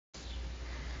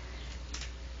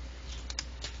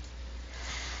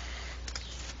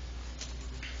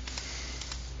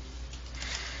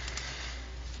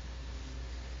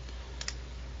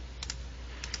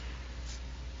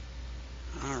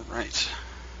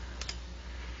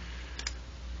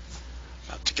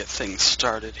get things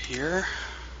started here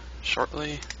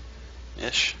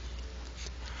shortly-ish.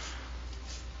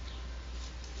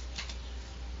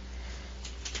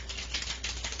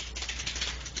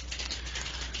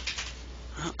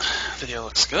 Well, video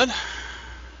looks good.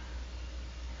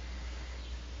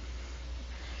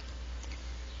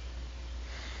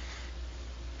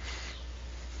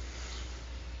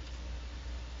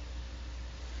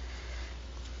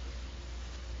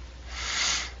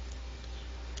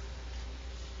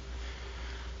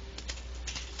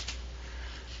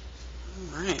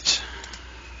 Alright.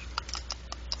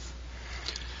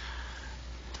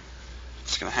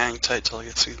 Just gonna hang tight till I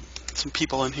get some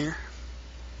people in here.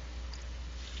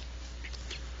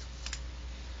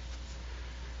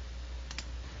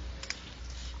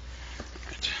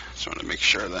 Alright. Just wanted to make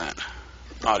sure that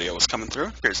audio was coming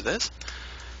through. Here's it is.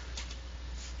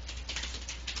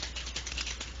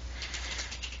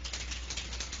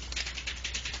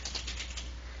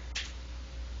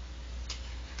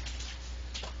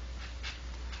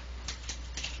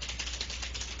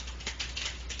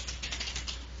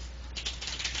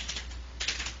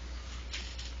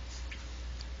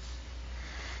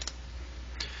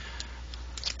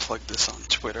 Plug this on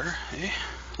Twitter,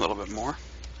 a little bit more.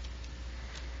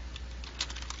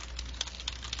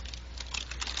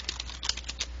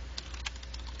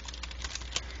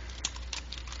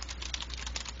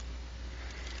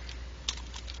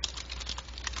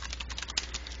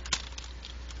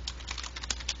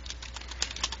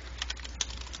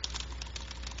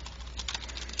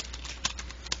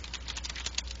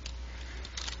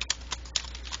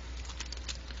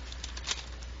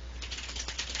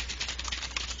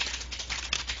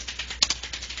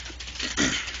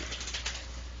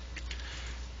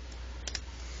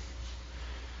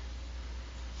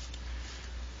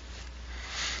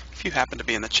 If you happen to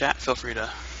be in the chat, feel free to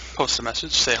post a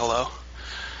message, say hello.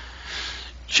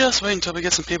 Just wait until we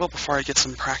get some people before I get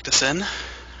some practice in. I'm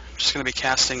just going to be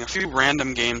casting a few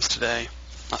random games today.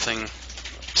 Nothing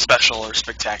special or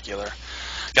spectacular.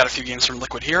 Got a few games from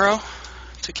Liquid HerO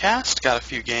to cast. Got a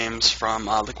few games from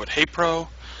Liquid HeyPro.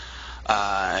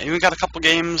 Even got a couple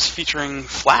games featuring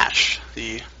Flash,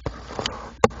 the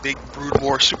big Brood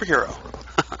War superhero.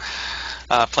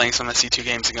 Playing some SC2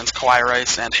 games against Kawaii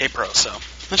Rice and HeyPro, so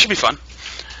that should be fun.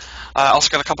 Also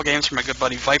got a couple games from my good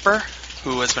buddy Viper,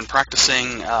 who has been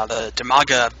practicing the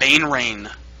Demaga Bane Rain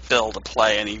build to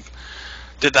play, and he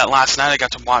did that last night. I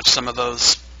got to watch some of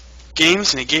those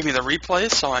games, and he gave me the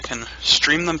replays so I can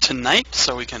stream them tonight,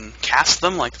 so we can cast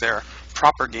them like they're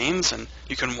proper games, and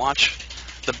you can watch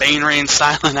the Bane Rain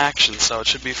silent action, so it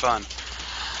should be fun.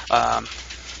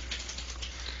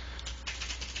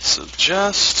 So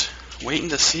just waiting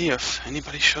to see if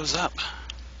anybody shows up.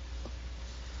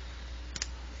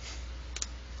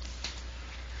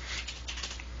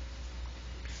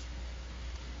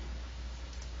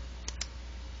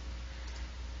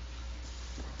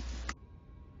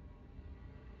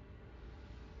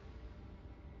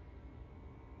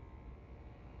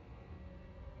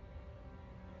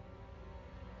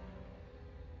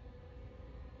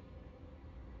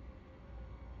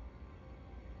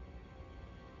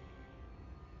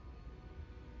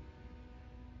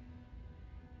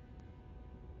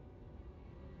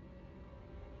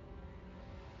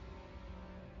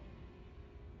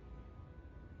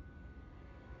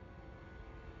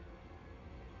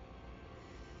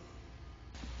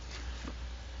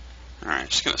 Alright,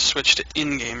 just going to switch to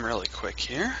in-game really quick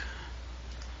here.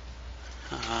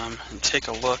 And take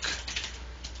a look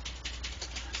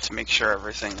to make sure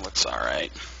everything looks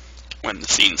alright when the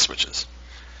scene switches.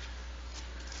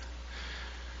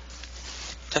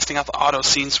 Testing out the auto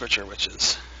scene switcher, which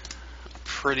is a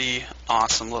pretty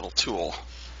awesome little tool.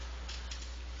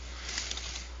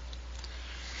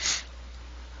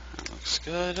 That looks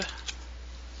good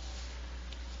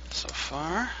so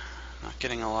far. Not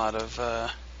getting a lot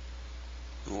of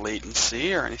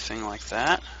latency or anything like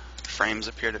that. Frames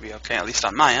appear to be okay, at least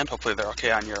on my end. Hopefully they're okay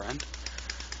on your end.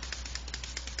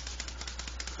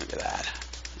 Look at that.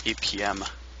 8 p.m.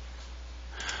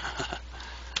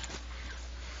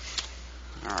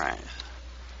 Alright.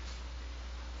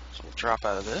 So we'll drop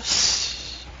out of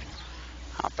this.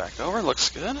 Hop back over.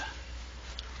 Looks good.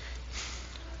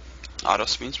 Auto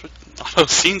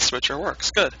scene switcher works.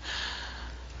 Good.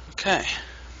 Okay.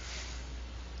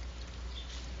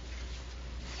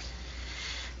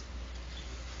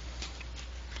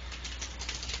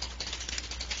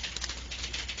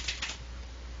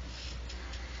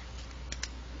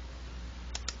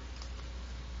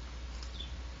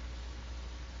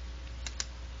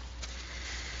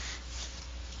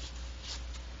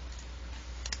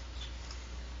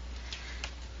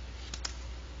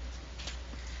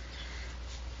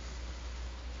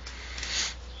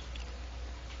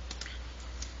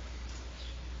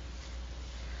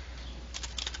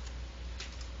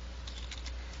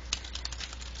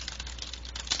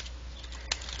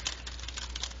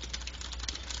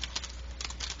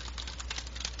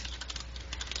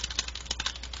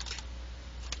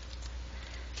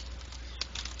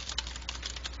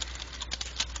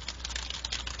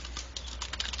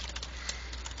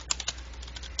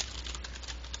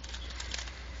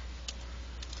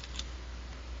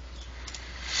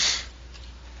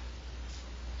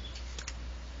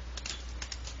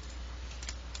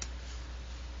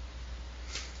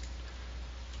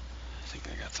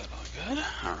 that all good.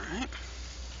 Alright.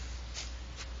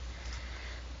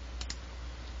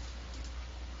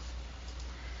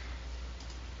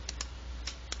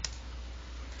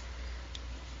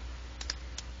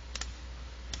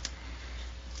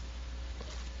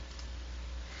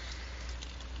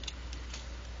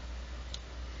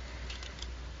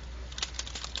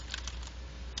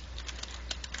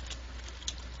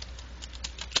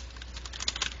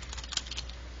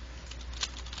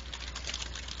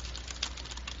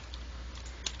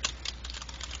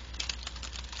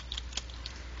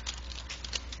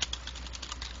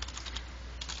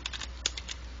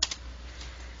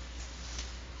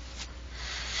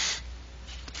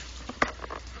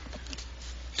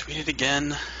 Tweeted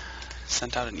again,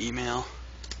 sent out an email.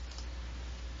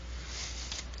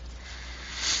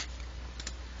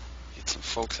 Get some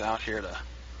folks out here to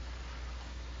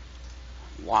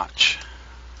watch.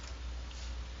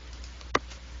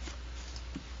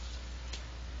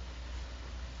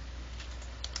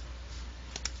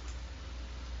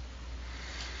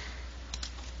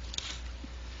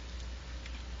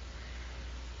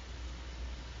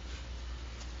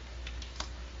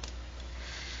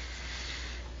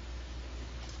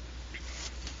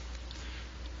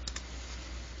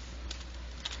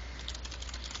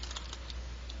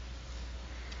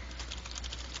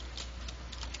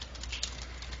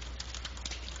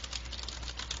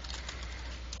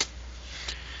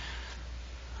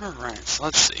 Alright, so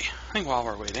let's see. I think while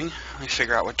we're waiting, let me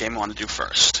figure out what game I want to do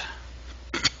first.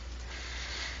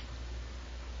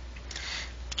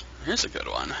 Here's a good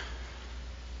one.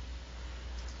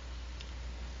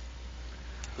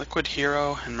 Liquid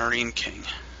HerO and Marine King.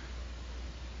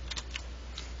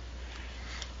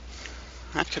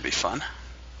 That could be fun.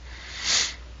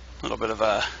 A little bit of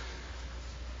a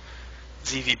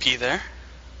ZVP there.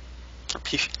 Or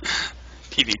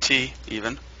PVT,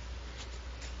 even.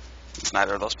 Since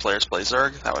neither of those players play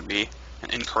Zerg, that would be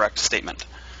an incorrect statement.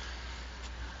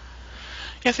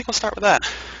 Yeah, I think we'll start with that.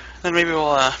 Then maybe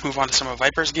we'll move on to some of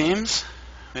Viper's games.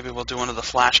 Maybe we'll do one of the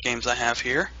Flash games I have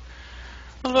here.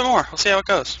 A little bit more. We'll see how it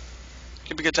goes.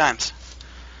 Could be good times.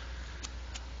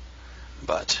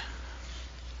 But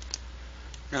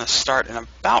we're going to start in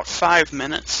about 5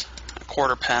 minutes,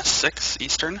 6:15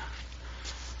 Eastern.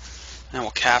 And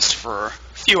we'll cast for a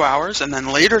few hours, and then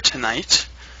later tonight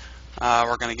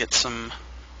we're going to get some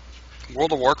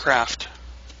World of Warcraft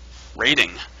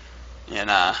raiding in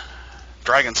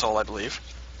Dragon Soul, I believe.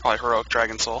 Probably Heroic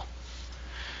Dragon Soul.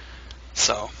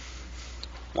 So,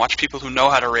 watch people who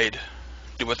know how to raid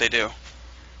do what they do.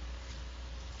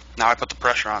 Now I put the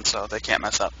pressure on so they can't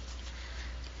mess up.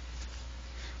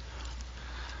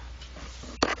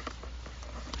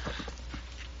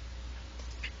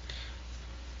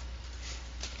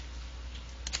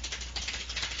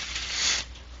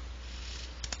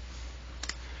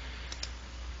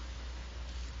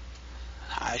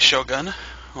 Hi Shogun,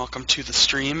 welcome to the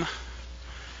stream.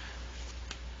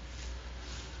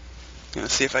 Gonna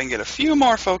see if I can get a few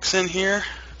more folks in here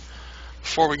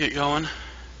before we get going.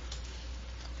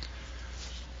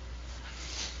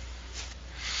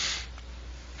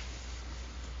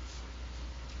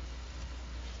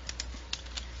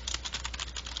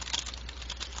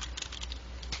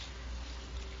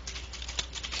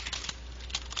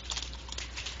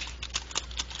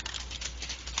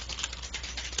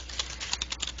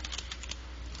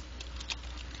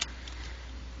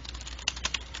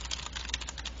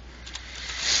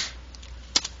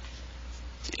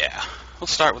 We'll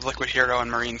start with Liquid HerO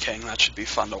and Marine King. That should be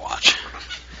fun to watch.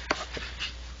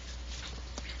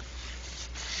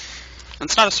 And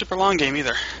it's not a super long game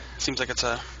either. Seems like it's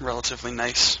a relatively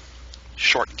nice,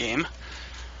 short game,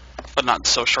 but not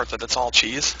so short that it's all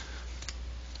cheese.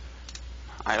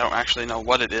 I don't actually know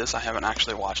what it is. I haven't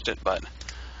actually watched it, but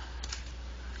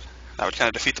that would kind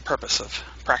of defeat the purpose of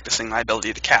practicing my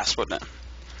ability to cast, wouldn't it?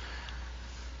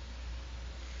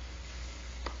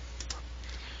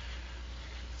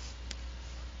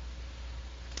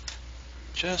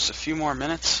 Just a few more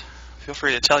minutes. Feel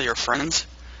free to tell your friends.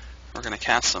 We're going to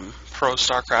cast some pro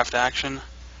StarCraft action.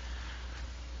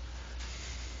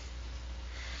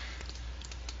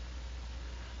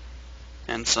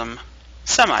 And some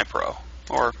semi-pro,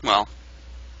 or, well,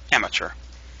 amateur.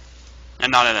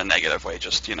 And not in a negative way,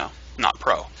 just, you know, not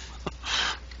pro.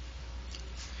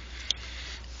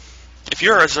 If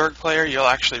you're a Zerg player, you'll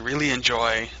actually really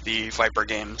enjoy the Viper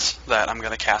games that I'm going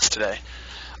to cast today.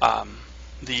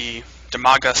 The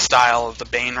Demaga style of the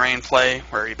Bane Rain play,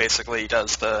 where he basically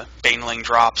does the Baneling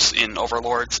drops in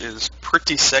Overlords, is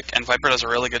pretty sick, and Viper does a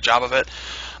really good job of it.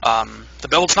 The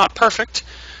build's not perfect.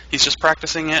 He's just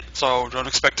practicing it, so don't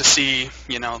expect to see,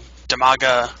 you know,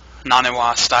 Demaga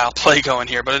Naniwa style play going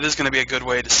here, but it is going to be a good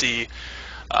way to see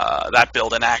that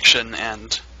build in action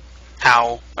and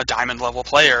how a diamond level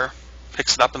player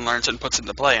picks it up and learns it and puts it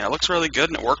into play. And it looks really good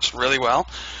and it works really well.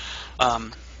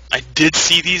 I did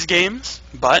see these games,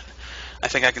 but I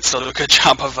think I can still do a good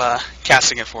job of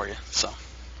casting it for you. So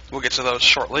we'll get to those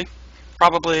shortly. I'll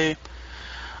probably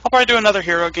do another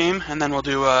HerO game, and then we'll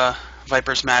do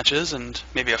Vipers matches and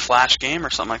maybe a Flash game or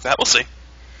something like that. We'll see.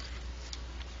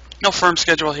 No firm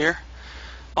schedule here.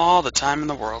 All the time in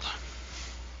the world.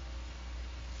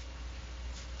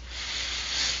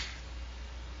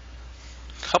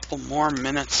 Couple more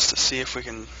minutes to see if we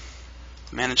can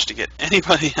manage to get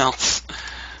anybody else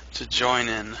to join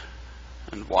in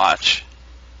and watch.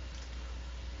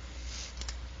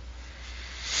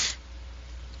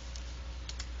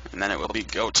 And then it will be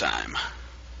go time.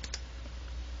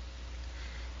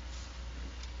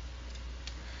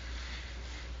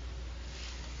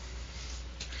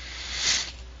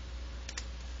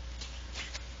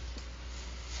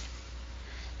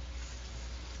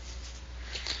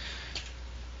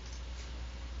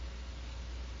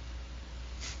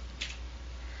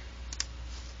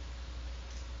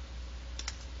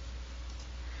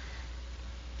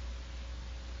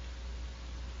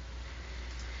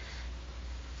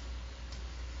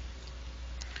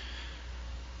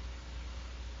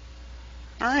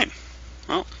 Alright,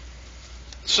 well,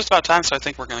 it's just about time, so I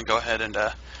think we're going to go ahead and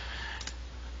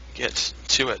get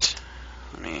to it.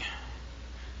 Let me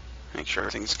make sure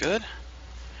everything's good.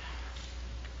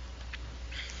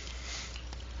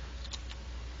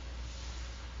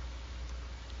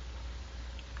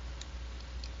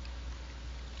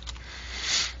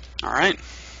 Alright,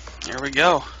 here we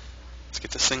go. Let's get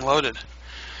this thing loaded.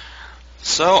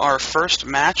 So our first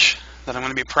match that I'm going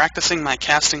to be practicing my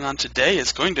casting on today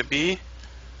is going to be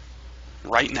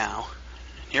right now.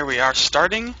 Here we are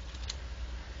starting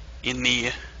in the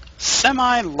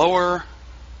semi-lower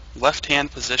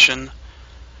left-hand position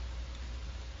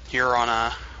here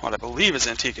on what I believe is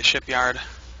Antigua Shipyard.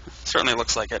 Certainly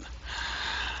looks like it.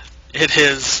 It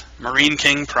is Marine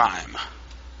King Prime.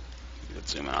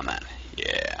 Let's zoom in on that.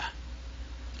 Yeah.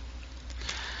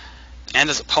 And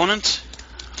his opponent,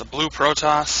 the Blue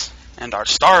Protoss, and our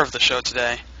star of the show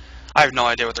today. I have no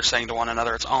idea what they're saying to one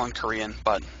another. It's all in Korean,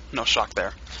 but no shock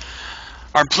there.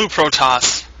 Our Blue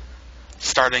Protoss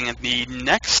starting at the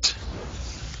next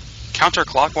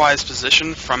counterclockwise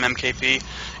position from MKP.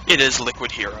 It is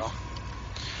Liquid HerO.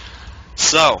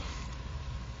 So,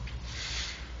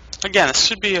 again, this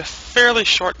should be a fairly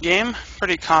short game,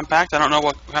 pretty compact. I don't know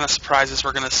what kind of surprises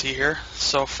we're going to see here.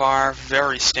 So far,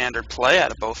 very standard play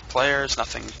out of both players.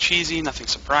 Nothing cheesy, nothing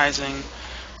surprising.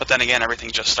 But then again,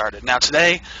 everything just started. Now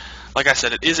today, like I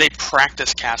said, it is a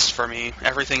practice cast for me.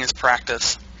 Everything is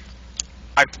practice.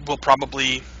 I will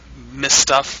probably miss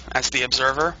stuff as the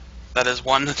observer. That is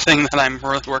one thing that I'm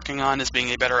working on, is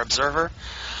being a better observer.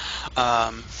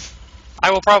 I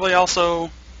will probably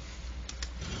also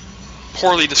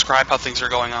poorly describe how things are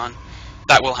going on.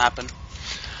 That will happen.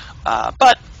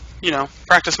 But, you know,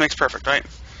 practice makes perfect, right?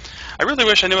 I really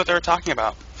wish I knew what they were talking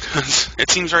about, because it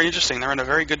seems very interesting. They're in a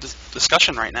very good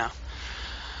discussion right now.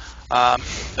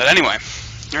 But anyway,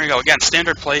 here we go. Again,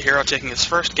 standard play, HerO taking his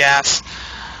first gas.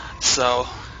 So,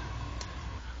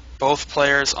 both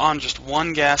players on just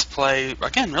one gas play.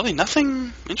 Again, really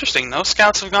nothing interesting. No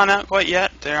scouts have gone out quite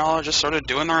yet. They all are just sort of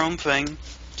doing their own thing,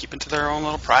 keeping to their own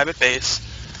little private base.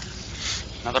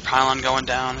 Another pylon going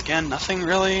down. Again, nothing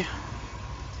really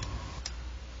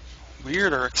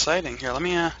weird or exciting here. Let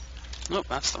me, nope,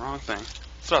 that's the wrong thing.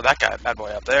 Throw that guy, bad boy,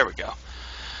 up. There we go.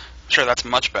 I'm sure that's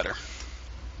much better.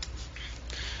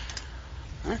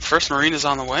 Alright, first Marine is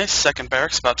on the way. Second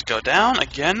barracks about to go down.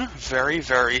 Again, very,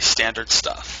 very standard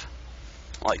stuff.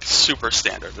 Like, super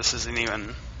standard. This isn't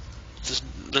even...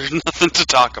 there's nothing to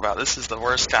talk about. This is the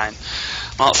worst kind.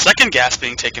 Well, second gas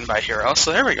being taken by HerO.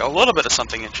 So there we go. A little bit of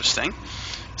something interesting.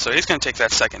 So he's going to take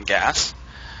that second gas.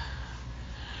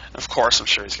 Of course, I'm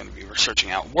sure he's going to be researching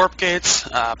out warp gates.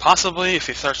 Possibly, if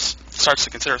he starts to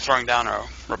consider throwing down a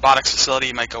robotics facility,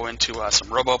 he might go into some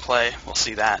robo play. We'll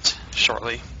see that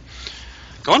shortly.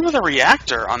 Going with a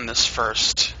reactor on this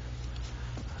first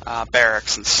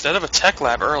barracks instead of a tech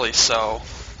lab early, so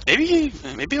maybe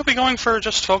he'll be going for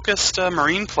just focused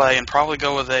marine play and probably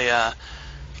go with a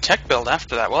tech build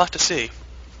after that. We'll have to see.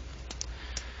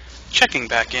 Checking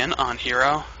back in on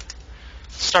HerO.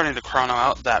 Starting to chrono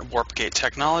out that warp gate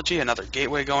technology. Another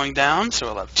gateway going down, so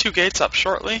we'll have 2 gates up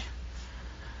shortly.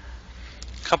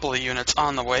 A couple of units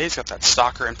on the way. He's got that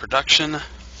stalker in production.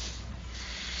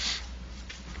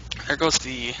 There goes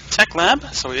the tech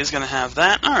lab, so he is going to have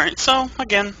that. Alright, so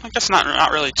again, I guess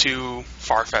not really too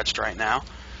far-fetched right now.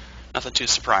 Nothing too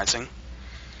surprising.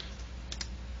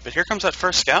 But here comes that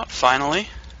first scout, finally.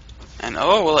 And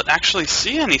oh, will it actually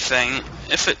see anything?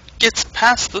 If it gets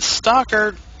past the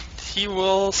stalker, he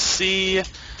will see...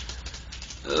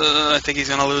 I think he's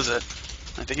going to lose it.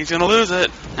 I think he's going to lose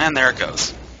it. And there it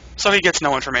goes. So he gets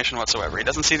no information whatsoever. He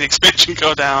doesn't see the expansion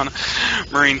go down.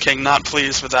 Marine King not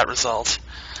pleased with that result.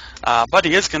 But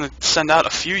he is going to send out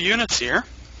a few units here.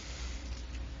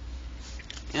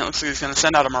 Yeah, it looks like he's going to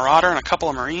send out a Marauder and a couple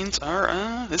of Marines. Or,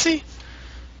 is he?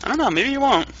 I don't know. Maybe he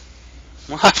won't.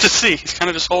 We'll have to see. He's kind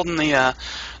of just holding the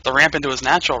ramp into his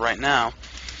natural right now.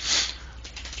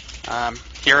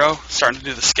 HerO starting to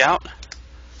do the scout.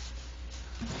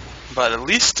 But at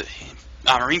least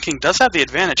Marine King does have the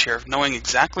advantage here of knowing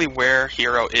exactly where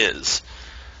HerO is.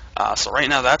 So right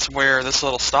now that's where this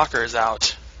little stalker is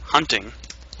out hunting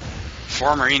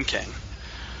for Marine King.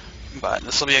 But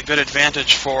this will be a good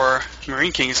advantage for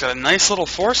Marine King. He's got a nice little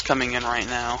force coming in right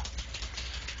now.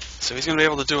 So he's going to be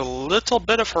able to do a little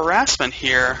bit of harassment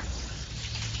here.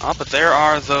 Oh, but there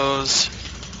are those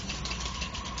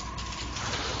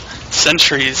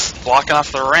sentries blocking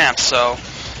off the ramp, so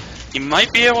he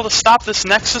might be able to stop this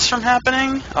Nexus from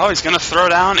happening. Oh, he's going to throw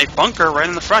down a bunker right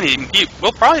in the front. He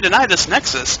will probably deny this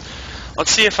Nexus. Let's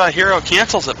see if HerO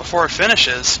cancels it before it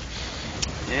finishes.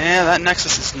 Yeah, that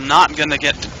Nexus is not going to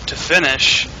get to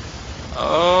finish.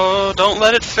 Oh, don't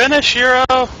let it finish,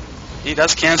 HerO. He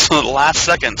does cancel at the last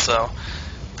second, so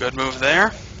good move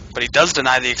there. But he does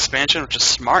deny the expansion, which is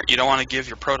smart. You don't want to give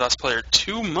your Protoss player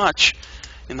too much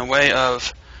in the way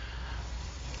of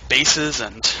bases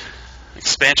and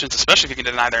expansions, especially if you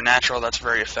can deny their natural. That's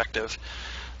very effective.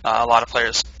 A lot of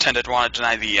players tend to want to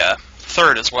deny the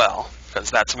third as well, because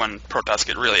that's when Protoss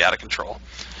get really out of control.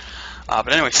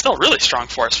 But anyway, still really strong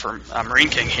force for Marine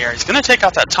King here. He's going to take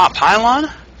out that top pylon.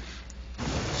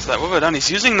 So that what we've done,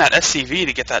 he's using that SCV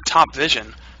to get that top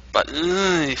vision. But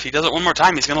if he does it one more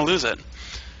time, he's going to lose it.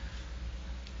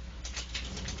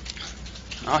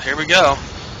 Oh, here we go.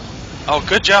 Oh,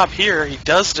 good job here. He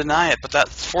does deny it, but that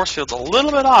force field's a little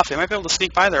bit off. He might be able to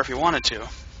sneak by there if he wanted to.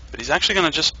 But he's actually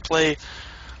going to just play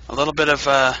a little bit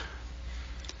of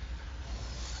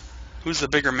who's the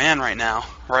bigger man right now,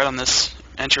 right on this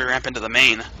entry ramp into the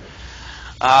main.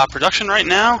 Production right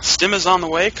now, Stim is on the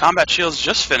way. Combat Shields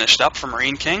just finished up for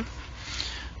Marine King.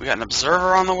 We got an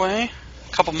Observer on the way.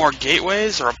 A couple more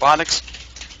gateways. A Robotics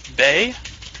Bay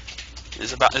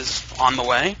is on the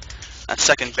way. That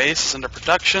second base is under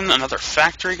production. Another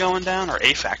factory going down, or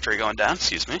a factory going down,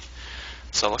 excuse me.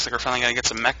 So it looks like we're finally going to get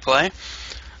some mech play.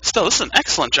 Still, this is an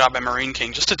excellent job by Marine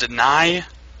King just to deny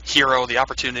HerO the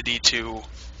opportunity to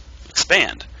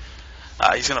expand.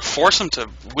 He's going to force him to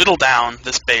whittle down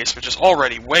this base, which is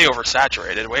already way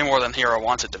oversaturated, way more than HerO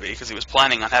wants it to be, because he was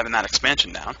planning on having that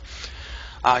expansion down.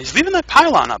 He's leaving that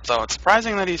pylon up, though. It's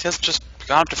surprising that he hasn't just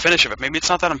gone up to finish it, but maybe it's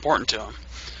not that important to him.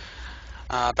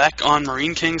 Back on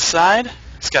Marine King's side,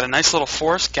 he's got a nice little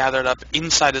force gathered up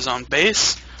inside his own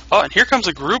base. Oh, and here comes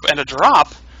a group and a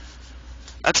drop.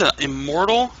 That's an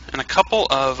Immortal and a couple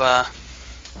of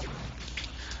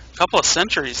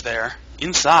sentries there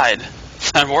inside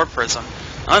that War Prism.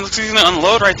 Oh, it looks like he's going to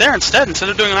unload right there instead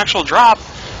of doing an actual drop.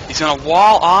 He's going to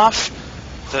wall off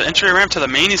the entry ramp to the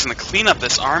main. He's going to clean up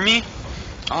this army.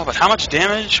 Oh, but how much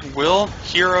damage will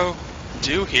HerO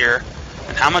do here?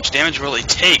 And how much damage will he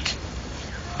take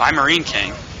by Marine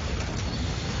King?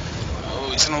 Oh,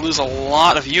 he's going to lose a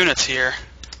lot of units here.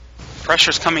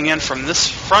 Pressure's coming in from this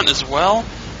front as well.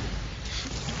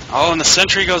 Oh, and the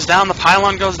sentry goes down, the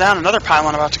pylon goes down, another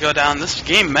pylon about to go down. This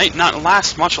game might not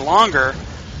last much longer.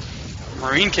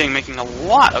 Marine King putting a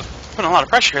lot of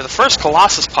pressure here. The first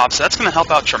Colossus pops, that's going to help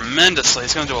out tremendously.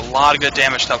 It's going to do a lot of good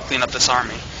damage to help clean up this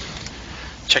army.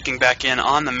 Checking back in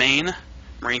on the main.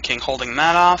 Marine King holding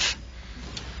that off.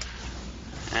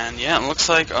 And yeah, it looks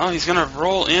like, oh, he's going to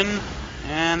roll in,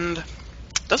 and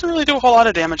doesn't really do a whole lot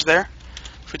of damage there.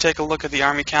 If we take a look at the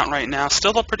army count right now,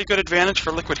 still a pretty good advantage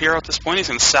for Liquid HerO at this point. He's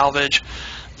going to salvage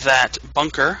that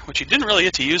bunker, which he didn't really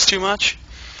get to use too much.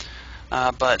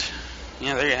 But,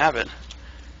 yeah, there you have it.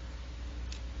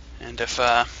 And if,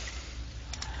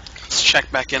 let's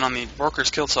check back in on the workers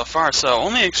killed so far. So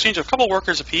only exchange of a couple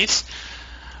workers apiece.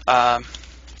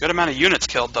 Good amount of units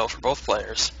killed, though, for both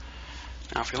players.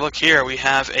 Now, if you look here, we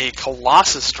have a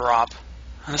Colossus drop.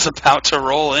 It's about to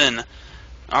roll in.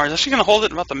 Alright, he's actually going to hold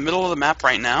it about the middle of the map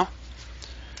right now.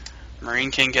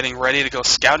 Marine King getting ready to go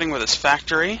scouting with his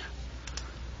factory.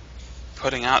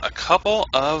 Putting out a couple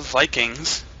of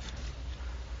Vikings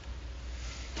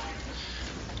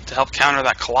to help counter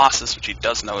that Colossus, which he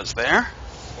does know is there.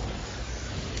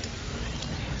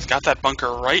 He's got that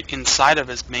bunker right inside of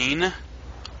his main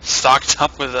stocked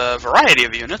up with a variety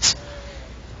of units.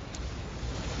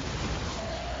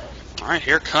 Alright,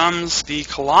 here comes the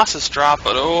Colossus drop,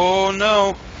 but oh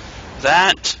no,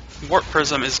 that Warp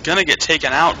Prism is going to get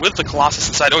taken out with the Colossus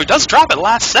inside. Oh, he does drop it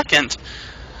last second.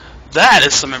 That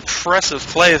is some impressive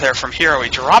play there from HerO. He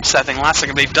drops that thing last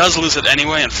second, but he does lose it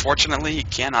anyway. Unfortunately, he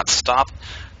cannot stop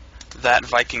that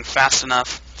Viking fast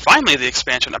enough. Finally, the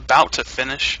expansion about to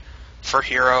finish for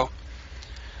HerO.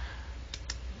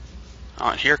 Oh,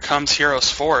 and here comes HerO's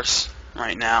force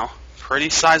right now. Pretty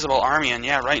sizable army, and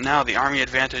yeah, right now the army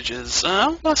advantage is,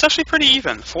 well, it's actually pretty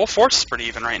even. Full force is pretty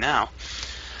even right now.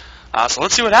 So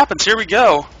let's see what happens. Here we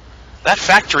go. That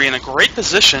factory in a great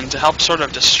position to help sort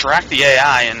of distract the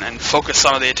AI and focus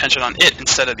some of the attention on it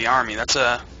instead of the army. That's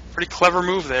a pretty clever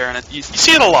move there, and you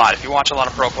see it a lot. If you watch a lot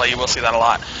of pro play, you will see that a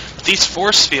lot. But these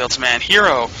force fields, man,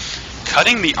 HerO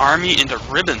cutting the army into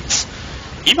ribbons.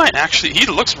 He might actually, he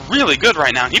looks really good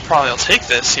right now, and he probably will take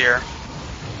this here.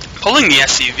 Pulling the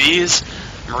SCVs,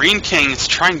 Marine King is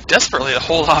trying desperately to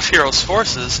hold off HerO's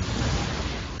forces.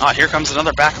 Here comes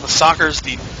another back of the Stalkers,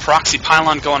 the proxy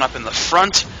pylon going up in the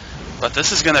front. But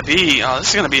this is gonna be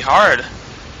hard.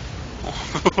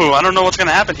 I don't know what's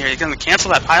gonna happen here. He's gonna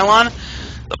cancel that pylon.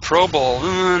 The Pro Bowl.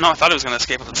 No, I thought it was gonna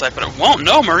escape with the site, but it won't.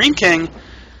 No, Marine King.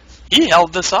 He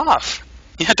held this off.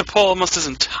 He had to pull almost his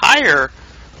entire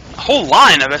whole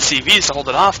line of SCVs to hold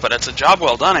it off. But it's a job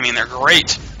well done. I mean, they're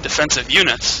great defensive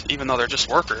units, even though they're just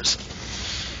workers.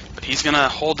 But he's gonna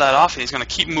hold that off. And he's gonna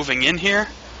keep moving in here.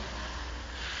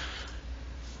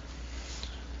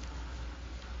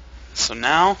 So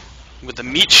now, with the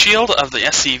meat shield of the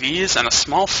SCVs and a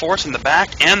small force in the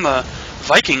back and the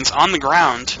Vikings on the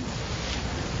ground,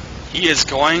 he is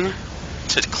going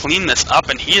to clean this up,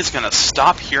 and he is going to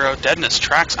stop HerO dead in his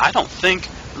tracks. I don't think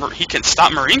he can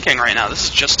stop Marine King right now. This is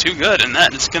just too good, and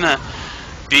that is going to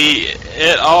be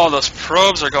it. Oh, those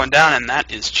probes are going down, and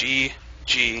that is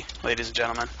GG, ladies and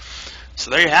gentlemen.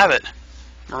 So there you have it.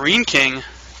 Marine King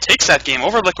takes that game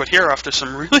over Liquid HerO after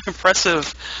some really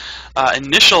impressive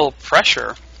initial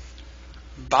pressure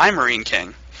by Marine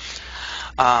King.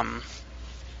 I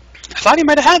thought he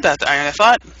might have had that. I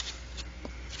thought,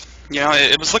 you know,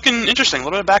 it was looking interesting. A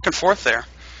little bit of back and forth there.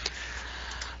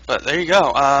 But there you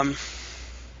go. I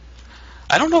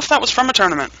don't know if that was from a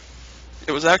tournament.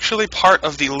 It was actually part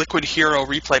of the Liquid HerO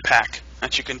replay pack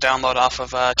that you can download off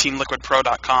of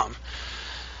teamliquidpro.com.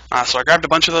 So I grabbed a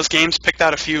bunch of those games, picked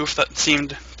out a few that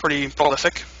seemed pretty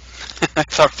prolific. I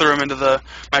threw them into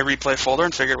my replay folder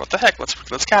and figured, what the heck,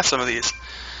 let's cast some of these.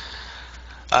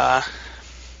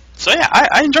 So yeah,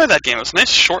 I enjoyed that game. It was a nice,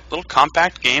 short, little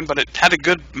compact game, but it had a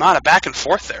good amount of back and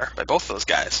forth there by both those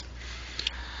guys.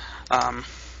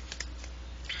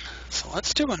 So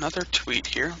let's do another tweet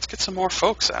here. Let's get some more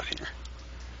folks out here.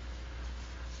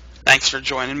 Thanks for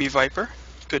joining me, Viper.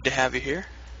 Good to have you here.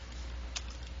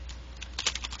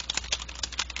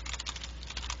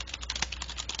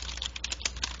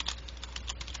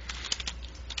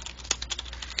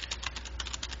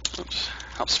 Oops.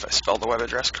 Helps if I spell the web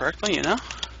address correctly, you know?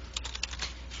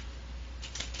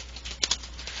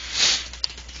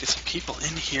 Get some people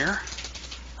in here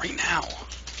right now.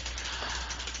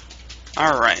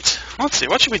 Alright, let's see,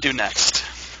 what should we do next?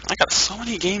 I got so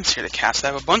many games here to cast. I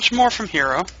have a bunch more from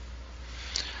HerO.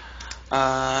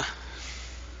 Yeah,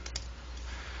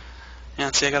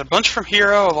 let's see, I got a bunch from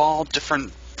HerO of all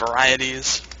different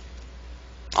varieties.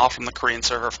 All from the Korean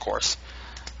server, of course.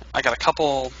 I got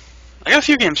a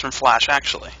few games from Flash,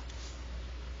 actually.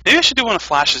 Maybe I should do one of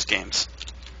Flash's games.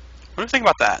 What do you think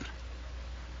about that?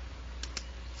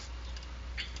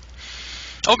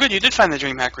 Oh, good, you did find the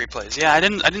DreamHack replays. Yeah, I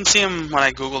didn't see them when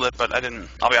I Googled it, but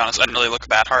I'll be honest, I didn't really look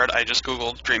that hard. I just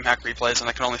Googled DreamHack replays, and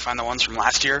I could only find the ones from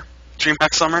last year,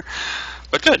 DreamHack Summer.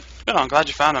 But good, I'm glad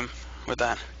you found them with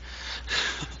that.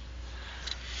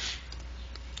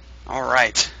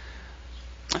 Alright.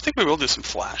 I think we will do some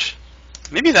Flash.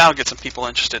 Maybe that'll get some people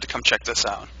interested to come check this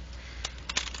out.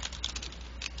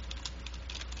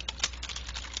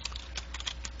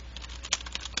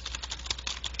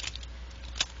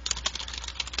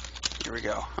 Here we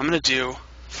go. I'm going to do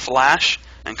Flash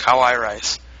and Kawaii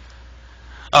Rice.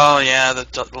 Oh yeah,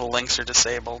 the links are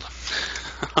disabled.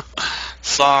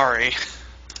 Sorry.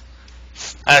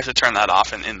 I have to turn that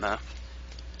off in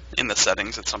the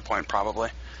settings at some point, probably.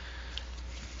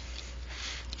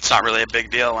 It's not really a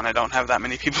big deal when I don't have that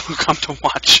many people who come to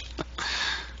watch.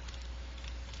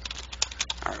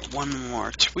 Alright, one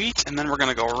more tweet, and then we're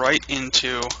gonna go right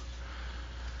into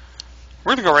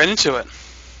it.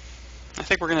 I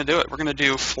think we're gonna do it. We're gonna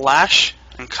do Flash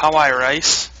and Kawaii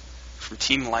Rice from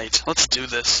Team Light. Let's do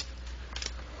this.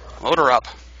 Load her up.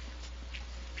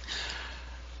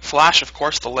 Flash, of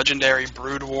course, the legendary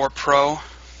Brood War pro,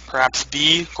 perhaps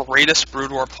the greatest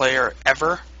Brood War player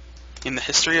ever in the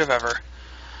history of ever.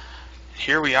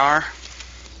 Here we are.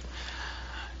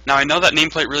 Now I know that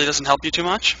nameplate really doesn't help you too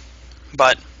much,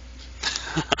 but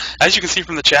as you can see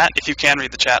from the chat, if you can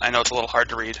read the chat, I know it's a little hard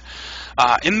to read.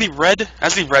 In the red,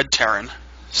 as the red Terran,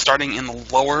 starting in the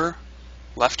lower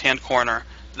left-hand corner,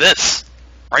 this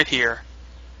right here,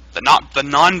 the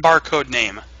non-barcode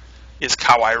name is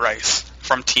Kawhi Rice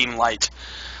from Team Light.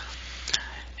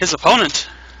 His opponent,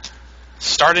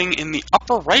 starting in the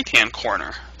upper right-hand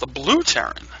corner, the blue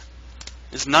Terran,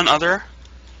 is none other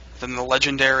than the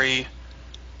legendary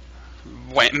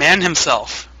man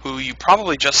himself, who you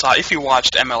probably just saw, if you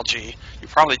watched MLG, you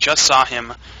probably just saw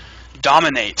him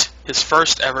dominate his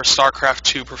first ever StarCraft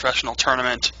 2 professional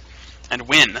tournament and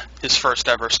win his first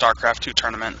ever StarCraft 2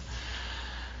 tournament.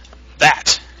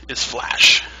 That is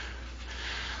Flash.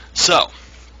 So,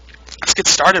 let's get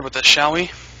started with this, shall we?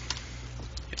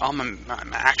 Get all my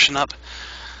action up.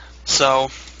 So,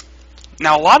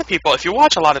 now a lot of people, if you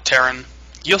watch a lot of Terran,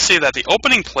 you'll see that the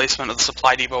opening placement of the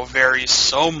supply depot varies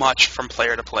so much from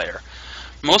player to player.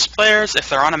 Most players, if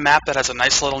they're on a map that has a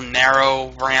nice little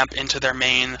narrow ramp into their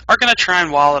main, are going to try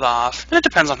and wall it off, and it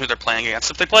depends on who they're playing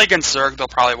against. If they play against Zerg, they'll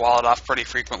probably wall it off pretty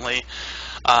frequently.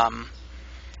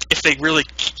 If they're going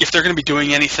to be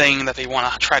doing anything that they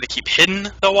want to try to keep hidden,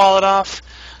 they'll wall it off.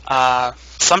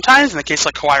 Sometimes, in the case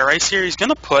like Kawhi Rice here, he's going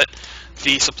to put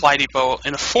the supply depot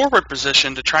in a forward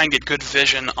position to try and get good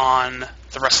vision on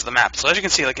the rest of the map. So as you can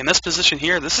see, like in this position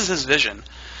here, this is his vision.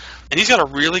 And he's got a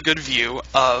really good view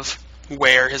of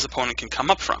where his opponent can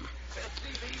come up from.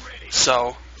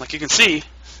 So, like you can see,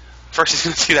 first he's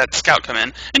going to see that scout come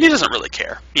in, and he doesn't really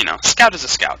care. You know, scout is a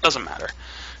scout, doesn't matter.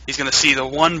 He's going to see the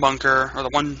one bunker, or the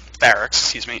one barracks,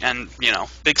 excuse me, and, you know,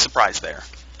 big surprise there.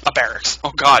 A barracks.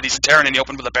 Oh god, he's a Terran and he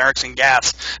opened with a barracks and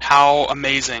gas. How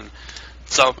amazing.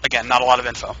 So, again, not a lot of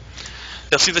info.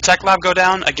 You'll see the tech lab go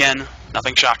down. Again,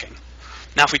 nothing shocking.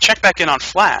 Now, if we check back in on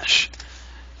Flash,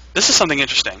 this is something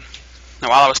interesting. Now,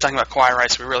 while I was talking about Kawhi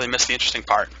Rice, we really missed the interesting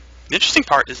part. The interesting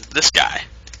part is this guy.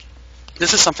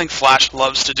 This is something Flash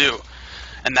loves to do,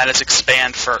 and that is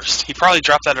expand first. He probably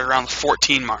dropped that at around the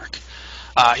 14 mark.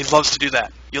 He loves to do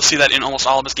that. You'll see that in almost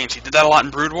all of his games. He did that a lot in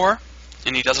Brood War,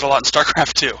 and he does it a lot in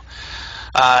StarCraft 2.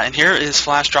 And here is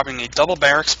Flash dropping a double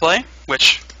barracks play,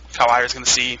 which Kawhi is going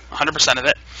to see 100% of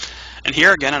it. And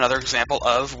here, again, another example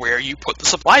of where you put the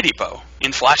supply depot.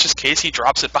 In Flash's case, he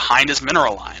drops it behind his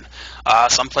mineral line.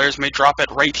 Some players may drop it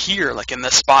right here, like in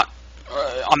this spot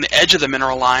on the edge of the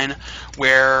mineral line,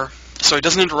 so he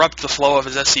doesn't interrupt the flow of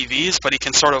his SCVs, but he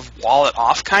can sort of wall it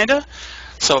off, kind of.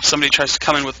 So if somebody tries to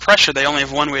come in with pressure, they only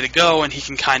have one way to go, and he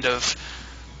can kind of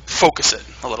focus it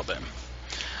a little bit.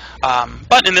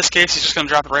 But in this case, he's just going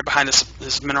to drop it right behind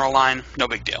his mineral line. No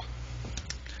big deal.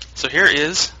 So here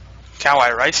is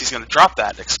Kawhi Rice. He's going to drop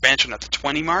that expansion at the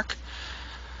 20 mark.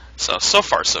 So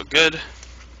far, so good.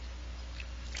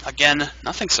 Again,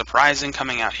 nothing surprising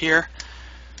coming out here.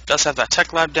 Does have that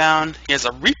tech lab down. He has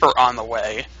a Reaper on the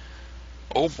way.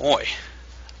 Oh boy.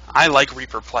 I like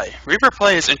Reaper play. Reaper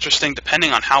play is interesting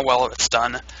depending on how well it's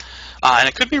done. And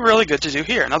it could be really good to do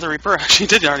here. Another Reaper. Actually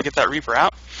did already get that Reaper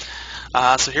out.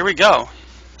 So here we go.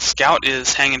 Scout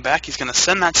is hanging back. He's going to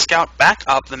send that Scout back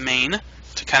up the main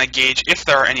to kind of gauge if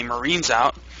there are any Marines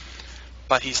out.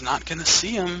 But he's not going to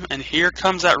see them. And here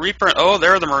comes that Reaper. Oh,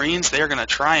 there are the Marines. They are going to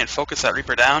try and focus that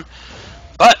Reaper down.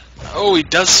 But, oh, he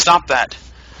does stop that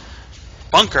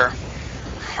bunker.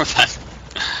 Or that,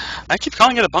 I keep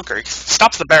calling it a bunker. He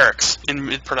stops the barracks in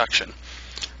mid-production.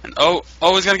 And oh,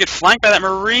 he's going to get flanked by that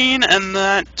Marine. And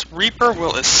that Reaper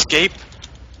will escape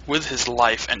with his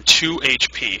life and 2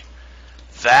 HP.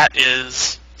 That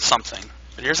is something.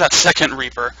 But here's that second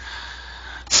Reaper.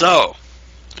 So,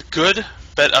 a good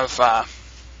bit of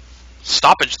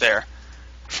stoppage there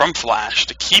from Flash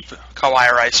to keep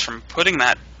Kawhi Rice from putting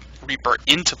that Reaper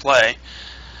into play.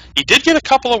 He did get a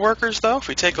couple of workers, though. If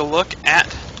we take a look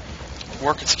at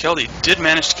workers killed, he did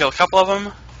manage to kill a couple of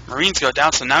them. Marines go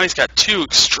down, so now he's got 2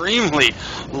 extremely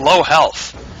low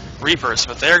health Reapers,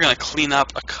 but they're going to clean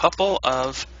up a couple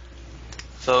of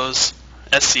those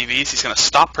SCVs. He's going to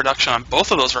stop production on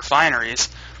both of those refineries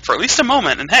for at least a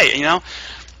moment. And hey, you know,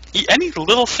 any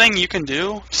little thing you can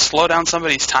do to slow down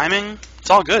somebody's timing, it's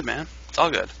all good, man. It's all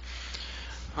good.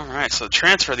 Alright, so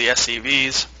transfer the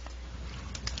SCVs.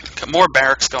 Got more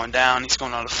barracks going down. He's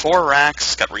going on to 4 racks.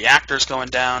 He's got reactors going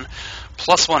down.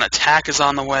 +1 attack is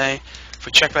on the way. If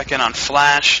we check back in on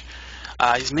Flash,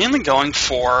 he's mainly going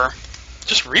for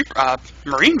just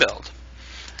Marine build.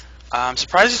 I'm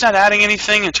surprised he's not adding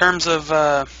anything in terms of,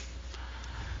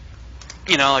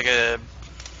 you know, like a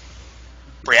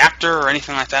reactor or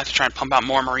anything like that to try and pump out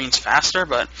more Marines faster,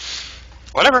 but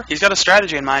whatever. He's got a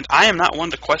strategy in mind. I am not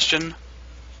one to question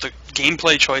the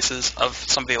gameplay choices of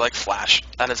somebody like Flash.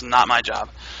 That is not my job.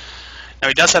 Now,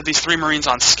 he does have these 3 Marines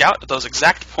on scout at those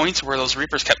exact points where those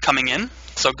Reapers kept coming in,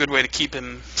 so a good way to keep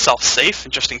himself safe,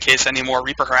 just in case any more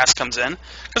Reaper harass comes in,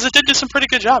 because it did do some pretty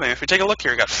good job. I mean, if we take a look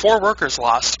here, we got 4 workers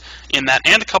lost in that,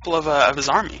 and a couple of his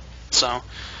army. So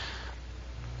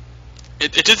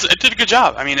it did a good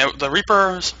job. I mean, the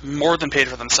Reapers more than paid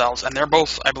for themselves, and they're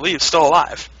both, I believe, still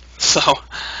alive. So,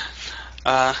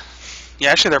 yeah,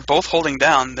 actually, they're both holding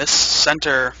down this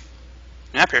center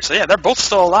map here. So yeah, they're both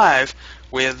still alive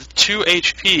with 2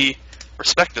 HP,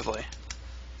 respectively.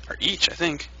 Or each, I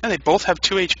think. Yeah, they both have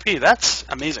 2 HP. That's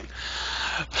amazing.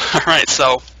 Alright,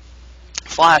 so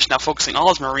Flash now focusing all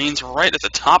his Marines right at the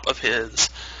top of his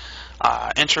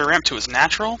entry ramp to his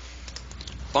natural.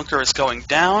 Bunker is going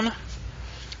down.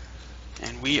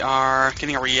 And we are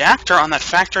getting a reactor on that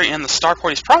factory and the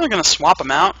starport. He's probably going to swap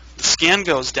them out. The scan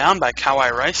goes down by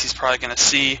Kawhi Rice. He's probably going to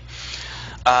see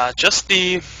just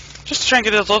to try and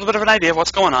get a little bit of an idea of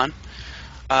what's going on.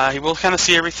 He will kind of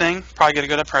see everything, probably get a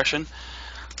good impression.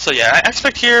 So yeah, I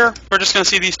expect here we're just going to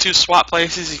see these 2 swap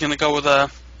places. He's going to go with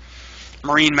a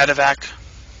Marine Medevac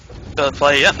build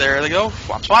play. Yep, there they go.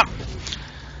 Swap, swap.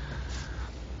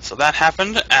 So that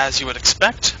happened as you would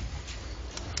expect.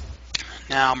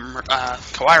 Now,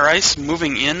 Kawhi Rice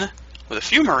moving in with a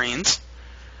few Marines,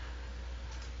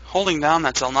 holding down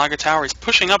that Zelnaga tower. He's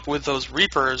pushing up with those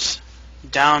Reapers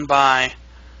down by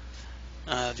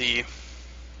the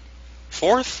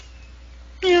 4th?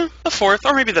 Yeah, the 4th,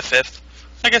 or maybe the 5th.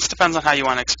 I guess it depends on how you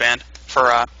want to expand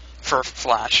for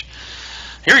Flash.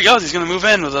 Here he goes. He's going to move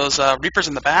in with those Reapers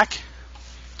in the back.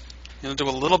 He's going to do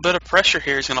a little bit of pressure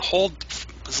here. He's going to hold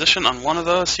position on one of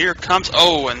those. Here comes...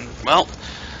 Oh, and, well,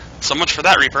 so much for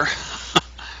that Reaper.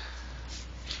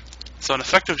 So an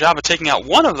effective job of taking out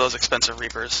one of those expensive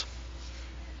Reapers.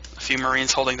 A few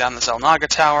Marines holding down the Zelnaga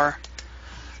tower.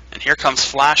 And here comes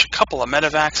Flash, a couple of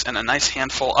medevacs, and a nice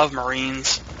handful of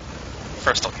Marines.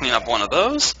 First I'll clean up one of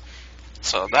those.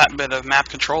 So that bit of map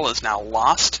control is now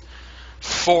lost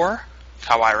for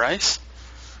Kawhi Rice.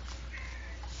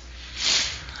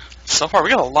 So far we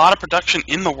got a lot of production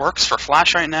in the works for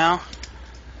Flash right now.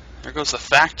 There goes the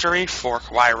factory for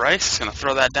Kawhi Rice. He's going to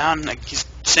throw that down. He's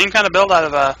same kind of build out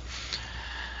of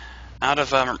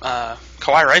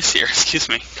Kawhi Rice here. Excuse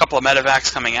me. A couple of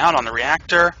medevacs coming out on the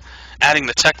reactor. Adding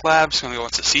the tech labs, going to go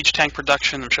into siege tank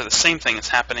production. I'm sure the same thing is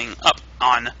happening up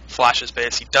on Flash's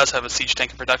base. He does have a siege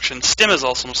tank in production. Stim is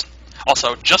also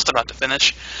just about to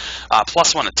finish.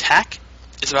 +1 attack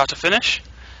is about to finish.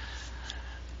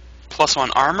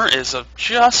 +1 armor is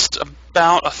just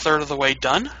about a third of the way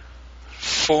done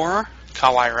for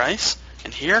Kawhi Rice.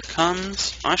 And here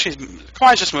comes... Well, actually,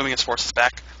 Kawhi's just moving his forces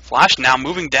back. Flash now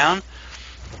moving down.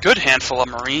 Good handful of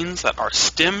Marines that are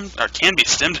stimmed, or can be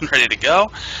stimmed and ready to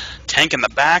go. Tank in the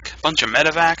back, bunch of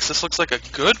medevacs. This looks like a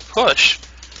good push.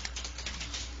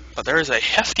 But there is a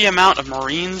hefty amount of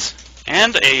Marines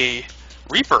and a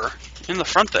Reaper in the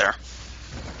front there.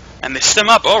 And they stim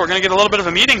up. Oh, we're going to get a little bit of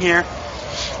a meeting here.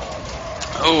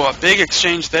 Oh, a big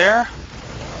exchange there.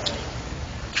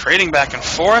 Trading back and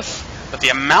forth. But the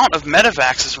amount of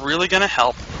medevacs is really going to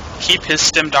help keep his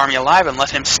stimmed army alive and let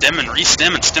him stim and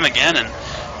re-stim and stim again and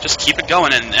just keep it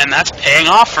going. And that's paying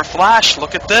off for Flash.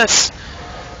 Look at this.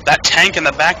 That tank in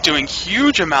the back doing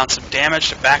huge amounts of damage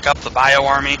to back up the bio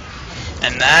army.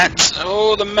 And that,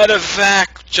 oh, the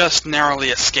medevac just narrowly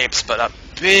escapes, but a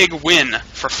big win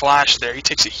for Flash there. He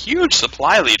takes a huge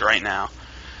supply lead right now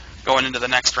going into the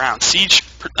next round. Siege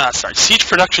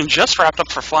production just wrapped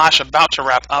up for Flash, about to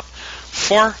wrap up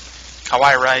for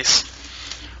Kawhi Rice.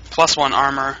 +1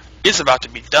 armor is about to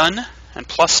be done, and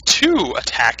 +2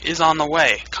 attack is on the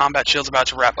way. Combat shield's about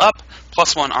to wrap up.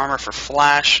 +1 armor for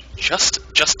Flash just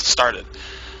started.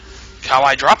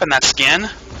 Kawhi dropping that scan.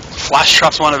 Flash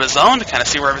drops one of his own to kind of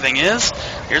see where everything is.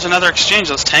 Here's another exchange.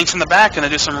 Those tanks in the back going to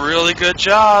do some really good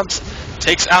jobs.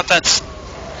 Takes out that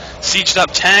sieged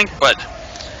up tank, but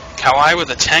Kawhi with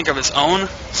a tank of his own.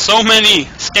 So many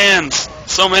scans.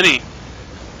 So many.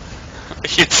 I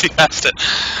can't see past it.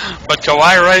 But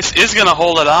Kawhi Rice is going to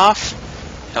hold it off.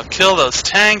 He'll kill those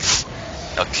tanks.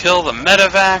 He'll kill the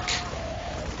medevac.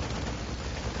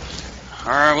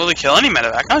 Or will he kill any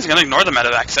medevac? No, he's going to ignore the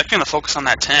medevac. He's actually going to focus on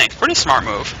that tank. Pretty smart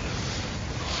move.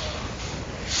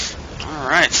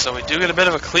 Alright, so we do get a bit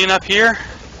of a cleanup here.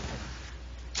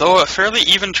 Though a fairly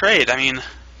even trade. I mean,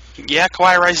 yeah,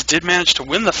 Kawhi Rice did manage to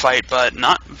win the fight, but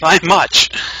not by much.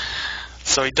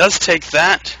 So he does take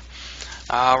that.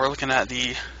 We're looking at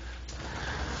the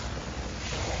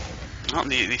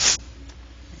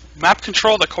map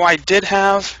control that Kawhi did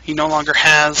have, he no longer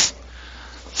has.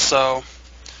 So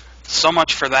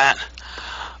much for that.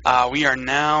 We are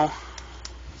now...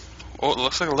 Oh, it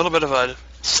looks like a little bit of a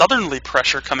southerly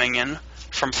pressure coming in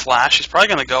from Flash. He's probably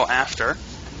going to go after.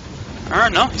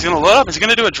 Alright, no, he's going to load up. He's going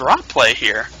to do a drop play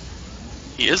here.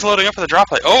 He is loading up for the drop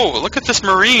play. Oh, look at this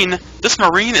Marine. This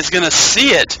Marine is going to see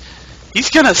it. He's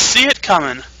going to see it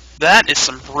coming. That is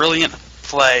some brilliant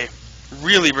play.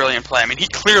 Really brilliant play. I mean, he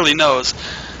clearly knows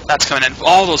that's coming in.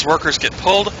 All those workers get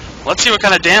pulled. Let's see what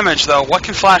kind of damage, though. What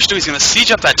can Flash do? He's going to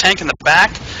siege up that tank in the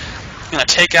back. He's going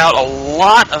to take out a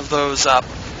lot of those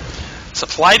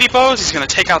supply depots. He's going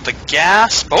to take out the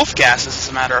gas. Both gases, as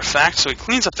a matter of fact. So he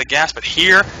cleans up the gas, but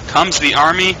here comes the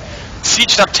army.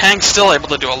 Sieged up tank, still able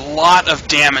to do a lot of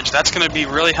damage. That's going to be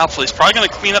really helpful. He's probably going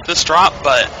to clean up this drop,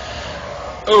 but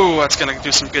oh, that's going to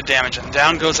do some good damage. And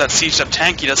down goes that sieged up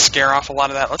tank. He does scare off a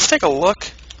lot of that. Let's take a look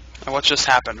at what just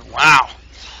happened. Wow.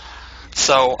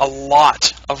 So a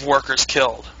lot of workers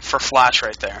killed for Flash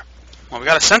right there. Well, we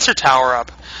got a sensor tower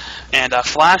up, and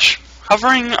Flash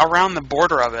hovering around the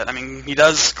border of it. I mean, he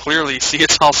does clearly see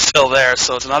it's all still there,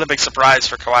 so it's not a big surprise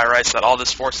for Kawhi Rice that all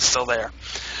this force is still there.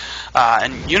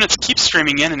 And units keep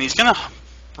streaming in, and he's going to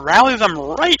rally them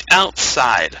right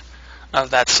outside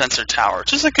of that sensor tower,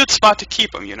 which is a good spot to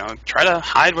keep them, you know. Try to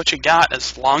hide what you got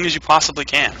as long as you possibly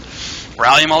can.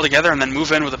 Rally them all together and then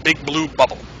move in with a big blue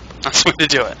bubble. That's the way to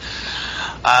do it.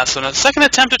 So in a second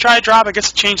attempt to try to drop, I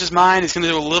guess to change his mind. He's going to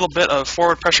do a little bit of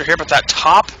forward pressure here, but that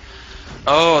top,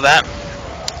 oh, that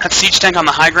siege tank on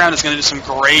the high ground is going to do some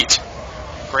great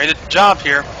job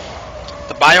here.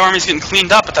 The bio army's getting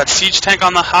cleaned up, but that siege tank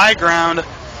on the high ground,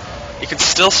 he can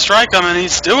still strike him, and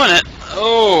he's doing it.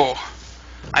 Oh,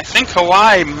 I think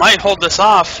Kawhi might hold this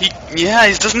off. He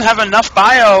doesn't have enough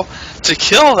bio to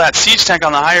kill that siege tank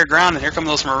on the higher ground, and here come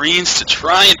those Marines to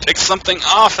try and pick something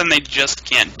off, and they just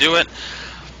can't do it.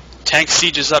 Tank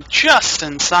sieges up just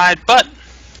inside, but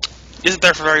isn't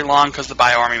there for very long because the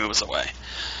bio army moves away.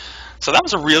 So that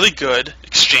was a really good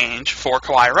exchange for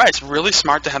Kawhi Rice. Really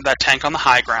smart to have that tank on the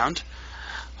high ground.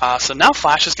 So now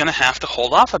Flash is going to have to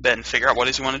hold off a bit and figure out what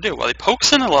does he want to do. Well, he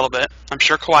pokes in a little bit. I'm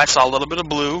sure Kawhi saw a little bit of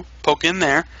blue poke in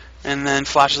there. And then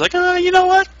Flash is like, you know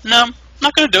what? No, I'm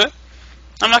not going to do it.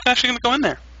 I'm not actually going to go in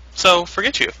there. So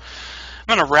forget you.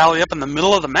 I'm going to rally up in the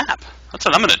middle of the map. That's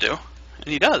what I'm going to do. And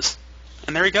he does.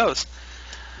 And there he goes.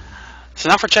 So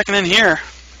now for checking in here.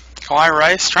 Kawhi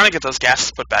Rice trying to get those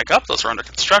gases put back up. Those are under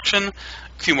construction.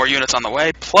 A few more units on the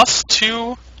way.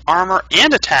 +2 armor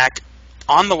and attack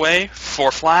on the way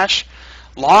for Flash.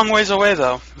 Long ways away,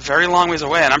 though. Very long ways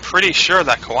away. And I'm pretty sure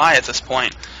that Kawhi at this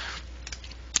point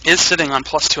is sitting on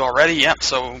 +2 already. Yep,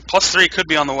 so +3 could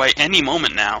be on the way any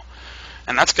moment now.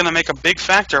 And that's going to make a big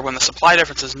factor when the supply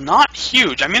difference is not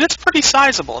huge. I mean, it's pretty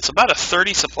sizable. It's about a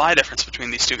 30 supply difference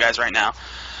between these two guys right now.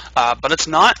 But it's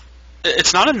not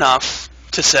enough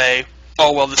to say,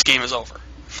 oh, well, this game is over.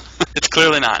 It's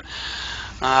clearly not.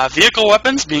 Vehicle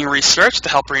weapons being researched to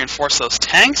help reinforce those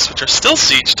tanks, which are still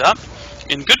sieged up,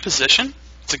 in good position.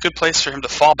 It's a good place for him to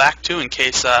fall back to in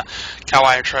case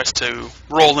Kawhi tries to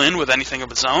roll in with anything of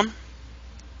his own.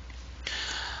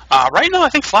 Right now, I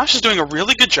think Flash is doing a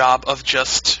really good job of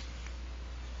just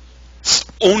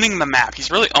owning the map.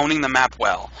 He's really owning the map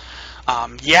well.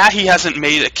 Yeah, he hasn't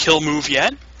made a kill move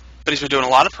yet, but he's been doing a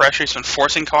lot of pressure. He's been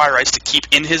forcing Kawhi Rice to keep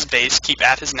in his base, keep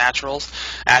at his naturals,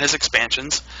 at his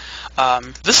expansions.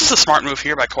 This is a smart move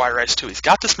here by Kawhi Rice, too. He's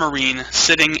got this Marine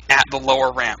sitting at the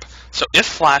lower ramp. So if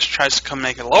Flash tries to come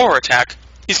make a lower attack,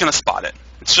 he's going to spot it.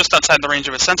 It's just outside the range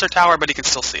of his sensor tower, but he can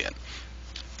still see it.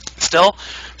 Still,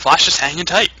 Flash is hanging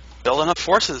tight, building up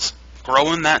forces,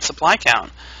 growing that supply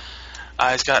count.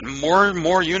 He's got more and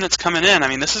more units coming in. I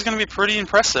mean, this is going to be pretty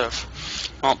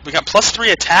impressive. Well, we got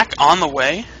 +3 attack on the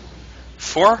way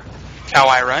for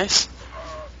Kawhi Rice.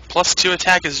 +2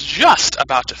 attack is just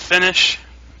about to finish.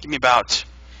 Give me about,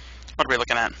 what are we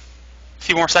looking at? A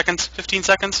few more seconds? 15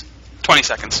 seconds? 20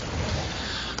 seconds.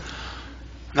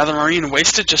 Another Marine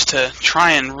wasted just to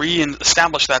try and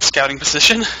re-establish that scouting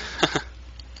position.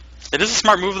 It is a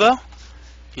smart move, though.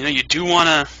 You know, you do want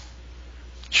to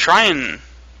try and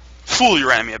fool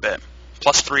your enemy a bit.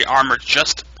 +3 armor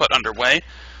just put underway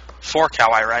for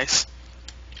Kawhi Rice.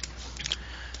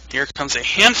 Here comes a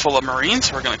handful of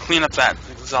Marines. We're going to clean up that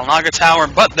Zalnaga tower,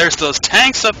 but there's those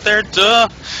tanks up there. Duh.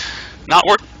 Not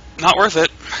worth it.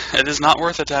 It is not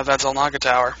worth it to have that Zalnaga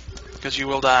tower, because you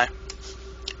will die.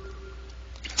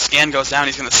 Scan goes down.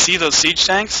 He's going to see those siege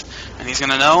tanks, and he's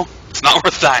going to know it's not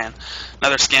worth dying.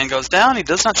 Another scan goes down. He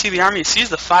does not see the army. He sees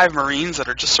the 5 Marines that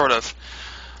are just sort of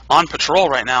on patrol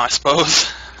right now, I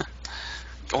suppose.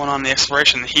 Going on the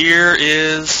exploration. Here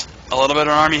is A little bit of an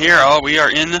army here. Oh, we are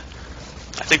in. I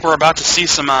think we're about to see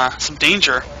some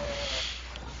danger.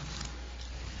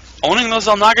 Owning those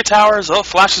Elnaga towers. Oh,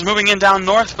 Flash is moving in down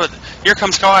north, but here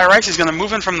comes Kawhi Rice. He's going to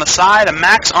move in from the side. A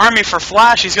max army for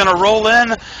Flash. He's going to roll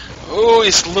in. Oh,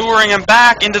 he's luring him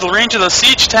back into the range of those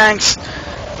siege tanks.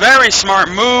 Very smart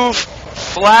move.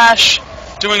 Flash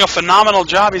doing a phenomenal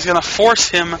job. He's going to force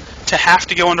him to have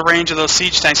to go into range of those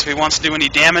siege tanks if he wants to do any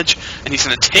damage, and he's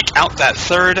going to take out that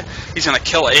third. He's going to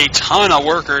kill a ton of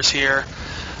workers here.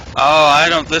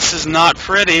 Oh, this is not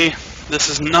pretty. This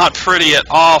is not pretty at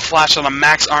all. Flash on a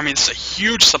max army. This is a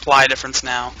huge supply difference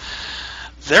now.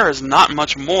 There is not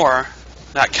much more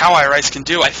that Kawhi Rice can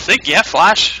do. I think, yeah,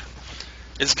 Flash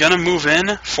is going to move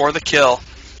in for the kill.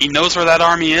 He knows where that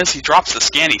army is. He drops the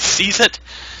scan. He sees it.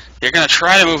 They're going to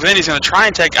try to move in. He's going to try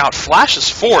and take out Flash's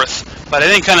fourth, but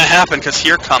it ain't going to happen because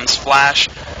here comes Flash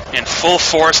in full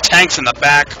force. Tanks in the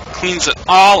back. Cleans it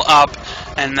all up,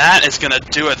 and that is going to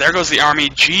do it. There goes the army.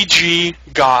 GG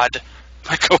God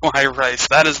by Kawhi Rice.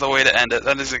 That is the way to end it.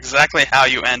 That is exactly how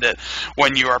you end it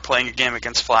when you are playing a game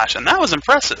against Flash, and that was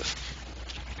impressive.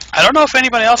 I don't know if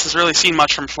anybody else has really seen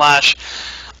much from Flash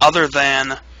other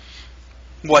than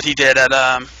what he did at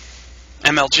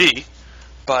MLG,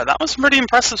 but that was some pretty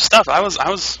impressive stuff. I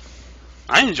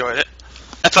enjoyed it.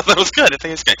 I thought that was good. I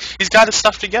think he's got his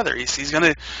stuff together. He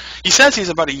says he's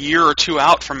about a year or two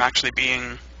out from actually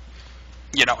being,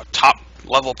 you know, a top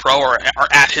level pro or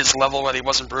at his level when he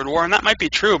was in Brood War, and that might be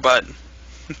true, but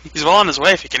he's well on his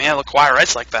way if he can handle Kawhi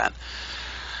Rice like that.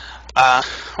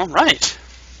 All right.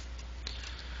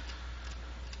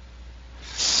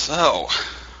 So,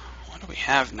 what do we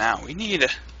have now? I need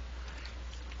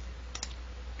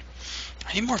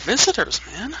more visitors,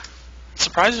 man. I'm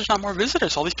surprised there's not more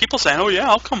visitors. All these people saying, oh yeah,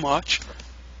 I'll come watch.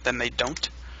 Then they don't.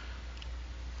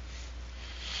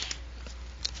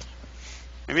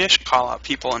 Maybe I should call out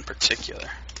people in particular.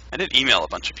 I did email a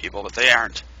bunch of people, but they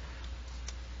aren't.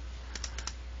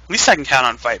 At least I can count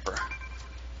on Viper.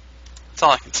 That's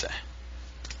all I can say.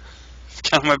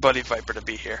 Count on my buddy Viper to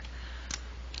be here.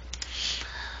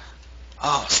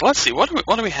 Oh, so let's see. What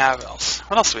do we have else?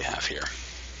 What else do we have here?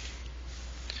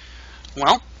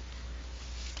 Well,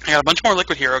 I got a bunch more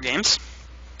Liquid HerO games.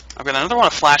 I've got another one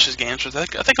of Flash's games, which I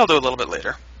think I'll do a little bit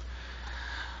later.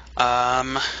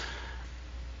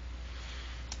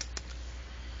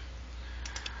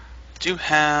 Do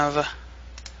have a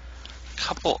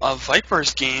couple of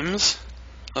Viper's games.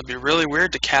 It'll be really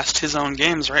weird to cast his own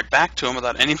games right back to him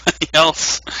without anybody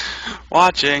else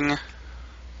watching.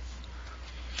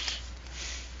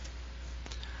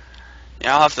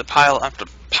 Yeah, I'll have to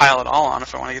pile it all on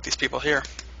if I want to get these people here.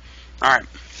 All right,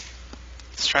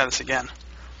 let's try this again.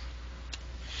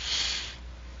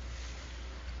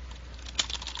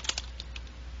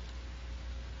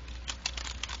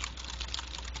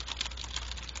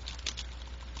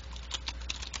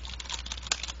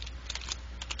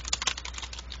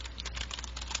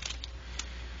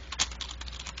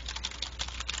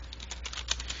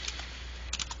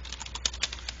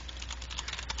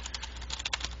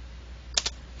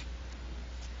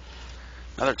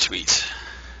 Another tweet.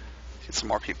 Get some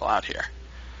more people out here.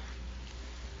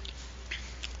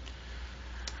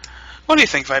 What do you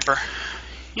think, Viper?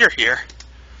 You're here.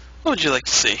 What would you like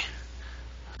to see?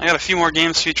 I got a few more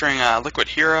games featuring Liquid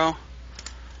HerO.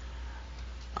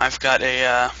 I've got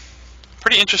a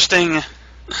pretty interesting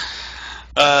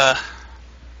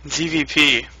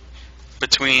ZVP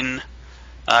between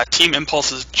Team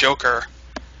Impulse's Joker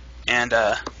and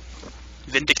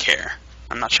Vindicare.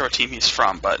 I'm not sure what team he's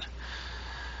from, but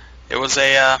it was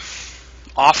a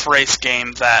off-race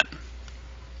game that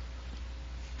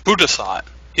Buddha saw it.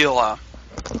 He'll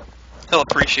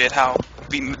appreciate how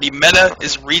the meta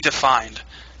is redefined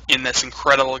in this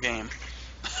incredible game.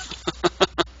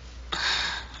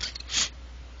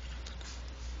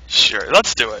 Sure,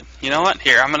 let's do it. You know what?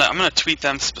 Here, I'm gonna tweet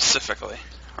them specifically,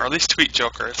 or at least tweet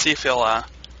Joker. See if he'll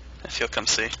come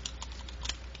see.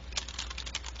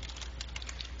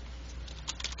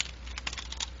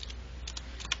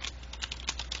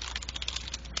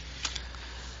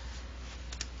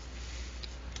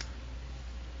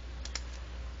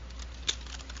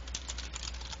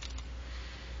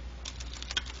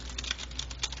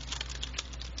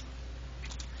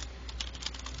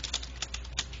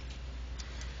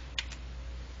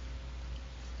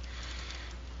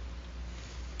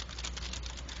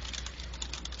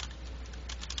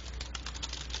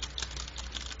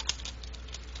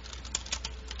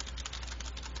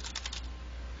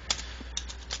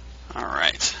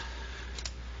 Alright.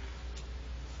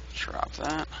 Drop that.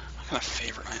 I'm not going to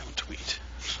favorite my own tweet.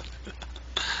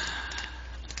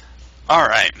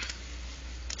 Alright.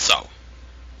 So,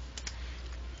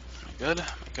 good? Am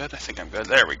I good? I think I'm good.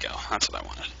 There we go. That's what I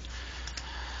wanted.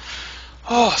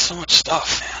 Oh, so much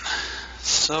stuff, man.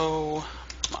 So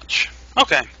much.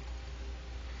 Okay.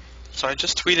 So I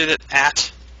just tweeted it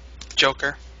at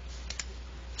Joker.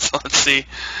 So let's see.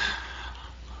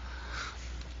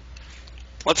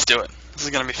 Let's do it. This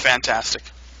is going to be fantastic.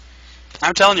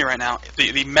 I'm telling you right now,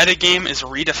 the metagame is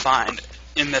redefined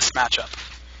in this matchup.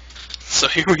 So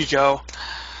here we go.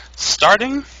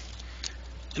 Starting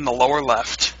in the lower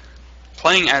left,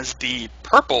 playing as the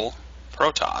purple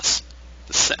Protoss,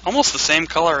 almost the same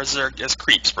color as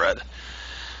Creep Spread.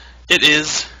 It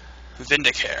is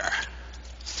Vindicare.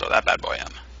 Let's throw that bad boy in.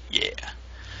 Yeah.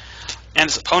 And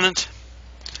his opponent,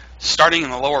 starting in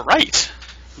the lower right,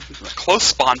 the close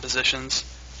spawn positions,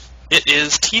 it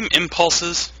is Team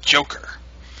Impulse's Joker.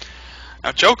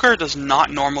 Now, Joker does not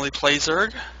normally play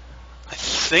Zerg. I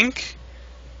think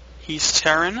he's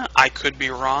Terran. I could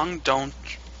be wrong. Don't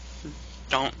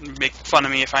make fun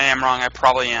of me if I am wrong. I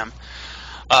probably am.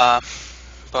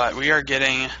 But we're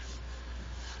going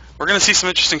to see some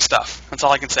interesting stuff. That's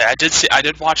all I can say. I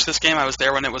did watch this game. I was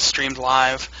there when it was streamed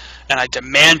live, and I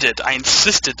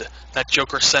insisted that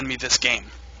Joker send me this game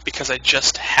because I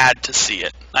just had to see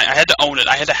it. I had to own it.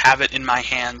 I had to have it in my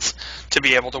hands to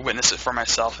be able to witness it for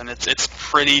myself, and it's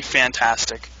pretty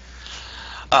fantastic.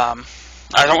 I'm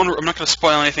not going to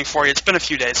spoil anything for you. It's been a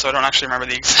few days, so I don't actually remember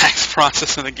the exact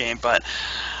process of the game, but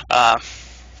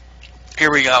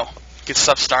here we go. Get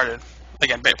stuff started.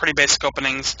 Again, pretty basic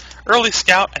openings. Early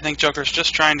scout, I think Joker's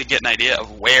just trying to get an idea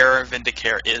of where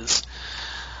Vindicare is.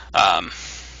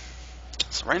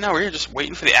 So right now we're just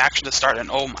waiting for the action to start, and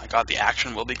oh my god, the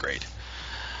action will be great.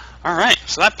 Alright,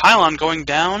 so that pylon going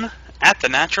down at the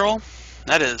natural,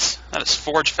 that is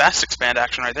Forge Fast Expand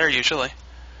action right there, usually.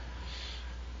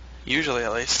 Usually,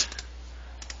 at least.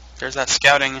 There's that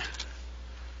scouting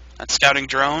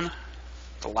drone,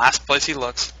 the last place he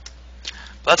looks.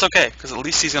 But that's okay, because at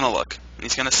least he's going to look. And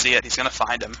he's going to see it. He's going to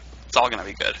find him. It's all going to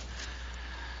be good.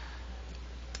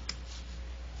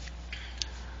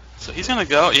 So he's going to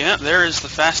go. Yeah, there is the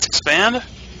fast expand.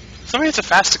 So maybe it's a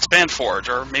fast expand forge,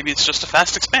 or maybe it's just a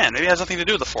fast expand. Maybe it has nothing to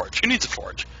do with the forge. Who needs a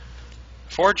forge?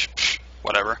 Forge? Psh,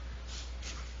 whatever.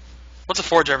 What's a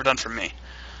forge ever done for me?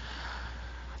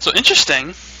 So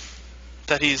interesting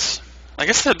that he's... I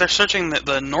guess they're searching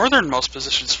the northernmost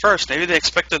positions first. Maybe they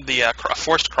expected the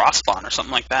forced cross spawn or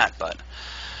something like that, but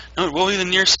no, it will be the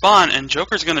near spawn, and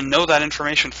Joker's going to know that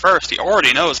information first. He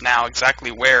already knows now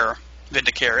exactly where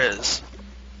Vindicare is.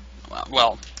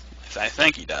 Well, I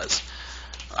think he does.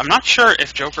 I'm not sure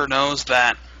if Joker knows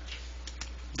that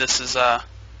this is how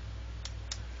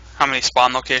many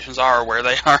spawn locations are or where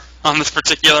they are on this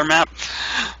particular map.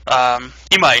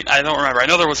 He might. I don't remember. I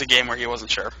know there was a game where he wasn't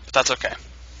sure, but that's okay.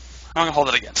 I'm going to hold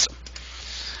it against him.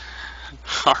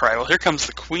 Alright, well here comes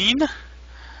the Queen.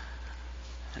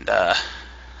 And,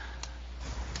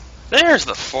 there's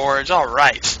the Forge.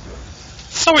 Alright.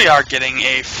 So we are getting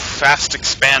a fast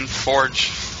expand Forge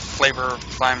flavor,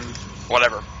 climb,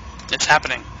 whatever. It's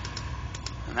happening.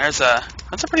 And that's a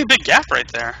pretty big gap right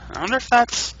there. I wonder if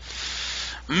that's...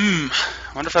 I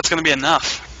wonder if that's going to be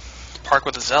enough to park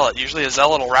with a Zealot. Usually a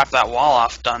Zealot will wrap that wall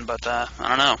off done, but, I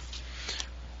don't know.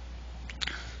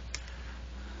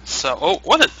 So, oh,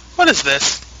 what is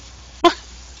this?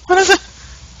 What is it?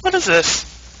 What is this?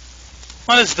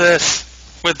 What is this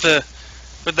with the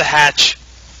hatch?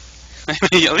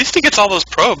 At least he gets all those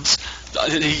probes.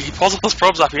 He pulls all those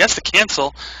probes off. He has to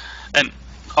cancel. And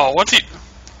oh, what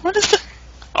is this?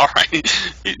 All right.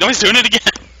 No, he's doing it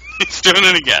again. He's doing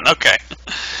it again. Okay.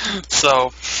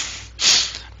 So,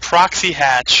 proxy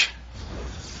hatch.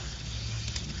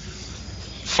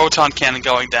 Photon cannon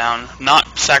going down,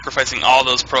 not sacrificing all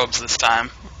those probes this time.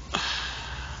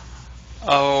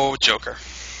 Oh, Joker.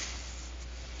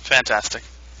 Fantastic.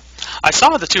 I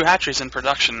saw the two hatcheries in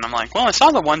production, and I'm like, well, I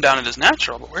saw the one down at his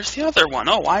natural, but where's the other one?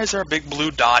 Oh, why is there a big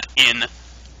blue dot in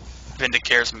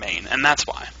Vindicare's main? And that's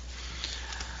why.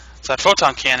 So that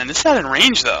photon cannon, is that in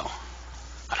range, though?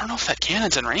 I don't know if that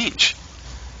cannon's in range.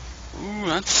 Ooh,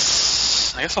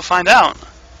 that's... I guess we'll find out.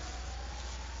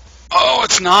 Oh,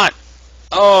 it's not.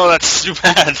 Oh, that's too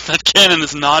bad. That cannon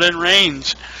is not in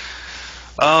range.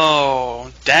 Oh,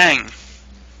 dang.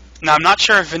 Now, I'm not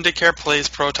sure if Vindicare plays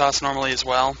Protoss normally as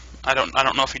well. I don't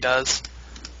know if he does.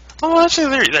 Oh, actually,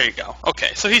 there you go.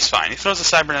 Okay, so he's fine. He throws the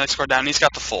cybernetic score down, and he's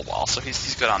got the full wall, so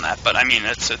he's good on that. But, I mean,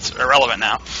 it's irrelevant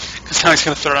now, because now he's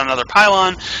going to throw down another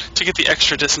pylon to get the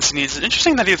extra distance he needs. It's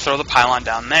interesting that he'd throw the pylon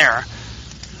down there.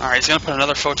 Alright, he's going to put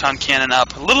another photon cannon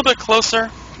up a little bit closer.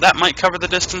 That might cover the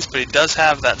distance, but he does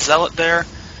have that Zealot there.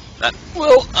 That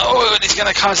will... Oh, and he's going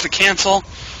to cause the cancel.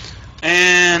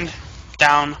 And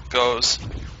down goes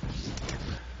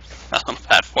That little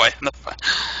bad boy.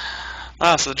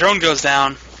 So the drone goes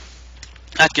down.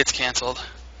 That gets canceled.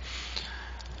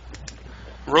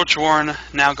 Roach Warren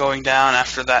now going down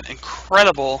after that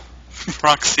incredible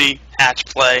proxy hatch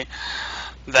play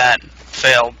that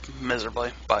failed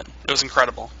miserably, but it was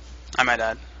incredible, I might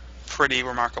add. Pretty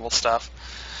remarkable stuff.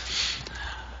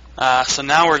 So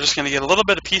now we're just going to get a little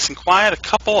bit of peace and quiet. A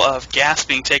couple of gas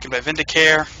being taken by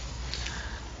Vindicare.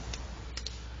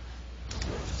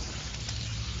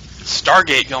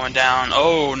 Stargate going down.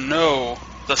 Oh no,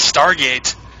 the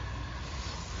Stargate.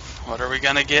 What are we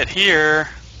going to get here?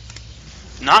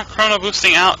 Not chrono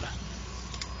boosting out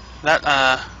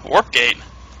that warp gate.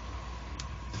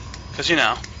 Because, you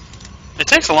know, it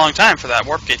takes a long time for that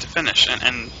warp gate to finish.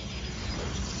 And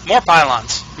more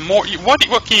pylons. More. You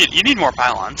need more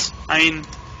pylons. I mean,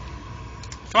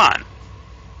 come on.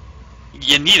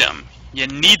 You need them. You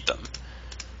need them.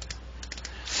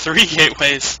 3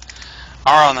 gateways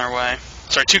are on their way.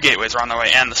 Sorry, 2 gateways are on their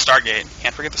way, and the Stargate.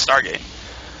 Can't forget the Stargate.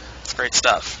 It's great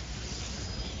stuff.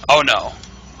 Oh no.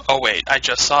 Oh wait, I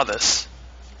just saw this.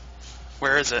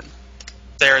 Where is it?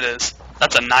 There it is.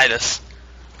 That's a Nidus.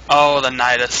 Oh, the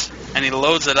Nidus. And he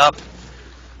loads it up.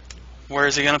 Where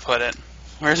is he going to put it?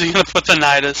 Where is he going to put the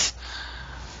Nidus?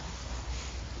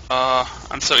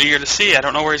 I'm so eager to see. I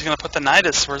don't know where he's going to put the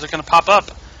Nidus. Where's it going to pop up?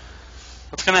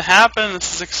 What's going to happen?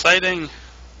 This is exciting.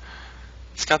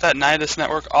 He's got that Nidus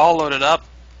network all loaded up.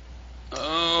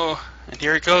 Oh, and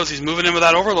here he goes. He's moving in with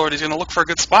that Overlord. He's going to look for a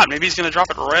good spot. Maybe he's going to drop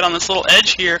it right on this little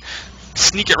edge here.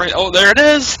 Sneak it right. Oh, there it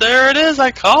is. There it is.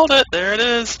 I called it. There it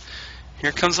is.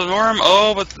 Here comes the Norm.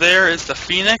 Oh, but there is the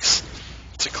Phoenix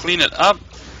to clean it up.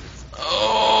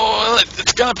 Oh,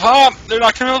 it's going to pop. They're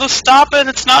not going to be able to stop it.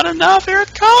 It's not enough. Here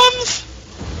it comes.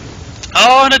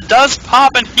 Oh, and it does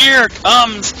pop, and here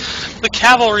comes the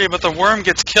cavalry, but the worm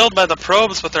gets killed by the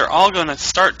probes, but they're all going to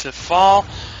start to fall.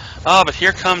 Oh, but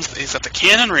here comes, he's got the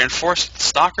cannon, reinforced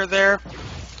stalker there,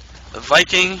 the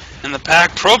Viking in the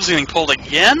back, probes getting pulled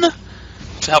again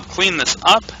to help clean this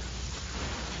up.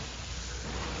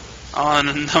 Oh, and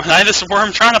the Nidus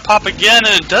worm trying to pop again,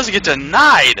 and it does get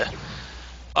denied.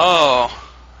 Oh.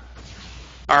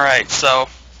 Alright, so,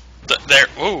 there,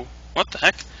 ooh, what the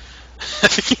heck? I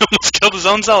think he almost killed his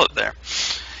own zealot there.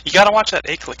 You gotta watch that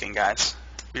A-clicking, guys.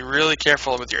 Be really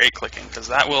careful with your A-clicking, because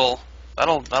that'll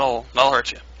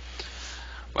hurt you.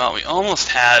 Well, we almost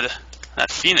had that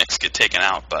Phoenix get taken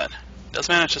out, but it does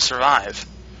manage to survive.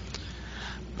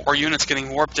 More units getting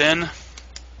warped in.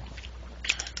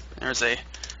 There's a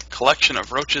collection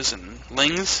of roaches and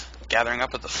lings gathering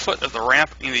up at the foot of the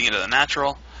ramp, leading into the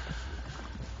natural.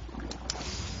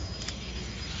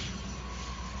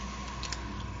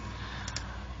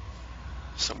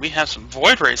 So we have some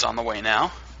Void Rays on the way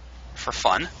now, for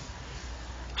fun.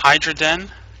 Hydra Den.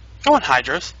 Go on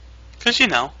Hydras, because you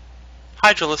know,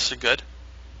 Hydralisks are good.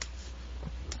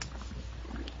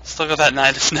 Still got that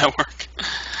Nidus network.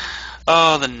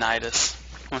 Oh, the Nidus.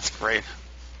 That's great.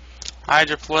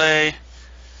 Hydra play.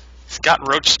 He's got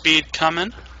Roach Speed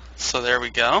coming, so there we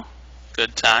go.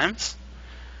 Good times.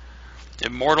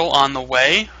 Immortal on the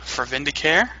way for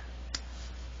Vindicare.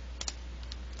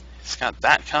 He's got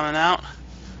that coming out.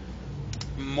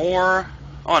 More.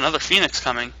 Oh, another Phoenix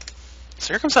coming.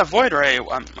 So here comes that Void Ray.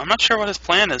 I'm not sure what his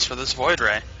plan is for this Void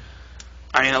Ray.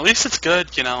 I mean, at least it's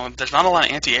good. You know, there's not a lot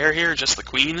of anti-air here, just the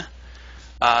Queen.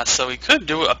 So he could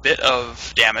do a bit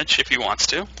of damage if he wants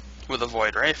to with a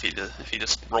Void Ray. If he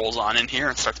just rolls on in here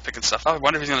and starts picking stuff up. I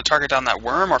wonder if he's going to target down that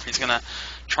worm or if he's going to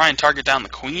try and target down the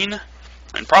Queen. I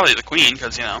mean, probably the Queen,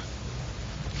 because you know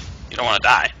you don't want to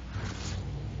die.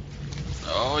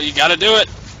 Oh, you got to do it.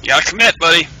 You got to commit,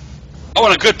 buddy. Oh,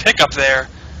 and a good pickup there.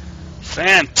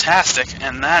 Fantastic.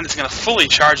 And that is going to fully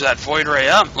charge that Void Ray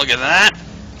up. Look at that.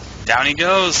 Down he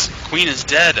goes. Queen is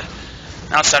dead.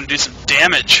 Now it's time to do some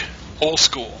damage. Old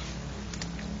school.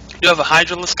 You have a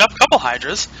Hydralisk up. Couple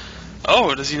Hydras.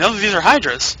 Oh, does he know that these are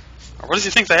Hydras? Or what does he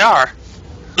think they are?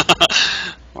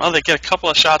 Well, they get a couple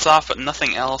of shots off, but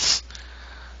nothing else.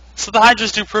 So the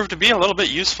Hydras do prove to be a little bit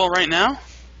useful right now.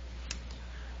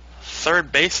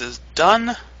 Third base is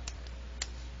done.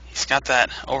 He's got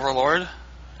that Overlord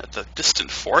at the distant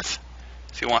fourth,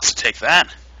 if he wants to take that.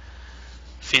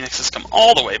 Phoenix has come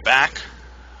all the way back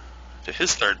to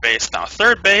his third base. Now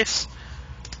third base.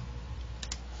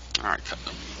 Alright,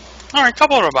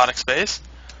 couple of robotic space.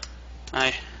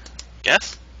 I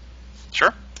guess.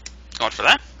 Sure. Going for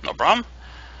that. No problem.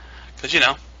 Because, you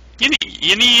know,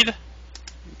 you need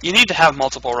to have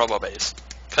multiple robo bays.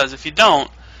 Because if you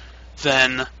don't,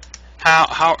 then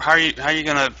how are you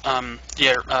gonna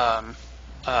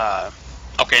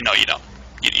okay, no, you don't.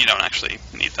 You don't actually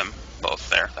need them both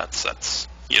there. That's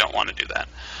you don't want to do that.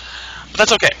 But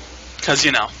that's okay, because,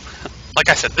 you know, like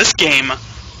I said, this game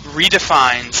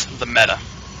redefines the meta.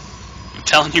 I'm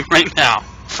telling you right now,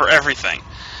 for everything.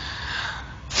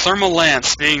 Thermal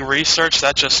Lance being researched,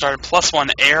 that just started.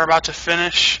 +1 air about to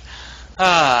finish.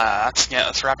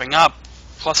 That's wrapping up.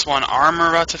 +1 armor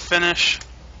about to finish.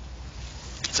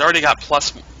 He's already got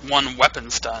 +1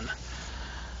 weapons done.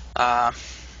 Now,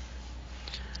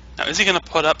 is he going to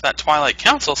put up that Twilight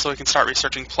Council so he can start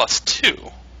researching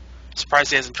 +2? Surprised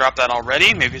he hasn't dropped that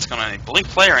already. Maybe he's going to blink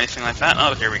play or anything like that.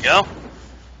 Oh, here we go.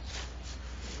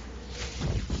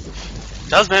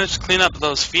 Does manage to clean up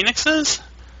those phoenixes.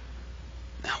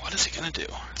 Now, what is he going to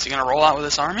do? Is he going to roll out with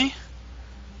this army?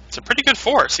 It's a pretty good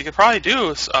force. He could probably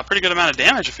do a pretty good amount of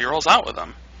damage if he rolls out with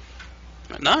them.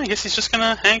 But no, I guess he's just going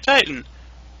to hang tight and...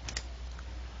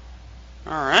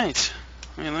 Alright.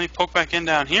 Let me poke back in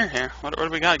down here. What do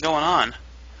we got going on?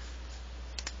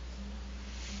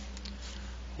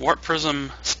 Warp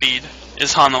Prism speed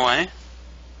is on the way.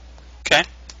 Okay.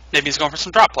 Maybe he's going for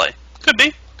some drop play. Could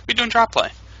be. Could be doing drop play.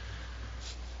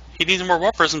 He needs more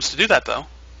Warp Prisms to do that, though.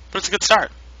 But it's a good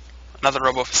start. Another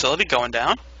Robo Facility going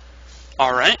down.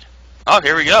 Alright. Oh,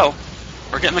 here we go.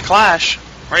 We're getting the clash.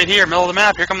 Right here, middle of the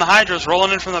map. Here come the Hydras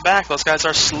rolling in from the back. Those guys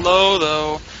are slow,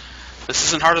 though. This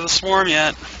isn't Heart of the Swarm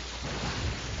yet.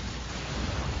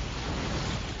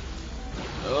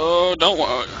 Oh, don't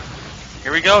want.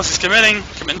 Here he goes. He's committing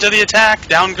to the attack.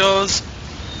 Down goes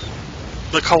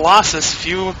the Colossus.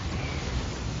 Few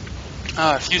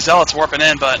zealots warping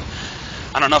in, but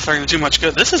I don't know if they're going to do much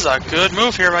good. This is a good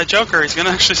move here by Joker. He's going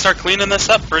to actually start cleaning this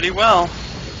up pretty well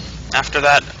after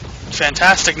that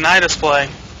fantastic Nidus play.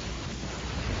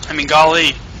 I mean,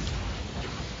 golly.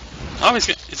 Oh,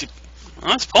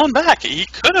 he's pulling back. He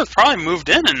could have probably moved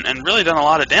in and really done a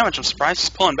lot of damage. I'm surprised he's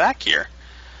pulling back here.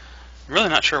 I'm really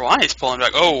not sure why he's pulling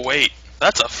back. Oh, wait.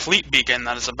 That's a fleet beacon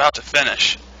that is about to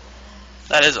finish.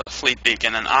 That is a fleet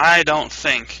beacon, and I don't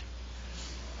think...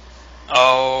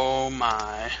 Oh,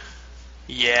 my...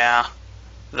 Yeah,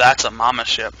 that's a mama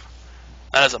ship.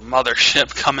 That is a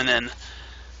mothership coming in.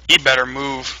 He better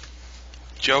move.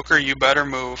 Joker, you better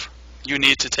move. You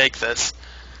need to take this.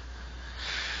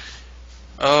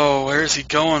 Oh, where is he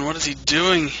going? What is he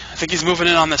doing? I think he's moving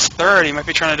in on this third. He might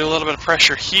be trying to do a little bit of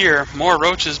pressure here. More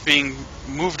roaches being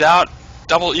moved out.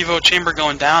 Double Evo chamber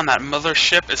going down. That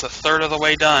mothership is a third of the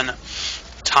way done.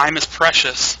 Time is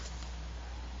precious.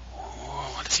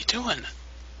 Oh, what is he doing?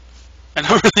 I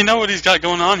don't really know what he's got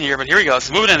going on here, but here he goes.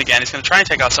 He's moving in again. He's going to try and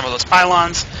take out some of those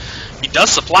pylons. He does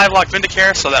supply block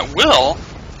Vindicare, so that will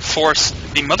force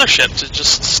the mothership to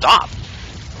just stop.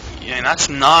 And that's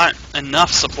not enough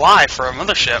supply for a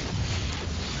mothership.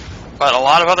 But a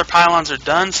lot of other pylons are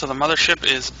done, so the mothership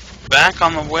is back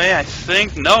on the way, I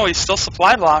think. No, he's still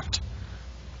supply blocked.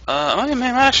 Well, he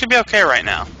might actually be okay right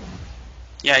now.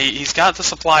 Yeah, he's got the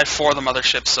supply for the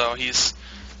mothership, so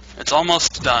it's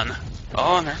almost done.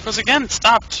 Oh, and there it goes again. It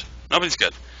stopped. Nobody's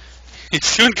good.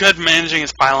 He's doing good managing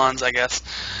his pylons, I guess.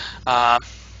 Yeah,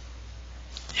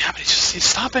 but he's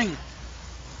stopping.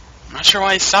 I'm not sure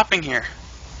why he's stopping here.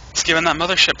 He's giving that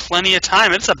mothership plenty of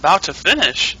time. It's about to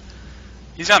finish.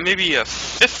 He's got maybe a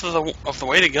fifth of the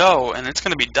way to go, and it's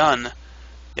going to be done.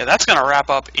 Yeah, that's going to wrap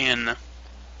up in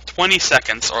 20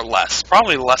 seconds or less.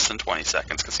 Probably less than 20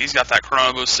 seconds, because he's got that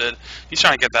chrono boosted. He's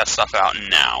trying to get that stuff out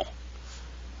now.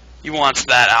 He wants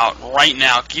that out right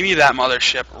now. Give me that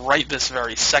mothership right this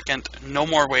very second. No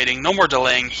more waiting. No more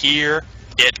delaying. Here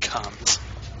it comes.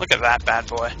 Look at that bad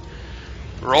boy.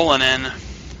 Rolling in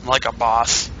like a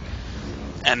boss.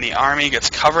 And the army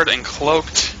gets covered and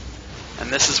cloaked.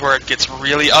 And this is where it gets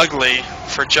really ugly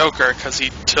for Joker, because he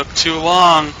took too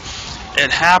long.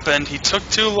 It happened. He took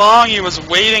too long. He was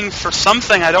waiting for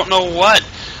something. I don't know what.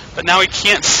 But now he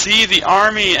can't see the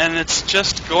army, and it's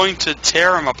just going to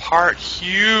tear him apart.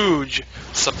 Huge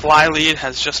supply lead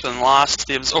has just been lost.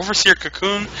 The Overseer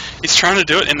Cocoon, he's trying to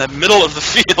do it in the middle of the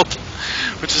field,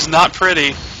 which is not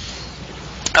pretty.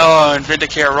 Oh, and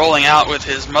Vindicare rolling out with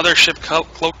his mothership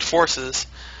cloaked forces.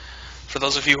 For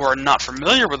those of you who are not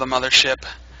familiar with the mothership,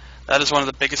 that is one of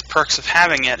the biggest perks of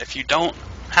having it. If you don't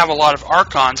have a lot of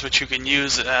Archons, which you can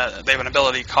use, they have an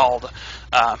ability called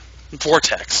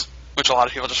Vortex, which a lot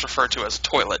of people just refer to as a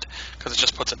toilet, because it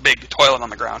just puts a big toilet on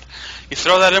the ground. You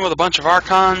throw that in with a bunch of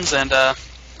Archons and a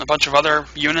bunch of other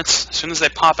units. As soon as they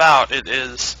pop out, it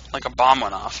is like a bomb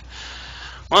went off.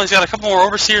 Well, he's got a couple more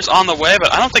Overseers on the way,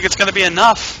 but I don't think it's going to be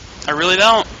enough. I really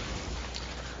don't.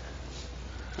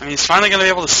 I mean, he's finally going to be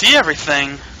able to see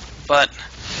everything, but...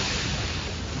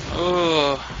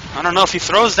 I don't know. If he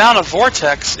throws down a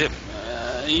Vortex,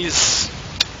 he's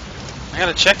I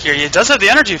gotta check here. He does have the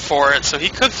energy for it, so he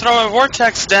could throw a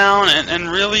Vortex down and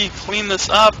really clean this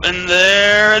up, and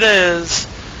there it is.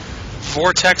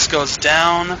 Vortex goes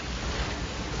down.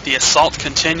 The assault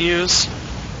continues.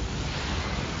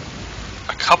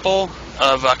 A couple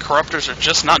of Corruptors are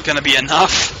just not going to be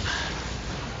enough.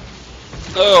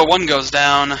 Oh, one goes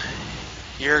down.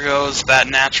 Here goes that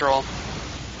natural.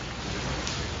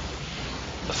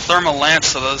 The thermal lance,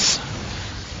 so those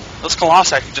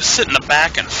Colossi can just sit in the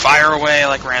back and fire away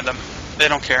like random. They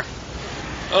don't care.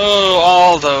 Oh,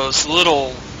 all those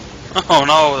little... Oh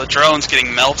no, the drone's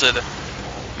getting melted.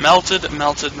 Melted,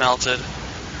 melted, melted.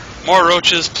 More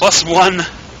roaches, plus one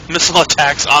missile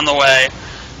attacks on the way.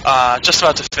 Just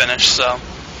about to finish, so...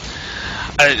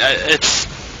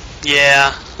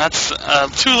 Yeah, that's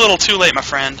too little too late, my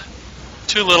friend.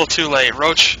 Too little too late.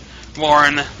 Roach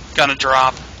Warren gonna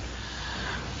drop.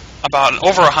 About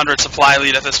over 100 supply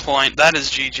lead at this point. That is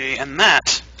GG, and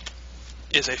that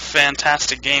is a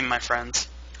fantastic game, my friends.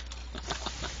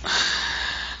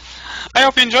 I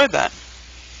hope you enjoyed that.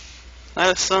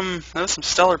 That is some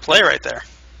stellar play right there.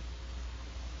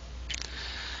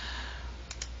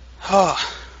 Oh.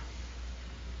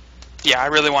 Yeah, I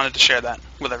really wanted to share that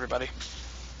with everybody.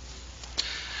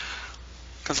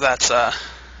 Because that's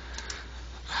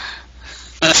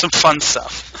some fun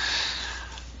stuff.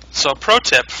 So, pro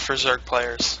tip for Zerg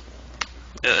players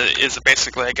is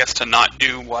basically, I guess, to not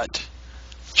do what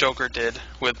Joker did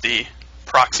with the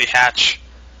proxy hatch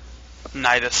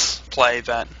Nidus play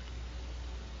that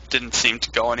didn't seem to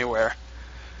go anywhere.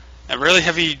 A really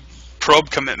heavy probe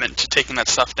commitment to taking that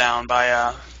stuff down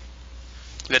by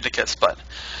Vindicus, but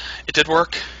it did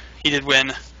work. He did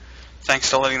win,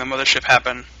 thanks to letting the mothership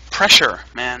happen. Pressure,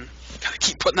 man. Gotta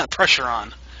keep putting that pressure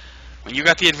on. When you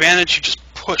got the advantage, you just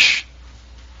push.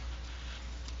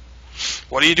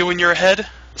 What do you do when you're ahead?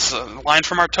 This is a line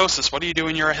from Artosis. What do you do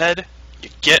when you're ahead? You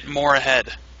get more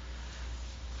ahead.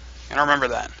 And remember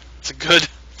that. It's a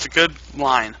good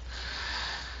line.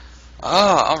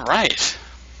 Oh, alright.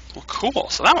 Well, cool.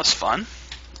 So that was fun.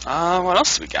 What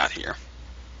else do we got here?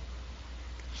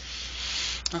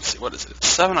 Let's see, what is it? It's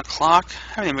 7 o'clock.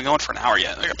 I haven't even been going for an hour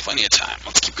yet. I got plenty of time.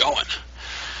 Let's keep going.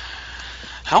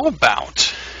 How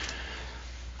about...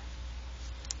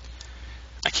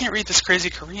 I can't read this crazy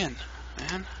Korean,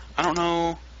 man. I don't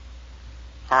know...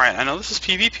 Alright, I know this is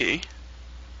PvP.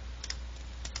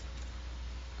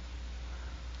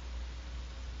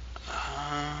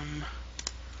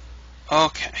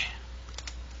 Okay.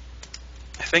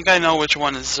 I think I know which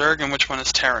one is Zerg and which one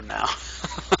is Terran now.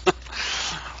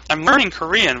 I'm learning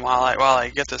Korean while I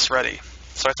get this ready.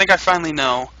 So I think I finally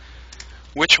know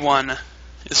which one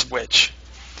is which.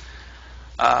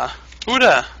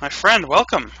 Buddha, my friend,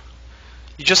 welcome.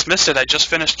 You just missed it. I just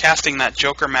finished casting that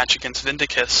Joker match against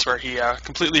Vindicus, where he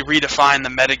completely redefined the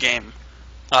metagame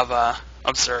of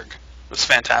Zerg. It was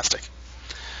fantastic.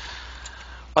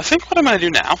 Well, I think what I'm going to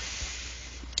do now...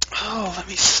 Oh, let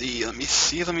me see. How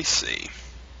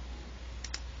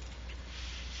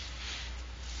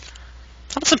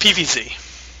about some PvZ?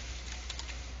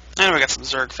 I know we got some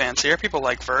Zerg fans here. People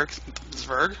like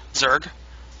Zerg.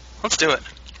 Let's do it.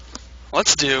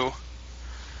 Let's do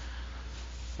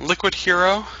Liquid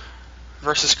HerO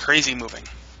versus Crazy Moving.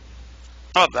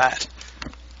 How about that?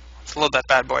 Let's load that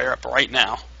bad boy up right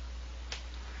now.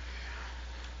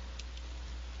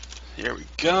 Here we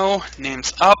go.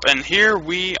 Name's up, and here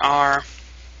we are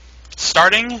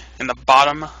starting in the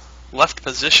bottom left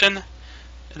position.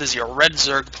 It is your red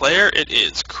Zerg player. It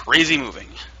is Crazy Moving.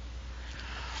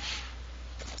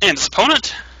 And his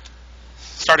opponent,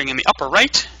 starting in the upper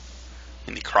right,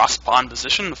 in the cross bond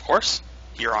position, of course,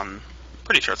 here on,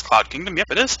 pretty sure it's Cloud Kingdom.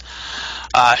 Yep, it is.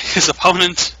 His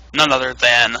opponent, none other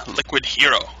than Liquid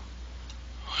HerO.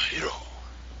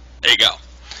 There you go.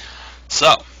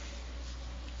 So,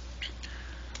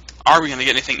 are we going to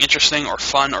get anything interesting or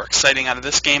fun or exciting out of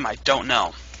this game? I don't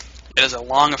know. It is a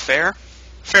long affair,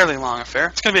 fairly long affair.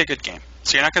 It's going to be a good game.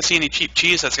 So you're not going to see any cheap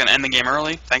cheese that's going to end the game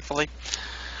early, thankfully.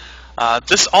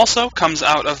 This also comes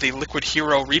out of the Liquid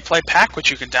HerO replay pack, which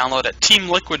you can download at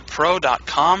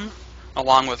teamliquidpro.com,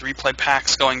 along with replay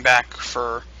packs going back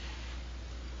for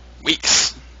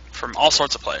weeks from all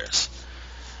sorts of players.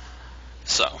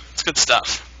 So, it's good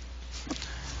stuff.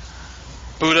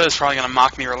 Buddha is probably going to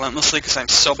mock me relentlessly because I'm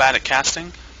so bad at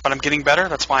casting, but I'm getting better.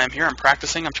 That's why I'm here. I'm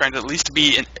practicing. I'm trying to at least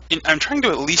be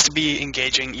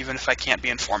engaging, even if I can't be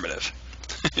informative.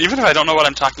 Even if I don't know what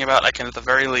I'm talking about, I can at the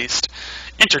very least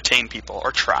entertain people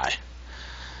or try.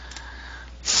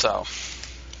 So,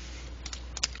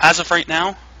 as of right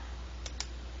now,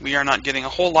 we are not getting a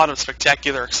whole lot of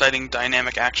spectacular, exciting,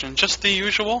 dynamic action. Just the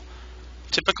usual,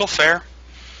 typical fare.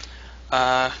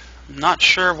 Not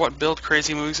sure what build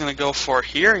Crazy Movie's going to go for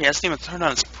here. He hasn't even turned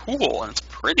on his pool, and it's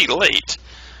pretty late.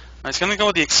 He's going to go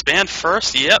with the expand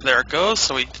first. Yep, there it goes.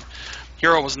 So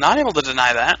HerO was not able to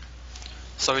deny that.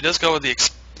 So he does go with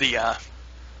the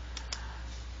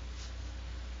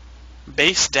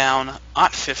base down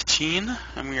at 15,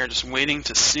 and we are just waiting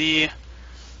to see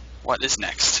what is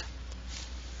next.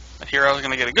 But HerO is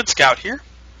going to get a good scout here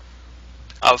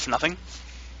of nothing.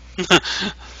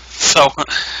 So,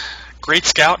 great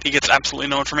scout. He gets absolutely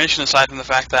no information aside from the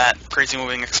fact that Crazy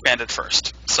Moving expanded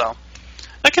first. So,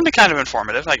 that can be kind of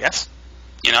informative, I guess.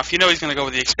 You know, if you know he's going to go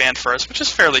with the expand first, which is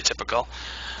fairly typical,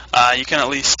 you can at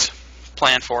least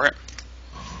plan for it.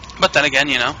 But then again,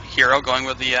 you know, HerO going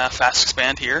with the fast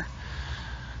expand here.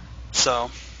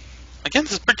 So, again,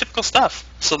 this is pretty typical stuff.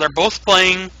 So they're both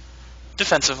playing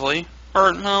defensively,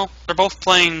 or no, they're both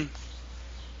playing.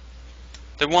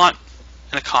 They want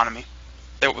an economy.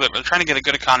 They're trying to get a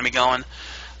good economy going.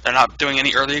 They're not doing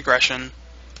any early aggression,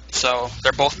 so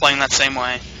they're both playing that same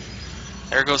way.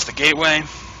 There goes the gateway.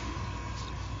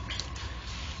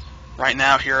 Right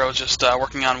now, HerO is just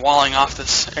working on walling off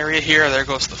this area here. There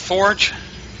goes the forge.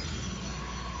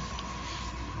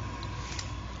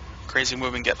 Crazy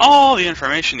Moving get all the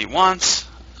information he wants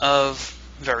of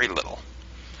very little.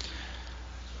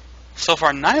 So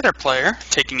far, neither player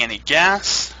taking any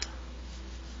gas.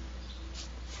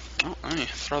 Oh, let me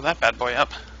throw that bad boy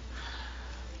up.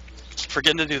 Keep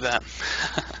forgetting to do that.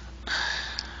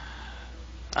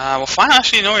 Well, finally,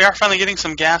 actually, you know, we are finally getting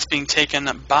some gas being taken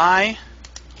by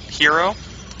HerO.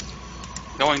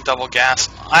 Going double gas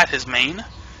at his main.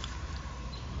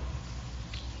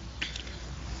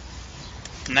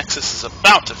 Nexus is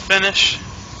about to finish.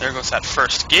 There goes that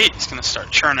first gate. He's going to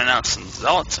start churning out some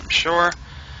zealots, I'm sure.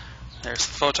 There's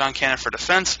the photon cannon for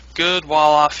defense. Good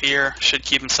wall off here. Should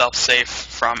keep himself safe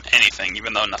from anything,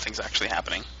 even though nothing's actually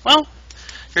happening. Well,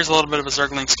 here's a little bit of a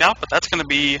Zergling scout, but that's going to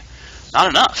be not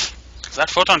enough, because that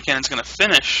photon cannon's going to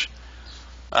finish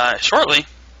shortly,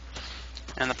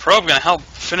 and the probe going to help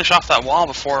finish off that wall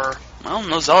before, well,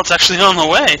 no zealots actually on the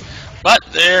way. But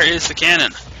there is the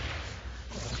cannon.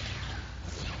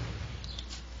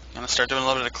 Going to start doing a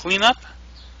little bit of cleanup.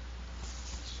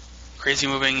 Crazy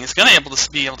Moving is going to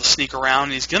be able to sneak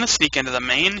around. He's going to sneak into the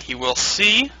main. He will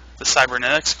see the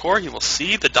cybernetics core. He will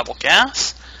see the double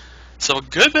gas. So a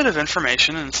good bit of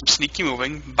information and some sneaky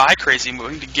moving by Crazy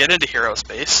Moving to get into HerO's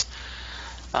base.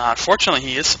 Unfortunately,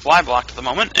 he is supply blocked at the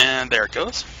moment, and there it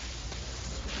goes.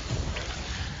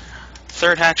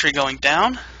 Third hatchery going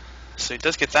down, so he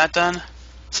does get that done.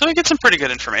 So he gets some pretty good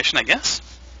information, I guess.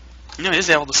 You know, he is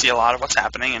able to see a lot of what's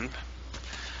happening and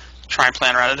try and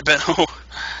plan around it a bit.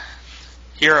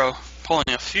 HerO pulling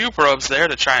a few probes there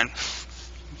to try and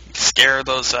scare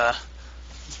those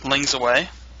lings away.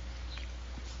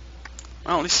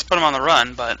 Well, at least put them on the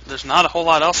run, but there's not a whole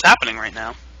lot else happening right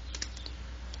now.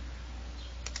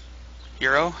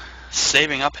 HerO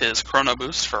saving up his chrono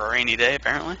boost for a rainy day,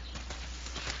 apparently. A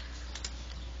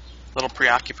little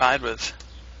preoccupied with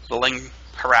the ling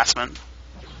harassment.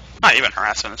 Not even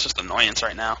harassment, it's just annoyance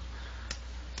right now.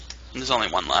 And there's only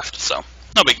one left, so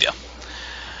no big deal.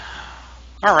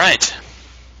 Alright.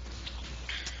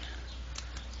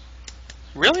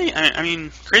 Really? I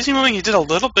mean, Crazy Moving, he did a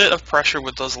little bit of pressure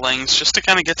with those lings just to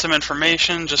kind of get some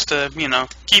information, just to, you know,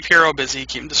 keep HerO busy,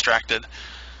 keep him distracted.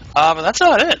 But that's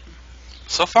about it.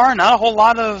 So far, not a whole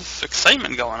lot of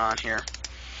excitement going on here.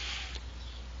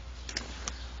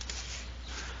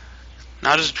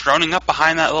 Now just droning up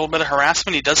behind that little bit of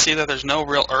harassment, he does see that there's no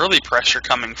real early pressure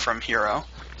coming from HerO,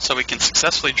 so we can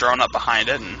successfully drone up behind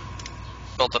it and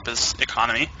build up his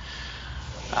economy.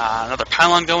 Another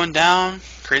pylon going down.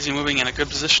 Crazy Moving in a good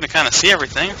position to kind of see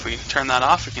everything. If we turn that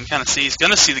off, we can kind of see he's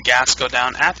going to see the gas go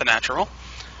down at the natural,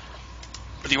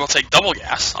 but he will take double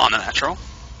gas on the natural.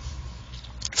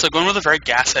 So going with a very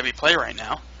gas-heavy play right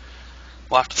now.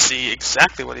 We'll have to see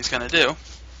exactly what he's going to do.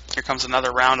 Here comes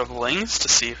another round of lings to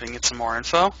see if we can get some more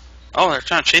info. Oh, they're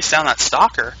trying to chase down that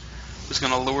stalker, who's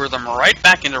going to lure them right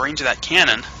back into range of that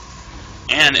cannon,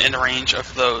 and into range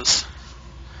of those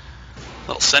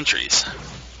little sentries.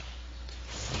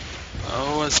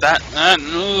 Oh, is that?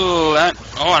 Oh, I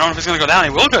don't know if he's going to go down. He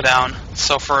will go down.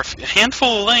 So for a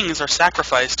handful of lings are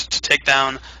sacrificed to take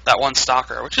down that one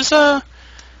stalker, which is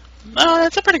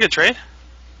it's a pretty good trade.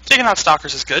 Taking out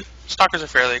stalkers is good. Stalkers are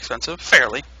fairly expensive.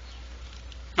 Fairly.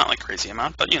 Not like crazy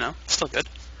amount, but, you know, it's still good.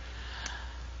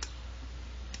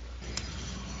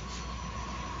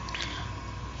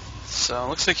 So,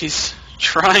 looks like he's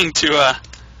trying to,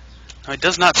 he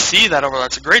does not see that Overlord.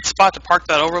 It's a great spot to park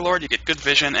that Overlord. You get good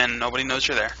vision, and nobody knows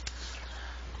you're there.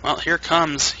 Well, here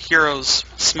comes HerO's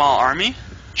small army.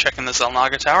 Checking the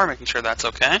Zelnaga tower, making sure that's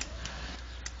okay.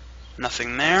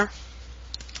 Nothing there.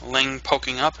 Ling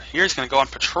poking up. Here he's going to go on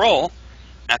patrol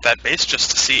at that base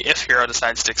just to see if HerO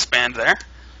decides to expand there.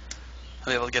 I'll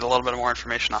be able to get a little bit more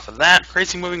information off of that.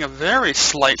 Crazy moving a very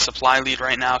slight supply lead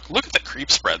right now. Look at the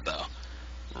creep spread, though.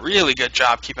 Really good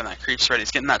job keeping that creep spread.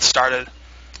 He's getting that started.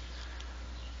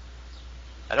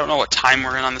 I don't know what time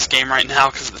we're in on this game right now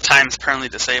because the time is apparently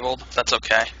disabled. That's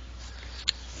okay.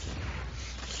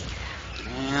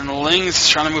 And Ling's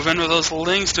trying to move in with those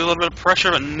Lings, do a little bit of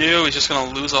pressure, but no, he's just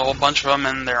going to lose a whole bunch of them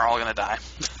and they're all going to die.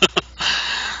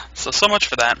 So much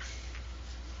for that.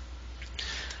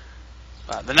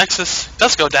 The Nexus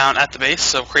does go down at the base,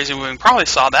 so Crazy Moving probably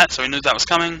saw that, so he knew that was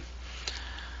coming.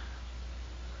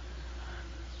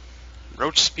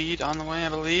 Roach speed on the way, I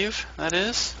believe, that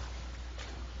is.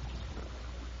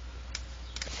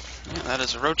 Yeah, that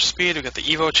is Roach speed. We got the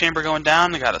Evo chamber going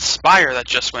down. We got a Spire that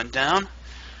just went down.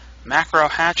 Macro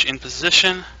hatch in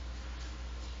position.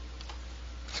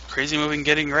 Crazy Moving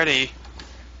getting ready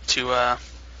to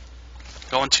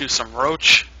go into some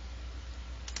Roach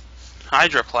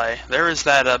Hydra play. There is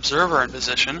that Observer in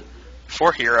position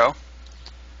for HerO.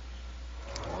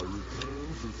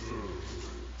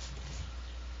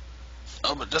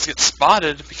 Oh, but it does get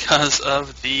spotted because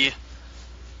of the...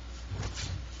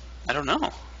 I don't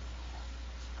know.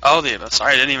 Oh,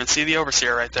 sorry, I didn't even see the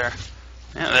Overseer right there.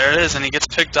 Yeah, there it is, and he gets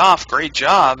picked off. Great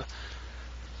job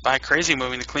by Crazy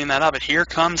Moving to clean that up. And here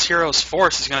comes HerO's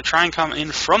force. He's going to try and come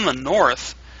in from the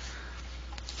north.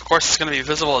 Of course, it's going to be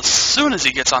visible as soon as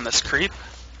he gets on this creep.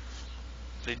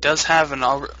 But he does have an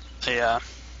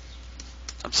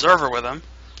observer with him,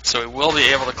 so he will be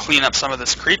able to clean up some of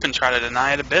this creep and try to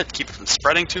deny it a bit, keep it from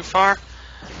spreading too far.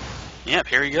 Yep,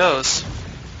 here he goes.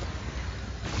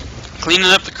 Cleaning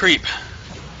up the creep.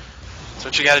 That's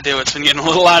what you got to do. It's been getting a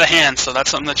little out of hand, so that's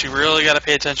something that you really got to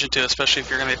pay attention to, especially if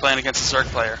you're going to be playing against a Zerg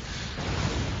player.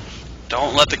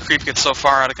 Don't let the creep get so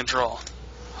far out of control.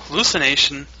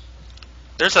 Hallucination.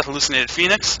 There's that hallucinated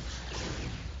Phoenix.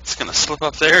 He's going to slip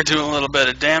up there, do a little bit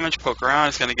of damage, poke around.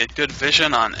 He's going to get good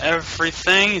vision on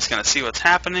everything. He's going to see what's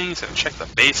happening. He's going to check the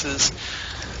bases.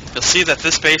 You'll see that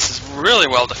this base is really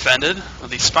well defended with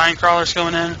these spine crawlers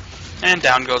going in, and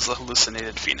down goes the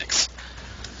hallucinated Phoenix.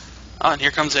 Oh, and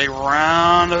here comes a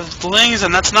round of Lings,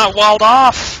 and that's not walled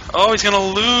off. Oh, he's going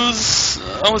to lose.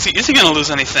 Oh, is he going to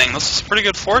lose anything? Those are pretty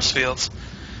good force fields.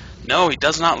 No, he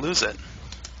does not lose it.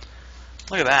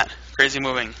 Look at that. Crazy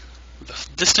Moving. The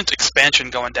distant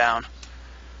expansion going down.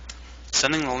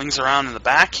 Sending the Lings around in the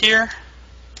back here.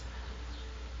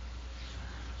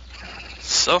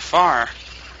 So far,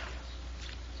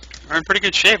 we're in pretty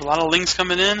good shape. A lot of Lings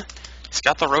coming in. He's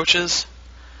got the Roaches.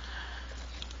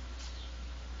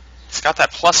 He's got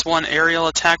that +1 aerial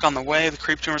attack on the way. The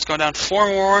creep tumor's going down. 4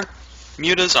 more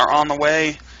mutas are on the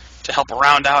way to help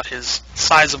round out his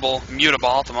sizable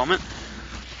mutaball at the moment.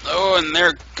 Oh, and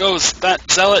there goes that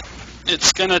zealot.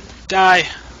 It's gonna die.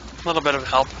 A little bit of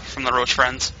help from the Roach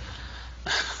friends.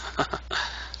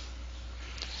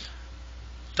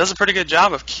 Does a pretty good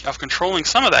job of controlling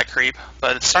some of that creep,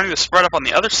 but it's starting to spread up on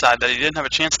the other side that he didn't have a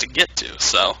chance to get to.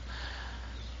 So,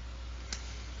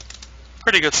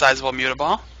 pretty good sizable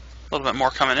mutaball. A little bit more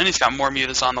coming in. He's got more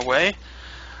mutas on the way.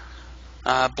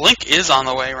 Blink is on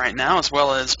the way right now, as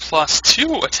well as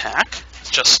 +2 attack. It's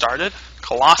just started.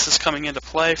 Colossus coming into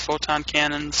play. Photon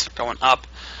cannons going up.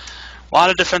 A lot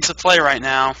of defensive play right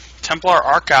now. Templar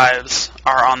Archives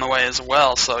are on the way as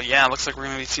well. So yeah, it looks like we're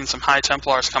going to be seeing some high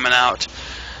Templars coming out.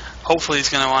 Hopefully he's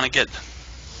going to want to get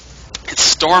his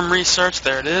Storm research.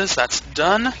 There it is. That's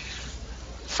done.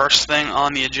 First thing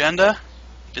on the agenda.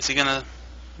 Is he going to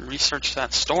research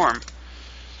that Storm?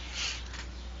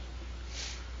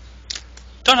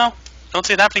 Don't know. Don't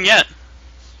see it happening yet.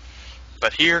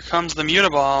 But here comes the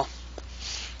mutaball.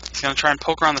 He's going to try and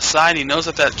poke around the side. He knows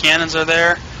that cannons are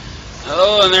there.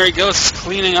 Oh, and there he goes,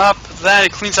 cleaning up that. He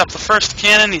cleans up the first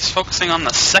cannon. He's focusing on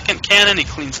the second cannon. He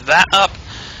cleans that up.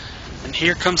 And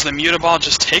here comes the mutaball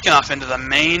just taking off into the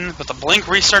main. But the blink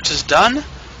research is done.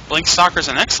 Blink Stalker's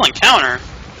an excellent counter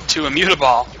to a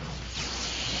mutaball.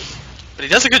 But he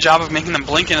does a good job of making them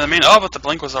blink into the main. Oh, but the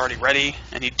blink was already ready.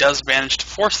 And he does manage to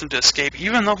force them to escape.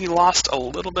 Even though he lost a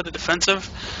little bit of defensive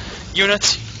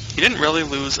units, he didn't really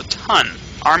lose a ton.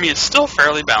 Army is still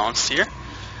fairly balanced here.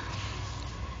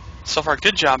 So far,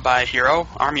 good job by HerO.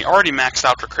 Army already maxed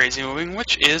out for Crazy Moving,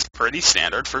 which is pretty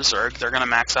standard for Zerg. They're going to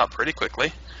max out pretty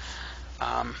quickly.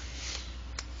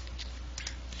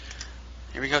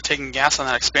 Here we go, taking gas on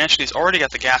that expansion. He's already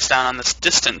got the gas down on this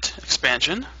distant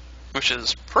expansion, which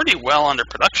is pretty well under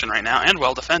production right now and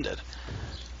well defended.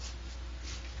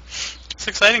 It's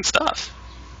exciting stuff.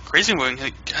 Crazy Moving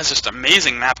has just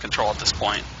amazing map control at this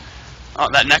point. Oh,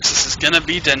 that Nexus is going to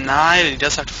be denied. He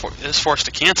does have to is forced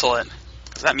to cancel it.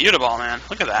 Because that Mutaball, man.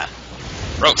 Look at that.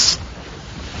 Gross.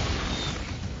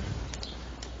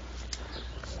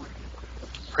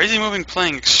 Crazy Moving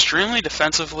playing extremely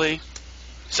defensively.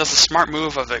 He does the smart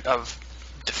move of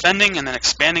defending and then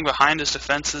expanding behind his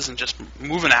defenses and just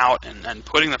moving out and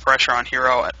putting the pressure on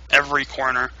HerO at every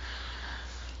corner.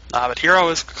 But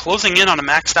HerO is closing in on a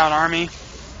maxed out army.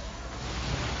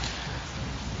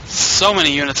 So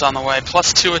many units on the way.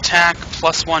 +2 attack,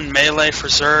 +1 melee for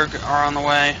Zerg are on the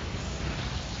way.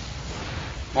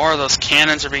 More of those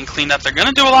cannons are being cleaned up. They're going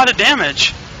to do a lot of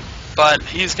damage, but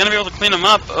he's going to be able to clean them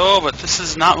up. Oh, but this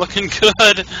is not looking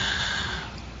good.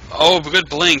 Oh, good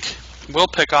blink. Will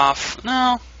pick off.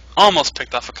 No, almost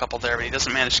picked off a couple there, but he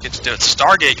doesn't manage to get to do it.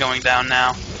 Stargate going down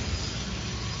now.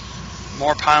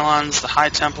 More pylons. The High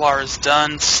Templar is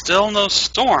done. Still no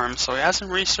Storm, so he hasn't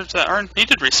researched that. Or he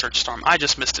did research Storm. I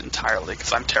just missed it entirely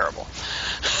because I'm terrible.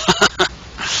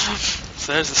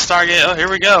 So there's the Stargate. Oh, here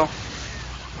we go.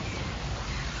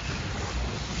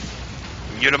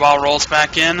 Mutaball rolls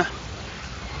back in.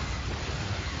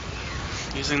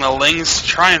 Using the Lings to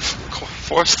try and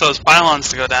force those pylons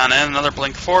to go down, and another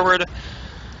blink forward.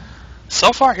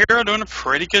 So far, HerO doing a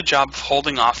pretty good job of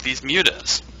holding off these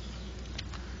mutas.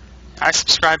 I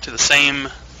subscribe to the same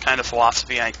kind of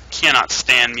philosophy. I cannot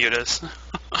stand mutas.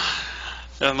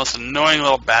 They're the most annoying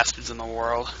little bastards in the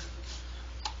world.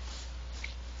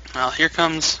 Well, here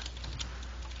comes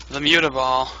the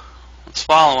Mutaball. Let's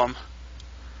follow him.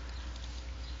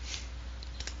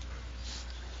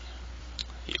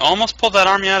 He almost pulled that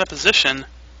army out of position.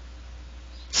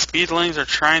 Speedlings are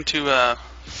trying to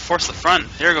force the front.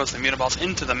 There goes the Mutaballs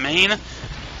into the main.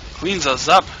 Cleans those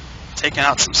up. Taking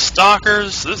out some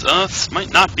Stalkers. This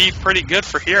might not be pretty good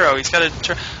for HerO. He's got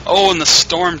to... Oh, and the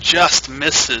Storm just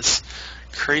misses.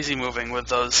 Crazy Moving with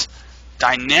those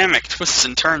dynamic twists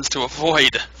and turns to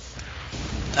avoid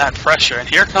that pressure. And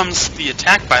here comes the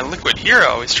attack by Liquid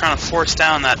HerO. He's trying to force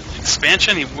down that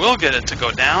expansion. He will get it to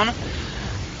go down.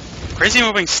 Crazy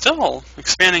Moving still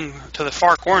expanding to the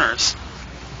far corners.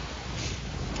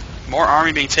 More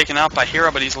army being taken out by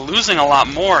HerO, but he's losing a lot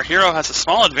more. HerO has a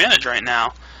small advantage right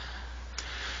now.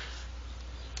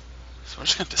 So we're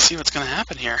just going to have to see what's going to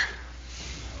happen here.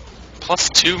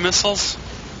 +2 missiles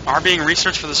are being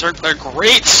researched for the Zerg player.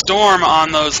 Great Storm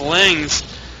on those Lings.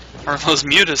 Or those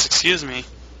Mutas, excuse me.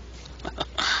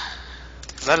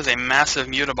 That is a massive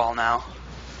Mutaball now.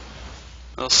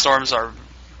 Those Storms are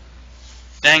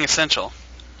dang essential.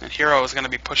 And HerO is going to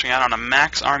be pushing out on a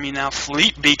max army now.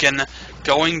 Fleet Beacon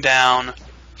going down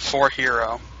for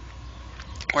HerO.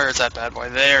 Where is that bad boy?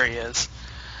 There he is.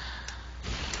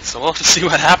 So we'll have to see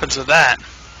what happens with that.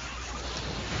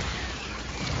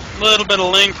 A little bit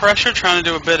of Ling pressure, trying to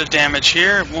do a bit of damage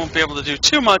here. Won't be able to do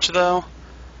too much though.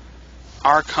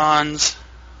 Archons.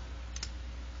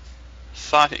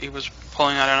 Thought he was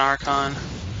pulling out an Archon.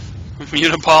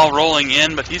 Mutaball rolling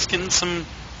in, but he's getting some...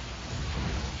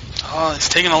 Oh, he's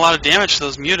taking a lot of damage to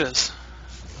those mutas.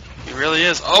 He really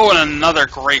is. Oh, and another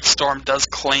great Storm does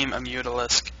claim a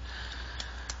Mutalisk.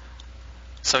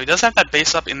 So he does have that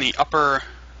base up in the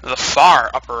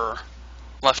far upper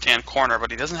left-hand corner,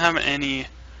 but he doesn't have any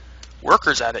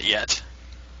workers at it yet.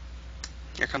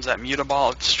 Here comes that Mutaball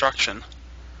of Destruction.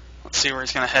 Let's see where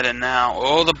he's going to head in now.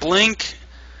 Oh, the blink.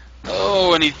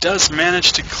 Oh, and he does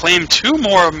manage to claim 2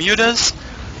 more mutas.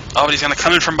 Oh, but he's going to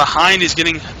come in from behind. He's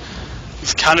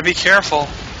got to be careful.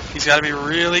 He's got to be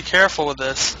really careful with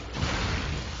this.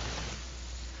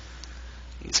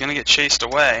 He's going to get chased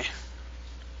away.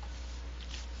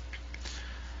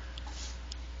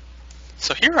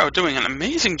 So HerO doing an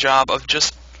amazing job of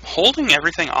just holding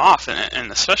everything off,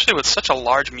 and especially with such a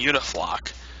large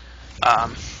mutaflock.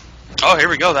 Oh, here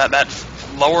we go. That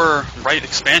lower right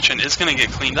expansion is going to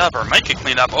get cleaned up, or might get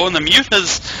cleaned up. Oh, and the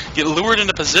mutas get lured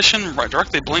into position,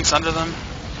 directly blinks under them.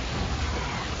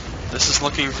 This is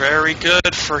looking very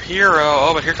good for HerO.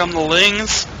 Oh, but here come the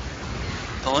Lings.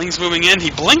 The Lings moving in.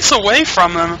 He blinks away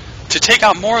from them to take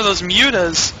out more of those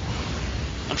mutas.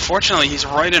 Unfortunately, he's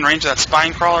right in range of that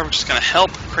Spine Crawler, which is going to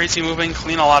help Crazy Moving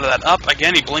clean a lot of that up.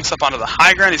 Again, he blinks up onto the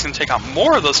high ground. He's going to take out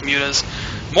more of those mutas,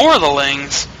 more of the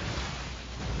Lings.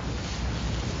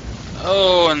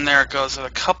 Oh, and there it goes with a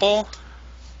couple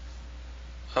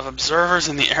of observers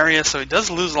in the area, so he does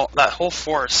lose that whole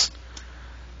force.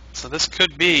 So this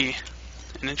could be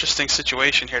an interesting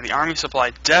situation here. The army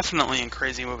supply definitely in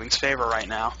Crazy Moving's favor right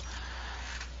now.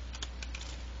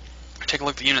 Take a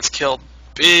look at the units killed.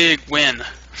 Big win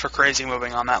for Crazy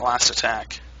Moving on that last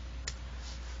attack.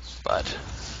 But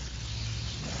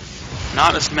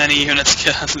Not as many units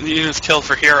killed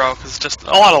for HerO, because just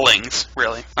a lot of lings,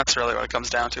 really. That's really what it comes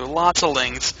down to. Lots of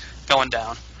lings going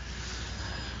down.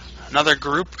 Another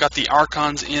group, got the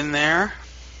Archons in there.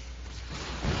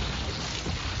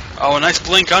 Oh, a nice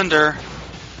blink under.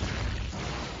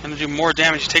 Gonna do more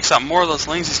damage. He takes out more of those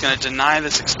lings. He's gonna deny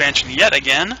this expansion yet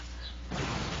again.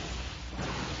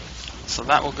 So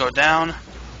that will go down.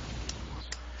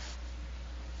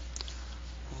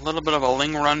 A little bit of a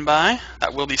ling run by.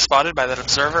 That will be spotted by that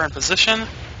observer in position.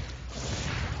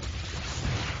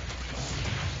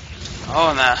 Oh,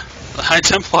 and the High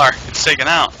Templar gets taken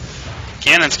out.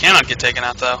 Cannons cannot get taken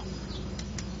out, though.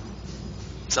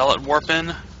 Zealot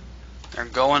warping. They're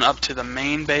going up to the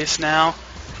main base now.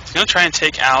 He's going to try and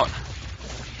take out...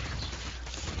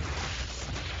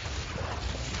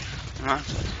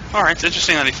 Alright, it's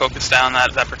interesting that he focused down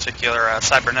that particular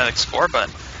cybernetic score, but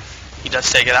he does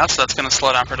take it out, so that's going to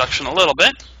slow down production a little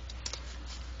bit.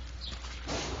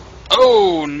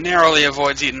 Oh, narrowly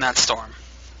avoids eating that storm.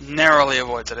 Narrowly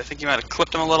avoids it. I think he might have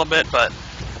clipped him a little bit, but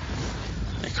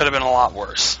it could have been a lot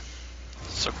worse.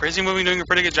 So Crazy Moving doing a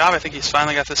pretty good job. I think he's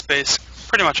finally got this base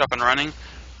pretty much up and running.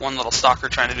 One little stalker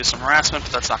trying to do some harassment,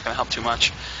 but that's not going to help too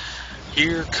much.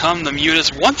 Here come the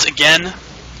mutas once again.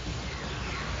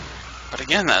 But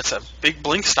again, that's a big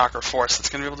blink stalker force that's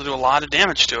going to be able to do a lot of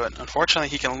damage to it. Unfortunately,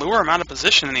 he can lure him out of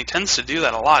position, and he tends to do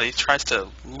that a lot. He tries to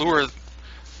lure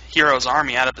HerO's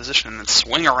army out of position and then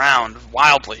swing around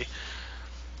wildly,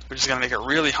 which is going to make it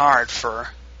really hard for...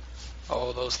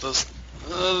 Oh,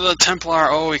 the Templar.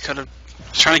 Oh, he could have...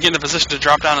 trying to get in a position to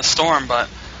drop down a storm, but...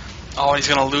 Oh, he's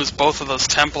going to lose both of those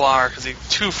Templar because he's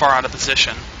too far out of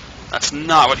position. That's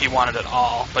not what he wanted at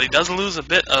all. But he does lose a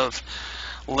bit of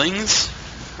lings,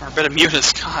 or a bit of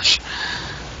mutas. Gosh.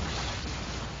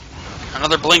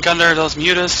 Another blink under those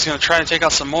mutas. He's going to try to take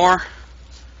out some more.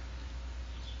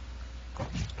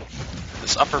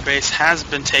 This upper base has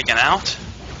been taken out.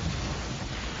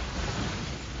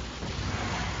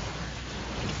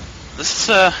 This is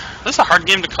a hard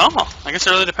game to call. I guess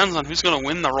it really depends on who's going to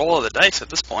win the roll of the dice at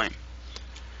this point.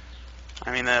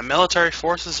 I mean, the military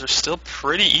forces are still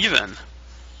pretty even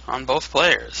on both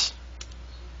players.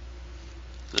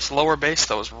 This lower base,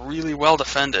 though, is really well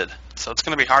defended, so it's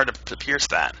going to be hard to pierce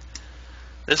that.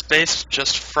 This base,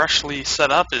 just freshly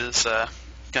set up, is going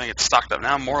to get stocked up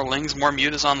now. More lings, more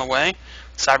mutas on the way.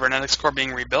 Cybernetics core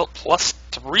being rebuilt, plus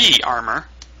 3 armor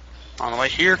on the way.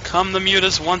 Here come the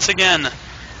mutas once again.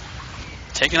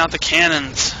 Taking out the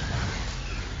cannons.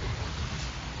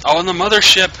 Oh, and the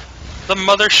mothership. The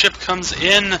mothership comes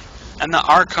in, and the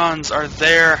Archons are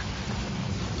there.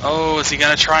 Oh, is he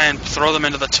going to try and throw them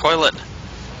into the toilet?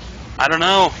 I don't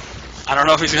know. I don't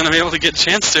know if he's going to be able to get a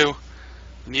chance to.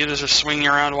 The mutas are swinging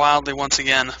around wildly once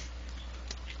again.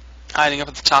 Hiding up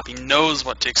at the top. He knows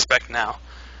what to expect now.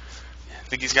 I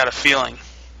think he's got a feeling.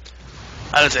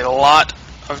 That is a lot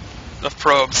of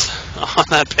probes on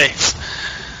that base.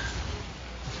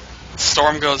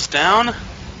 Storm goes down.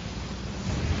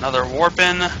 Another warp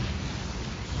in.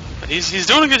 But he's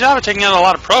doing a good job of taking out a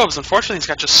lot of probes. Unfortunately, he's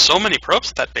got just so many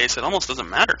probes at that base, it almost doesn't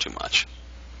matter too much.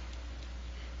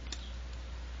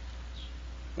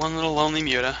 One little lonely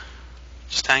muta.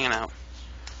 Just hanging out.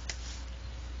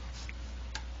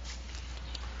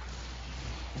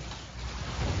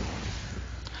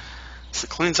 So it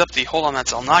cleans up the hold on that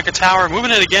Zelnaga tower. Moving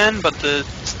it again, but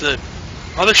the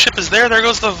other ship is there. There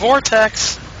goes the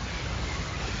Vortex.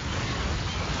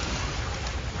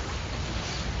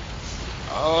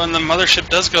 Oh, and the mothership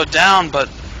does go down, but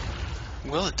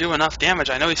will it do enough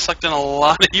damage? I know he sucked in a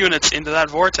lot of units into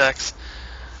that vortex.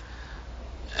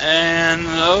 And,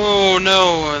 oh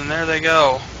no, and there they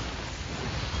go.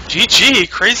 GG,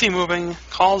 Crazy Moving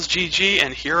calls GG,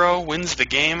 and HerO wins the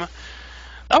game.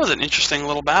 That was an interesting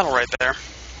little battle right there.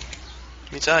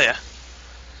 Let me tell you.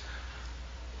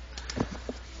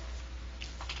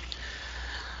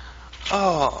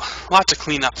 Oh, a lot to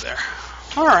clean up there.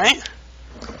 Alright.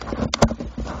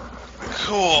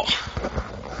 Cool.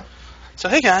 So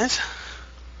hey guys,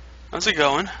 how's it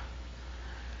going?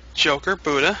 Joker,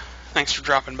 Buddha, thanks for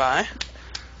dropping by.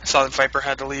 I saw that Viper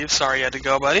had to leave, sorry you had to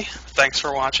go, buddy. Thanks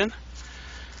for watching.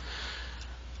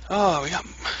 Oh, we got a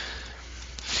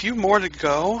few more to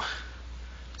go.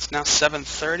 It's now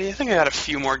 7:30. I think I got a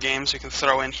few more games we can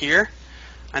throw in here.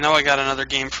 I know I got another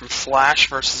game from Flash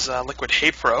versus Liquid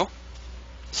HerO,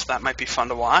 so that might be fun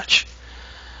to watch.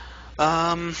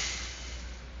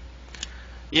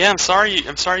 Yeah, I'm sorry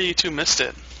you two missed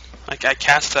it. Like, I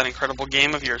cast that incredible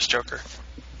game of yours, Joker.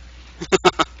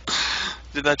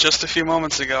 Did that just a few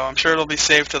moments ago. I'm sure it'll be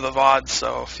saved to the VOD,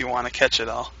 so if you want to catch it,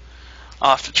 I'll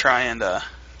have to try and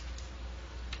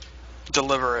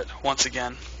deliver it once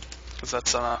again. because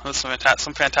that's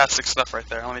some fantastic stuff right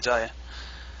there, let me tell you.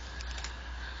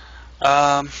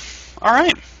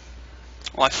 Alright.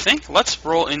 Well, I think let's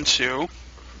roll into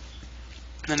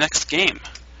the next game.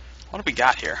 What do we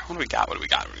got here? What do we got?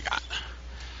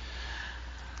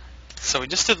 So we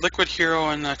just did Liquid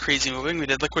HerO and Crazy Moving. We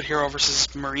did Liquid HerO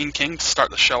versus Marine King to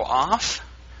start the show off.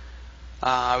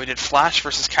 We did Flash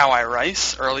versus Cow-Eye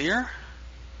Rice earlier.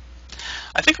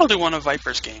 I think I'll do one of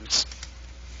Viper's games.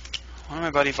 One of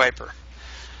my buddy Viper.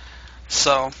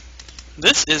 So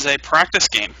this is a practice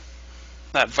game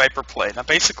that Viper played. Now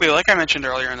basically, like I mentioned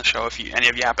earlier in the show, if any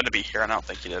of you happen to be here, and I don't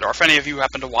think you did, or if any of you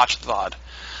happen to watch the VOD,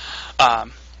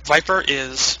 Viper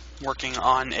is working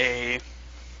on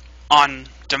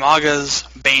Damaga's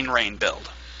Bane Rain build,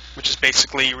 which is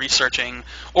basically researching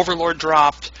Overlord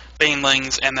dropped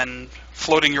Banelings and then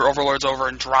floating your Overlords over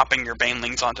and dropping your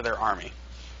Banelings onto their army.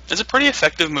 It's a pretty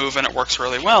effective move, and it works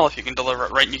really well if you can deliver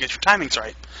it right and you get your timings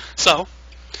right. So,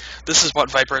 this is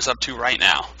what Viper is up to right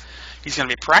now. He's going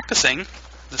to be practicing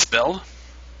this build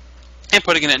and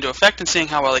putting it into effect and seeing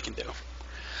how well he can do.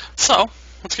 So,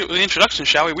 let's get with the introduction,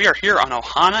 shall we? We are here on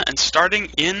Ohana, and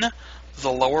starting in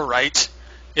the lower right,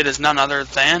 it is none other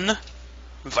than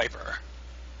Viper.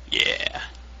 Yeah,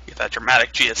 get that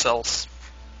dramatic GSL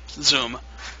zoom.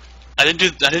 I didn't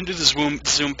do the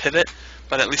zoom pivot,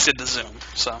 but at least did the zoom.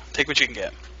 So take what you can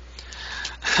get.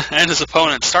 And his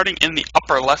opponent, starting in the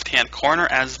upper left-hand corner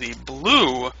as the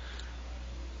blue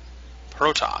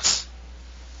Protoss.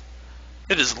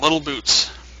 It is Little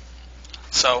Boots.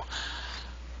 So,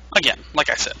 again, like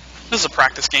I said, this is a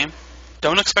practice game.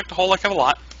 Don't expect a whole heck of a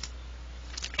lot.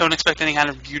 Don't expect any kind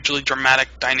of hugely dramatic,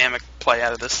 dynamic play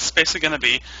out of this. It's basically going to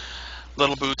be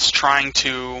Little Boots trying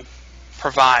to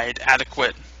provide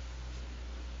adequate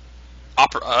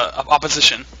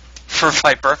opposition for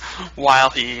Viper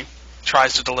while he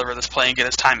tries to deliver this play and get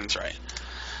his timings right.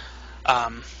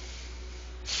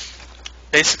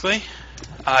 Basically,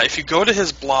 if you go to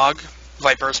his blog,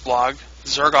 Viper's blog,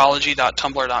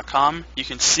 zergology.tumblr.com, you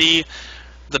can see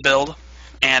the build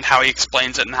and how he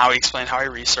explains it and how he explained how he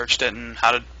researched it and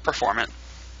how to perform it.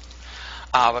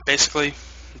 But basically,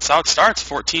 that's how it starts.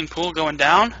 14 pool going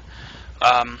down.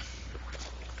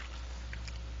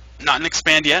 Not an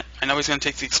expand yet. I know he's going to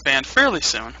take the expand fairly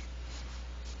soon.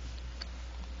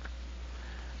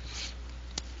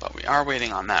 But we are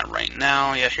waiting on that right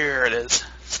now. Yeah, here it is.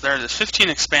 So there it is, 15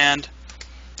 expand.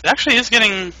 It actually is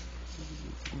getting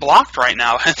blocked right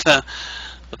now by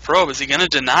the probe. Is he going to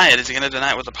deny it? Is he going to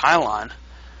deny it with the pylon?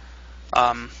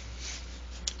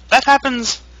 That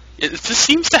happens. This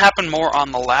seems to happen more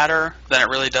on the ladder than it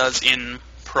really does in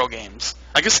pro games.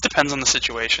 I guess it depends on the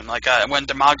situation. Like when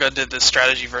Damaga did this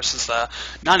strategy versus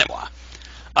Naniwa,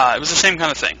 it was the same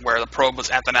kind of thing, where the probe was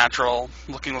at the natural,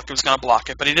 looking like it was going to block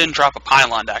it, but he didn't drop a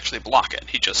pylon to actually block it.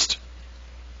 He just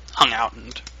hung out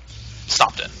and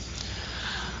stopped it.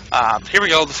 Here we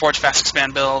go, the Forge Fast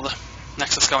Expand build.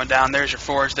 Nexus going down. There's your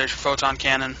Forge. There's your Photon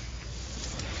Cannon.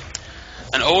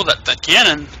 And oh, that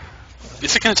cannon,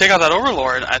 is it going to take out that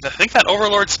Overlord? I think that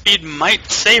Overlord speed might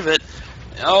save it.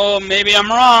 Oh, maybe I'm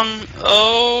wrong.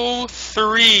 Oh,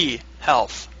 3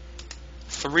 health.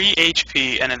 3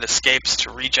 HP, and it escapes to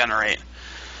regenerate.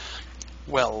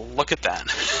 Well, look at that.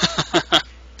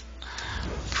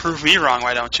 Prove me wrong,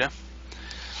 why don't you?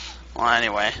 Well,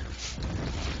 anyway.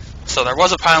 So there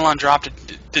was a pylon dropped. It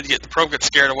did get the probe get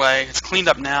scared away. It's cleaned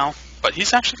up now, but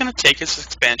he's actually going to take his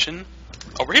expansion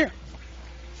over here.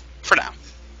 For now.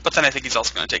 But then I think he's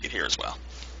also going to take it here as well.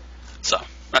 So,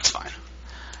 that's fine.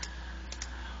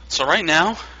 So right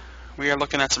now, we are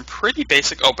looking at some pretty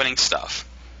basic opening stuff.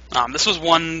 This was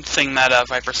one thing that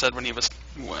Viper said when he was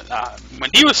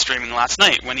streaming last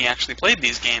night, when he actually played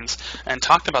these games and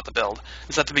talked about the build,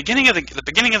 is that the beginning of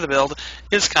the build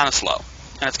is kind of slow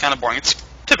and it's kind of boring. It's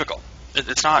typical.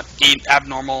 It's not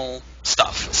abnormal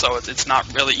stuff, so it's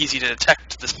not really easy to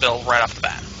detect this build right off the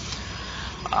bat.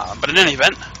 But in any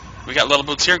event, we got Little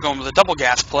Boots here going with a double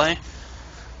gas play.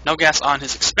 No gas on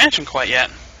his expansion quite yet,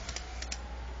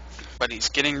 but he's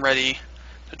getting ready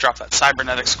to drop that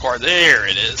cybernetics core. There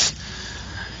it is.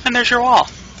 And there's your wall.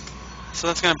 So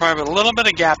that's going to provide a little bit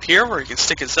of gap here where he can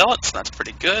stick his Zealot, so that's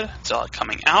pretty good. Zealot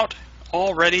coming out,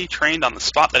 already trained on the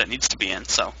spot that it needs to be in,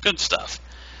 so good stuff.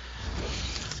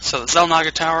 So the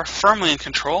Xel'Naga Tower firmly in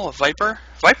control of Viper.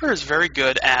 Viper is very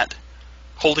good at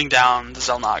holding down the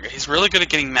Xel'Naga. He's really good at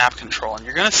getting map control, and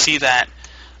you're going to see that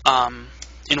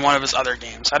in one of his other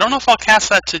games. I don't know if I'll cast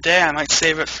that today. I might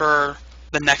save it for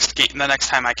the next game, the next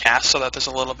time I cast, so that there's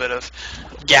a little bit of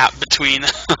gap between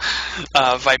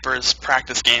Viper's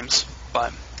practice games.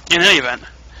 But in any event,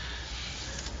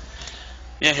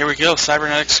 Yeah, here we go.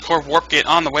 Cybernetics Core Warp Gate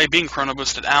on the way, being chrono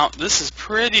boosted out. This is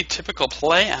pretty typical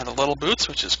play out of Little Boots,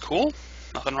 which is cool.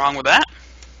 Nothing wrong with that.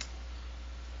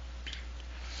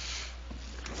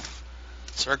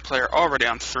 Zerg player already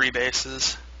on 3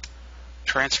 bases.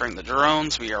 Transferring the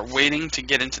drones. We are waiting to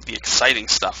get into the exciting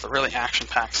stuff, the really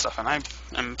action-packed stuff. And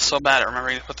I'm so bad at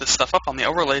remembering to put this stuff up on the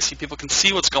overlay so people can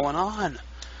see what's going on.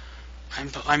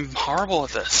 I'm horrible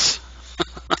at this.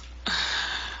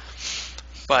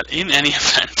 But in any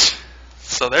event,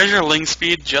 so there's your Ling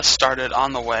speed, just started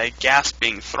on the way, gas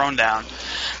being thrown down.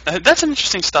 That's some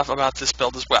interesting stuff about this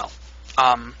build as well.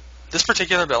 This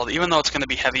particular build, even though it's going to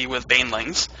be heavy with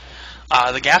Banelings,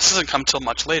 the gas doesn't come till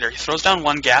much later. He throws down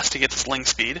 1 gas to get this Ling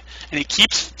speed, and he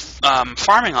keeps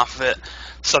farming off of it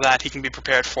so that he can be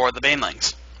prepared for the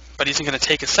Banelings. But he isn't going to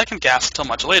take his 2nd gas until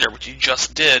much later, which he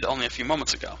just did only a few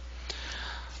moments ago.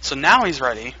 So now he's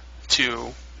ready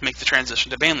to make the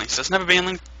transition to Banelings. Doesn't have a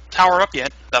Baneling tower up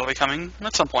yet. That'll be coming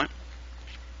at some point.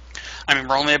 I mean,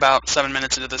 we're only about 7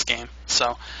 minutes into this game,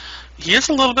 so he is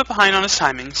a little bit behind on his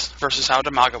timings versus how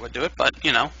Damaga would do it, but,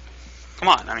 you know, come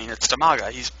on. I mean, it's Damaga.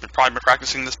 He's probably been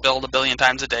practicing this build a billion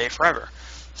times a day forever.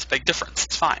 It's a big difference.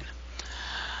 It's fine.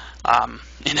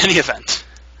 In any event,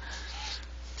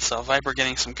 so Viper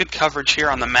getting some good coverage here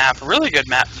on the map. Really good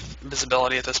map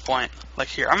visibility at this point. Like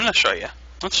here, I'm going to show you.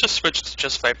 Let's just switch to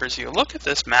just Viper's view. Look at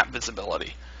this map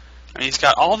visibility. I mean, he's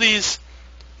got all these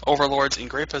overlords in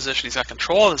great position. He's got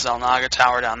control of the Xel'Naga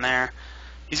tower down there.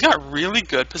 He's got really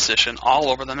good position all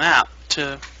over the map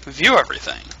to view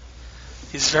everything.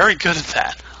 He's very good at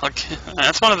that. Like,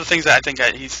 that's one of the things that I think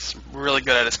he's really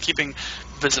good at, is keeping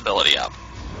visibility up.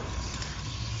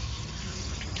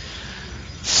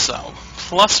 So,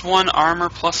 +1 armor,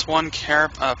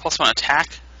 +1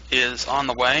 attack is on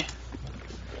the way.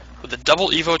 With the double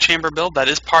Evo chamber build, that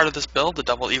is part of this build, the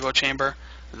double Evo chamber.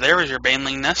 There is your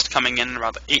Baneling nest coming in at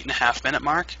about the 8.5 minute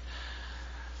mark.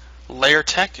 Layer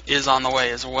tech is on the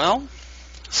way as well.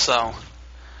 So,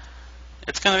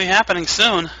 it's going to be happening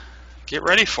soon. Get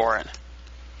ready for it.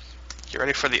 Get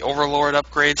ready for the Overlord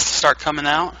upgrades to start coming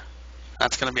out.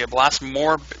 That's going to be a blast.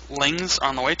 More Lings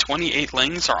on the way. 28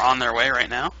 Lings are on their way right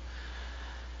now.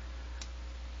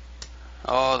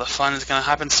 Oh, the fun is going to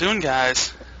happen soon,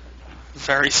 guys.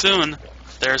 Very soon.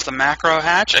 There's the macro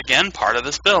hatch, again, part of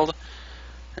this build.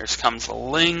 Here comes the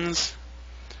Lings.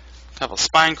 A couple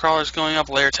spine crawlers going up.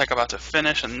 Layer tech about to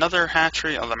finish. Another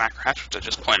hatchery. Oh, the macro hatch, which I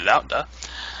just pointed out, duh.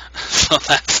 So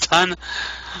that's done,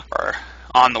 or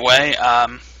on the way. Now,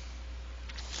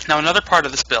 another part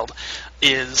of this build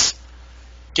is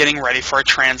getting ready for a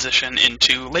transition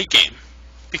into late game,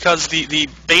 because the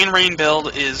Bane Rain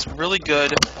build is really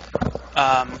good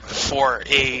for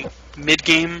a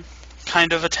mid-game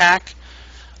kind of attack,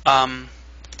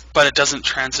 but it doesn't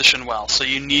transition well. So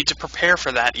you need to prepare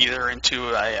for that either into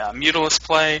a Mutalisk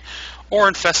play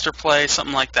or Infestor play,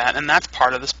 something like that, and that's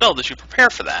part of this build, is you prepare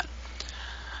for that.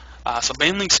 So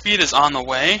Baneling speed is on the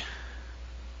way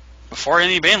before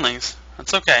any Banelings.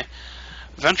 That's okay.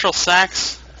 Ventral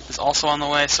Sacs is also on the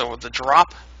way, so the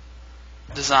drop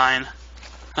design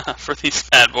for these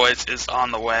bad boys is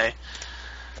on the way.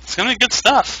 It's going to be good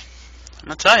stuff. I'm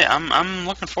going to tell you, I'm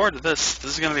looking forward to this.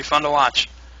 This is going to be fun to watch.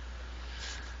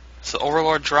 So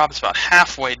Overlord drop is about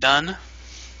halfway done.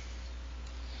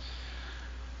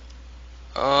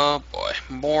 Oh boy,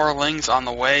 more Lings on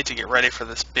the way to get ready for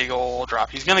this big old drop.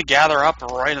 He's going to gather up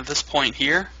right at this point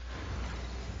here,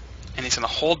 and he's going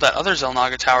to hold that other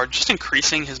Xel'Naga tower, just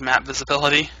increasing his map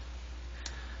visibility.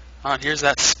 Oh, and here's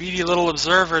that speedy little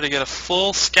observer to get a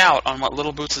full scout on what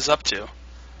Little Boots is up to.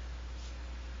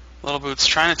 Little Boots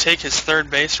trying to take his 3rd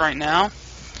base right now.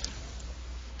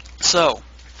 So,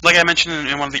 like I mentioned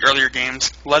in one of the earlier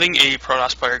games, letting a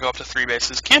Protoss player go up to 3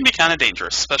 bases can be kind of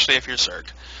dangerous, especially if you're Zerg.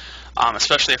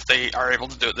 Especially if they are able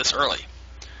to do it this early.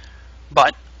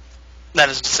 But that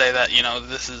isn't to say that, you know,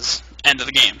 this is end of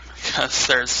the game, because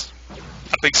there's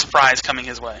a big surprise coming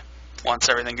his way once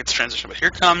everything gets transitioned. But here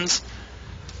comes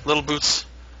Little Boots'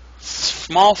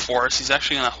 small force. He's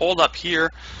actually going to hold up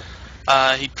here.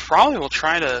 He probably will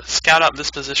try to scout out this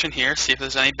position here, see if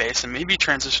there's any base, and maybe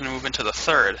transition and move into the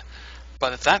 3rd.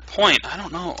 But at that point, I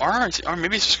don't know, or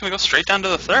maybe he's just going to go straight down to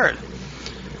the 3rd.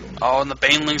 Oh, and the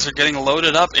Banelings are getting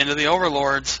loaded up into the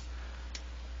Overlords.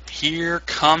 Here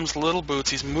comes Little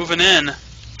Boots. He's moving in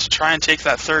to try and take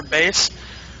that 3rd base.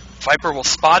 Viper will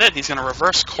spot it. He's going to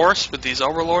reverse course with these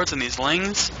Overlords and these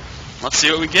Lings. Let's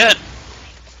see what we get.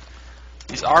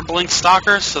 These are Blink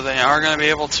Stalkers, so they are going to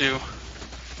be able to...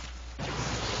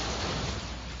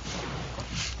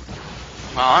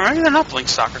 Well, maybe they're not Blink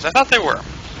Stalkers. I thought they were.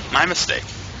 My mistake.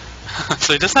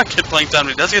 So he does not get blinked done,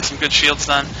 but he does get some good shields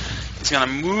done. He's going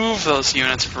to move those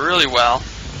units really well.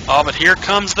 Oh, but here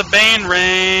comes the Bane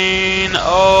Rain.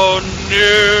 Oh,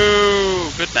 no.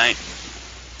 Good night.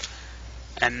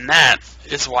 And that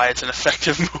is why it's an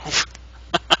effective move.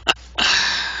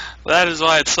 That is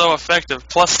why it's so effective.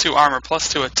 +2 armor,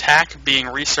 +2 attack being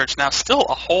researched. Now, still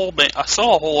a whole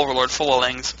Overlord full of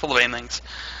Banelings.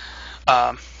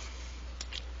 But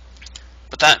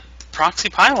that proxy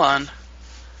pylon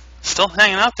still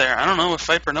hanging out there. I don't know if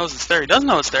Viper knows it's there. He does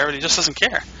know it's there, but he just doesn't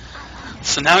care.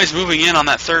 So now he's moving in on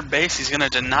that third base. He's going to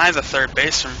deny the third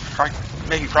base from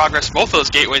making progress. Both of those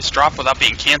gateways drop without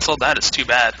being canceled. That is too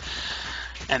bad.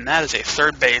 And that is a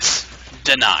third base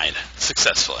denied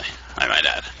successfully, I might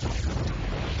add.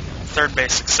 Third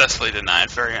base successfully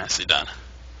denied. Very nicely done.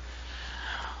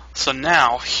 So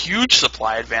now, huge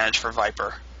supply advantage for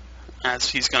Viper, as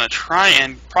he's going to try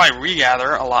and probably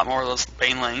regather a lot more of those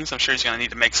Banelings. I'm sure he's going to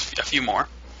need to make a few more.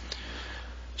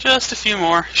 Just a few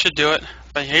more. Should do it.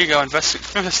 But here you go.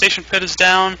 Infestation Pit is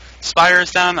down. Spire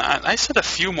is down. I said a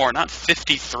few more, not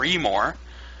 53 more.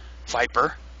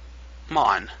 Viper. Come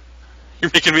on. You're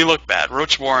making me look bad.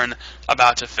 Roach Warren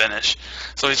about to finish.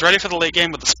 So he's ready for the late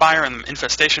game with the Spire and the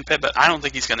Infestation Pit, but I don't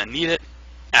think he's going to need it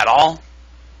at all.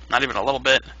 Not even a little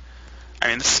bit. I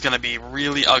mean, this is going to be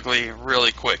really ugly,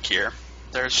 really quick here.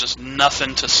 There's just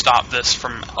nothing to stop this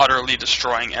from utterly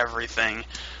destroying everything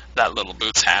that Little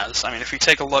Boots has. I mean, if you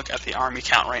take a look at the army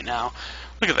count right now,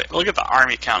 look at the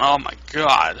army count. Oh my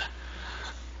god.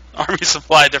 Army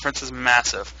supply difference is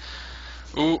massive.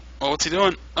 Ooh, oh, what's he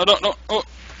doing? Oh, no.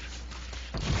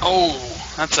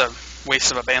 Oh, that's a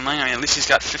waste of a Baneling. I mean, at least he's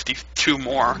got 52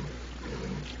 more.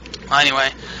 Anyway,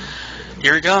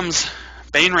 here he comes.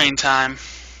 Bane Rain time.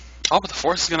 Oh, but the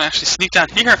Force is going to actually sneak down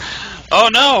here. Oh,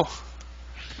 no.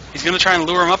 He's going to try and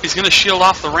lure him up. He's going to shield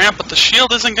off the ramp, but the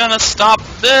shield isn't going to stop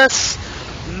this.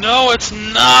 No, it's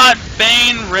not.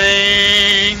 Bane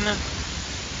Rain.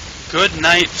 Good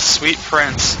night, sweet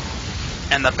prince.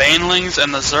 And the Banelings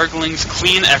and the Zerglings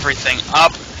clean everything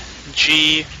up.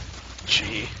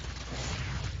 GG.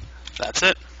 That's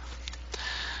it.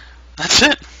 That's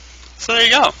it. So there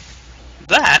you go.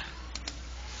 That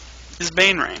is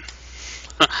Bane Rain.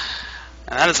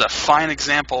 And that is a fine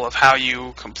example of how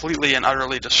you completely and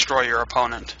utterly destroy your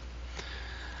opponent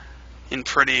in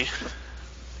pretty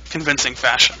convincing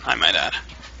fashion, I might add.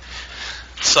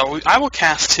 So I will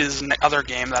cast his other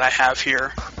game that I have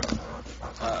here.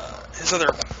 His other...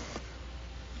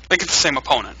 I think it's the same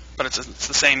opponent, but it's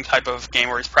the same type of game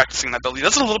where he's practicing that build. He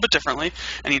does it a little bit differently,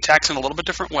 and he attacks in a little bit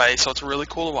different way, so it's really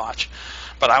cool to watch.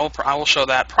 But I will show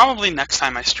that probably next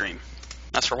time I stream.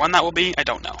 As for when that will be, I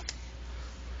don't know.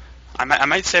 I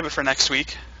might save it for next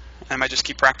week. I might just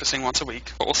keep practicing once a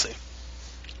week, but we'll see.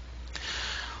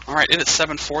 Alright, it is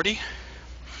 7:40.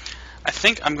 I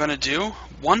think I'm going to do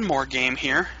one more game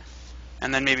here,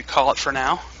 and then maybe call it for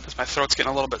now, because my throat's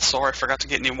getting a little bit sore. I forgot to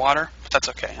get any water, but that's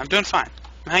okay. I'm doing fine.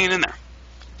 I'm hanging in there.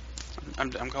 I'm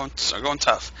going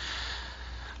tough.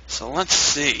 So let's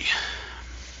see.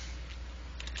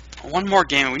 One more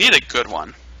game. We need a good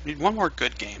one. We need one more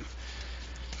good game.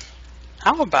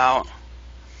 How about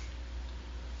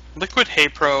Liquid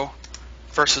HerO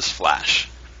versus Flash?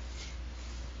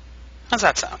 How's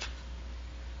that sound?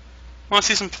 Want to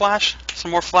see some Flash?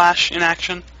 Some more Flash in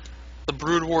action? The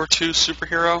Brood War 2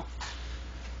 superhero?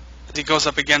 As he goes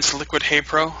up against Liquid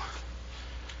HerO?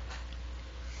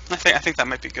 I think that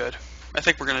might be good. I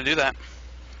think we're going to do that.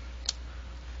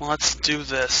 Well, let's do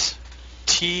this.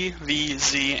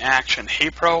 TVZ action.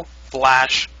 HerO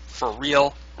Flash for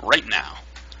real right now.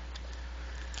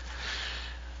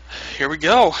 Here we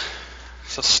go.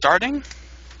 So starting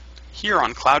here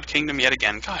on Cloud Kingdom yet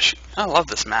again. Gosh, I love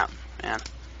this map, man.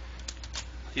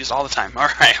 Used all the time.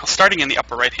 Alright, starting in the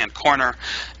upper right hand corner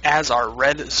as our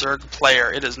red Zerg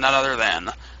player, it is none other than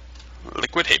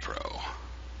Liquid HerO.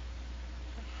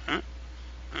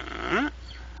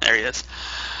 There he is.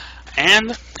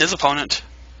 And his opponent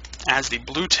as the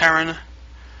blue Terran.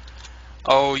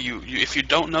 Oh, if you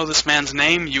don't know this man's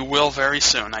name, you will very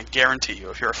soon, I guarantee you.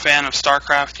 If you're a fan of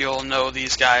StarCraft, you'll know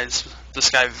this guy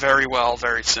very well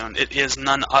very soon. It is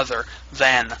none other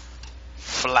than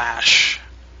Flash.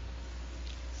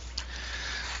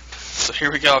 So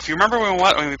here we go. If you remember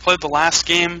when we played the last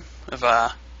game of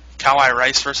Kawhi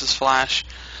Rice versus Flash,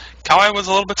 Kawhi was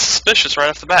a little bit suspicious right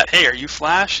off the bat. Hey, are you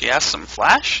Flash? He asked him,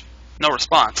 Flash? No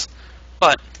response.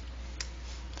 But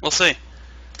we'll see.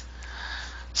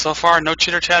 So far, no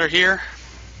chitter chatter here.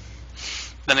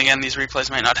 Then again, these replays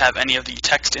might not have any of the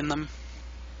text in them,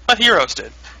 but HerO's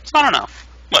did. So I don't know.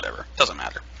 Whatever. Doesn't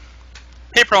matter.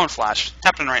 HerO and Flash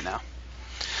happening right now.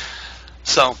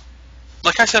 So,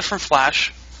 like I said from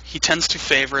Flash, he tends to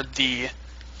favor the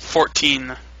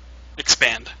 14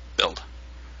 expand build.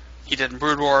 He did in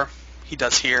Brood War, he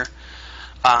does here.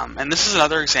 And this is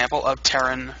another example of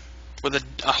Terran with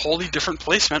a wholly different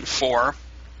placement for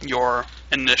your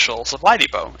initial supply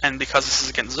depot. And because this is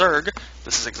against Zerg,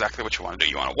 this is exactly what you want to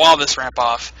do. You want to wall this ramp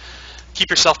off, keep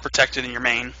yourself protected in your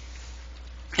main,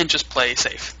 and just play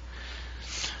safe.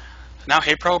 Now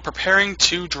HerO preparing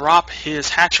to drop his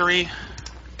hatchery.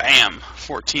 Bam!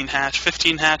 14 hatch,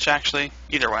 15 hatch actually.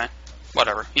 Either way,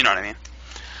 whatever, you know what I mean.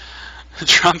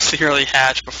 Drops the early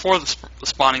hatch before the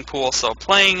spawning pool, so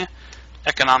playing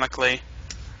economically.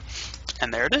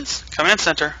 And there it is, command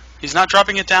center. He's not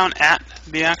dropping it down at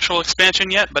the actual expansion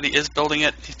yet, but he is building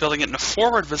it. He's building it in a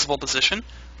forward visible position,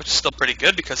 which is still pretty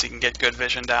good because he can get good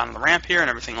vision down on the ramp here and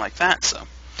everything like that, so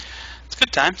it's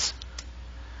good times.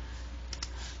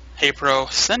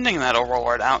 HerO sending that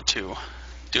Overlord out to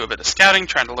do a bit of scouting,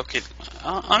 trying to locate.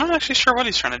 I'm not actually sure what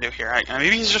he's trying to do here.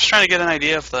 Maybe he's just trying to get an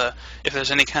idea of if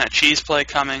there's any kind of cheese play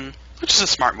coming, which is a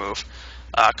smart move.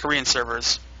 Korean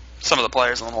servers, some of the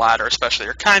players on the ladder especially,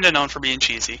 are kind of known for being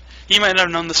cheesy. He might not have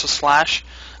known this was Flash.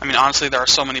 I mean, honestly, there are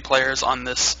so many players on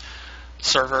this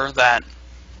server that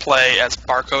play as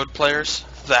barcode players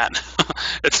that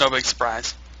it's no big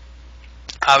surprise.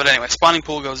 But anyway, spawning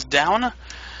pool goes down.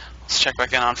 Let's check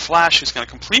back in on Flash, who's going to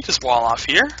complete his wall off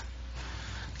here.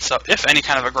 So if any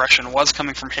kind of aggression was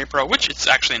coming from HerO, which it's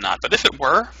actually not, but if it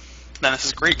were, then this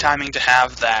is great timing to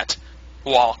have that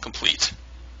wall complete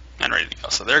and ready to go.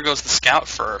 So there goes the scout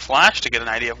for Flash to get an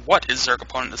idea of what his Zerg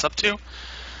opponent is up to.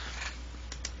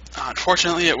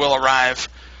 Unfortunately, it will arrive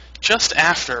just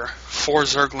after 4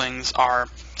 Zerglings are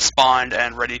spawned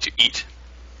and ready to eat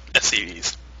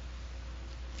SCVs.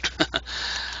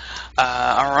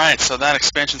 Alright, so that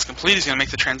expansion's complete. He's going to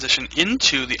make the transition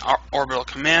into the orbital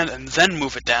command and then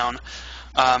move it down.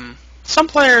 Some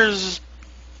players,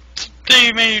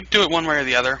 they may do it one way or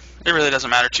the other. It really doesn't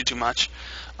matter too much.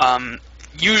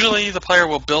 Usually the player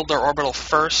will build their orbital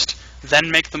first,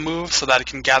 then make the move so that it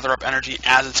can gather up energy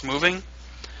as it's moving.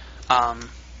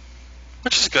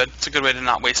 Which is good. It's a good way to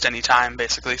not waste any time,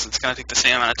 basically, since it's going to take the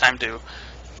same amount of time to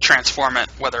transform it,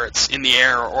 whether it's in the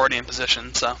air or already in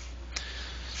position. So,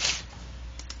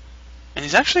 and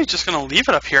he's actually just going to leave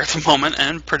it up here at the moment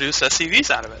and produce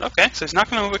SCVs out of it. Okay, so he's not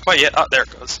going to move it quite yet. Oh, there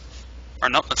it goes. Or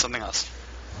nope, that's something else.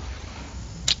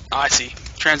 Oh, I see.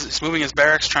 He's moving his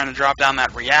barracks, trying to drop down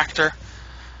that reactor.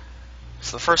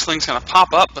 So the first thing's going to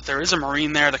pop up, but there is a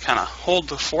Marine there to kind of hold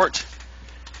the fort.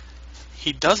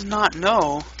 He does not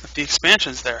know that the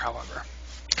expansion's there, however,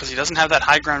 because he doesn't have that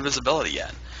high ground visibility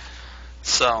yet.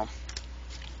 So,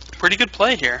 pretty good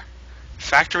play here.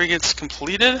 Factory gets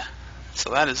completed,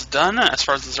 so that is done as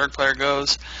far as the Zerg player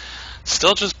goes.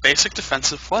 Still just basic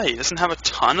defensive play. He doesn't have a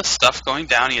ton of stuff going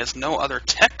down. He has no other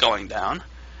tech going down.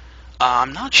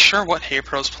 I'm not sure what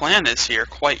HerO's plan is here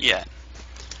quite yet.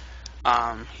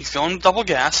 He's going double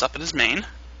gas up at his main,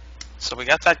 so we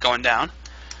got that going down.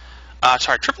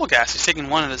 Sorry, triple gas. He's taking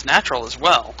one at his natural as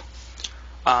well.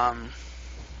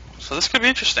 So this could be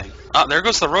interesting. There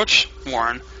goes the Roach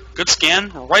Warren. Good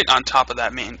scan right on top of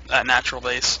that natural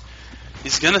base.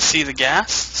 He's going to see the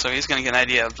gas, so he's going to get an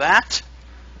idea of that.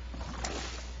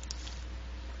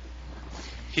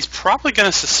 He's probably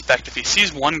going to suspect, if he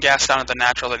sees one gas down at the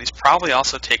natural, that he's probably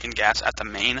also taking gas at the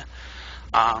main.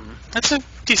 That's a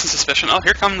decent suspicion. Oh,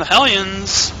 here come the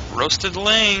Hellions. Roasted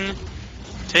Ling.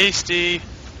 Tasty.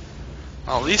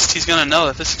 Well, at least he's going to know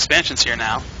that this expansion's here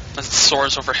now, as it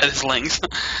soars overhead his Lings.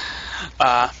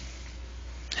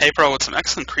 HerO with some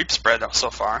excellent creep spread so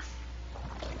far.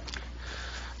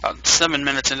 About 7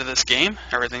 minutes into this game,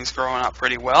 everything's growing out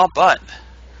pretty well, but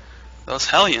those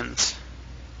Hellions,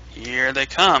 here they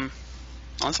come.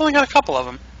 Well, it's only got a couple of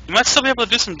them. You might still be able to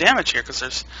do some damage here, because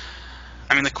there's...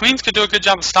 I mean, the Queens could do a good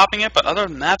job of stopping it, but other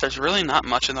than that, there's really not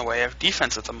much in the way of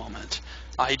defense at the moment.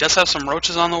 He does have some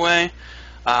Roaches on the way.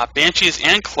 Banshees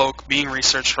and Cloak being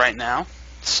researched right now,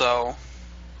 so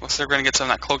looks like they're going to get some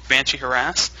of that Cloak Banshee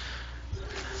harass.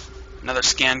 Another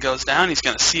scan goes down. He's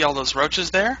going to see all those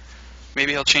Roaches there.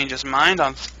 Maybe he'll change his mind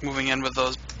on moving in with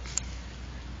those,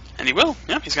 and he will.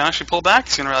 Yeah, he's going to actually pull back.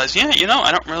 He's going to realize, yeah, you know,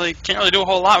 I can't really do a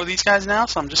whole lot with these guys now,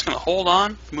 so I'm just going to hold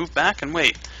on, move back, and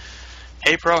wait.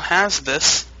 HerO has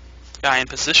this guy in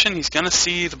position. He's going to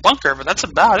see the bunker, but that's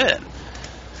about it.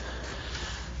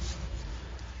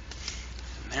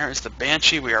 There is the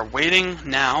Banshee. We are waiting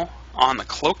now on the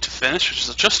Cloak to finish, which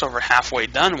is just over halfway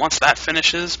done. Once that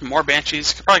finishes, more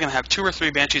Banshees. Probably going to have 2 or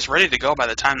 3 Banshees ready to go by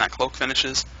the time that Cloak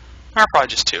finishes. Or probably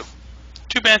just 2.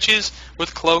 2 Banshees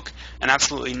with Cloak and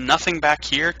absolutely nothing back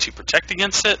here to protect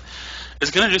against it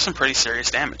is going to do some pretty serious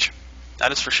damage.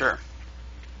 That is for sure.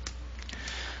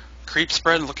 Creep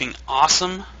spread looking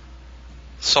awesome.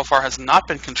 So far has not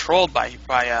been controlled by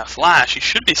Flash. He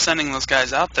should be sending those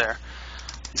guys out there.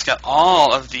 He's got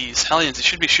all of these Hellions. He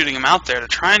should be shooting them out there to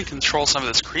try and control some of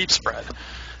this creep spread.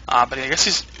 But I guess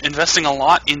he's investing a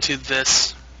lot into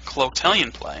this Cloaked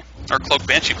Hellion play. Or Cloaked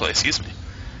Banshee play, excuse me.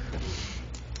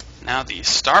 Now the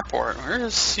starport. Where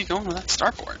is he going with that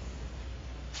starport?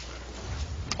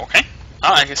 Okay.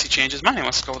 Oh, I guess he changed his mind. He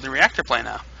wants to go with the reactor play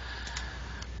now.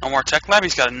 No more tech lab.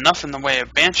 He's got enough in the way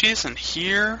of Banshees. And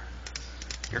here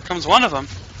comes one of them.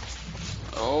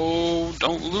 Oh,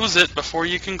 don't lose it before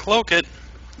you can cloak it.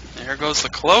 There goes the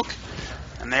cloak.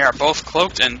 And they are both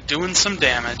cloaked and doing some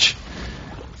damage.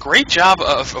 Great job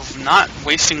of not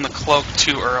wasting the cloak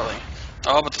too early.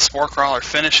 Oh, but the Spore Crawler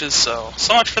finishes, so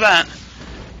much for that.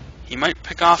 He might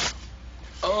pick off...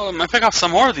 Oh, might pick off some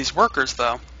more of these workers,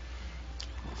 though.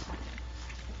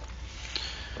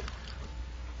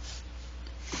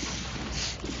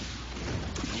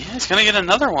 Yeah, he's gonna get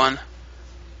another one.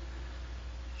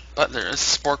 But there is a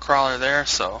Spore Crawler there,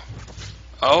 so...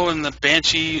 Oh, and the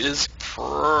Banshee is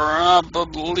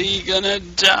probably gonna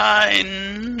die.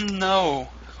 No.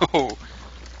 Oh.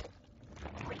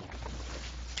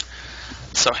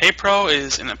 So HerO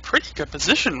is in a pretty good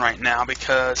position right now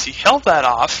because he held that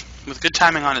off with good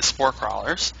timing on his Spore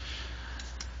Crawlers.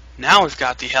 Now we've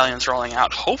got the Hellions rolling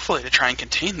out, hopefully to try and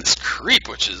contain this creep,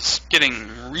 which is getting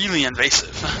really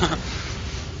invasive.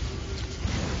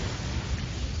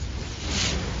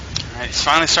 Alright, he's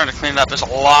finally starting to clean it up. There's a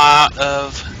lot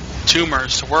of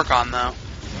tumors to work on, though.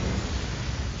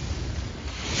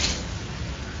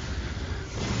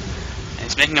 And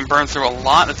he's making him burn through a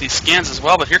lot of these scans as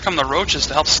well, but here come the roaches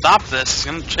to help stop this. He's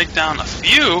going to take down a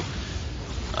few.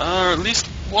 Or at least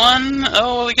one.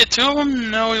 Oh, will he get two of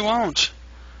them? No, he won't.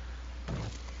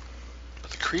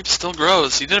 But the creep still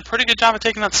grows. He did a pretty good job of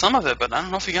taking out some of it, but I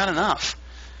don't know if he got enough.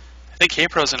 I think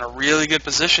HerO's in a really good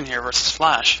position here versus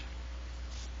Flash.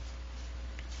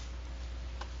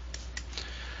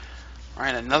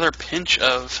 Alright, another pinch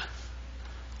of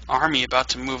army about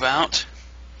to move out.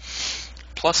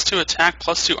 +2 attack,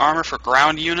 +2 armor for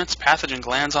ground units. Pathogen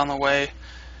glands on the way.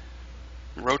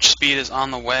 Roach speed is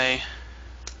on the way.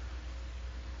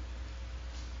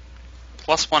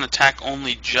 +1 attack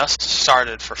only just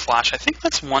started for Flash. I think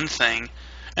that's one thing,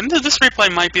 and this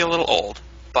replay might be a little old,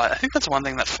 but I think that's one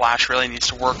thing that Flash really needs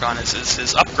to work on is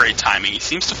his upgrade timing. He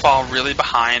seems to fall really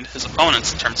behind his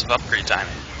opponents in terms of upgrade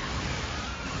timing.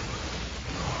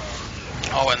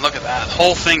 Oh, and look at that. The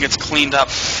whole thing gets cleaned up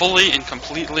fully and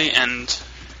completely and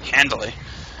handily.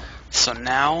 So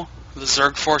now the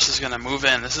Zerg force is going to move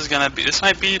in. This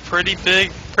might be pretty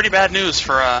bad news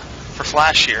for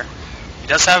Flash here. He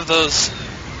does have those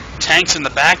tanks in the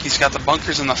back. He's got the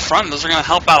bunkers in the front. Those are going to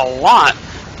help out a lot,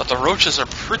 but the roaches are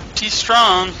pretty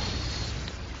strong.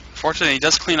 Fortunately, he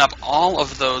does clean up all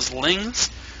of those lings.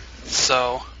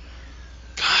 So,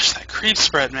 gosh, that creep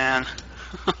spread, man.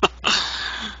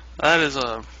 That is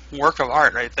a work of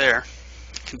art right there.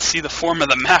 You can see the form of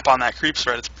the map on that creep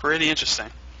spread. It's pretty interesting.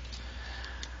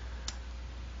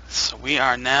 So we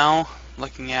are now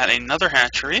looking at another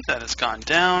hatchery that has gone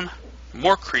down.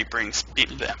 More creep rings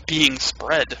being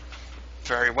spread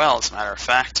very well, as a matter of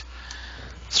fact.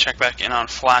 Let's check back in on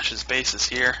Flash's bases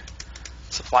here.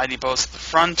 Supply depots at the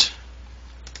front.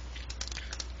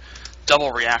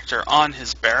 Double reactor on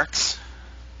his barracks.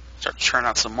 Start to churn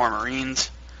out some more Marines.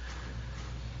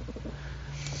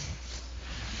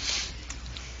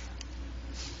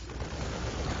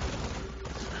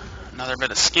 Another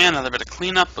bit of scan, another bit of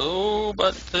cleanup. Oh,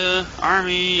 but the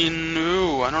army,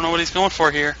 no, I don't know what he's going for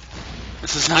here.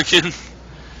 This is not getting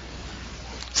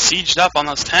sieged up on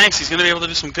those tanks. He's going to be able to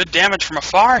do some good damage from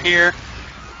afar here.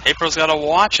 HerO's got to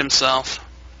watch himself.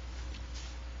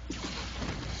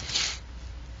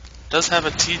 Does have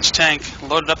a siege tank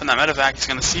loaded up in that medevac. He's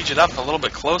going to siege it up a little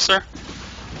bit closer.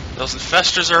 Those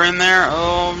infestors are in there.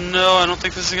 Oh no, I don't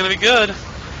think this is going to be good.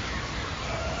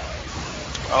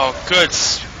 Oh, good.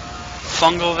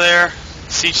 Fungal there.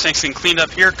 Siege tank's getting cleaned up.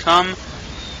 Here come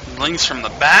lings from the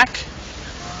back.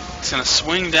 He's going to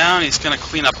swing down. He's going to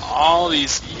clean up all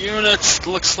these units.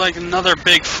 Looks like another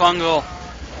big fungal.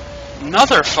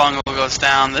 Another fungal goes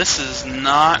down. This is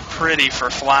not pretty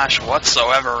for Flash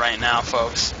whatsoever right now,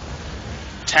 folks.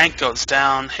 Tank goes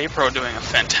down. HerO doing a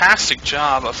fantastic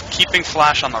job of keeping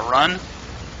Flash on the run.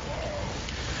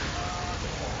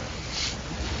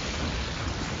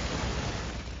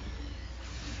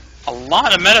 A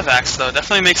lot of medevacs, though,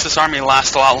 definitely makes this army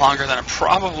last a lot longer than it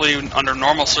probably under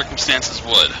normal circumstances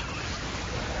would.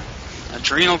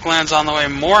 Adrenal glands on the way,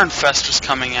 more infestors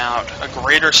coming out, a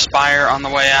greater spire on the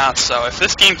way out. So if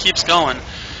this game keeps going,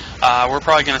 We're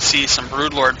probably going to see some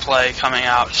Broodlord play coming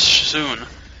out soon.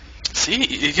 See,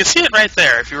 you can see it right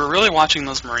there. If you were really watching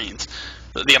those Marines,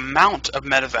 the amount of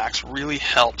medevacs really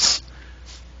helps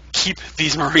keep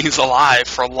these Marines alive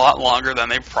for a lot longer than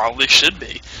they probably should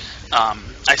be.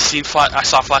 I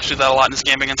saw Flash do that a lot in his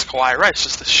game against Kawhi Rice,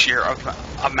 just the sheer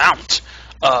amount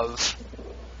of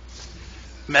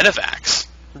medevacs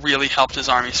really helped his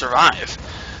army survive.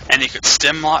 And he could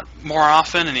stim a lot more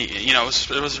often, and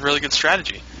it was a really good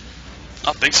strategy.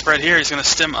 Oh, big spread here. He's going to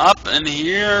stim up, and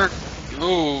here,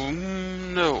 oh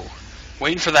no,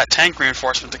 waiting for that tank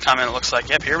reinforcement to come in. It looks like.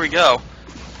 Yep, here we go.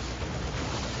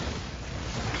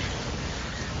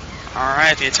 All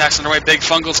right, the attack's underway. Big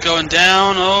Fungal's going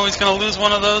down. Oh, he's going to lose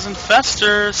one of those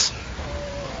infestors.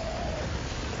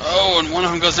 Oh, and one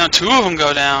of them goes down. Two of them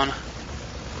go down.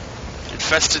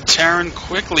 Infested Terran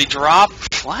quickly drop.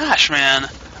 Flash, man.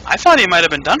 I thought he might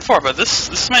have been done for, but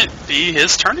this might be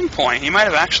his turning point. He might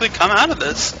have actually come out of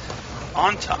this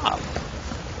on top.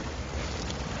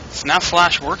 So now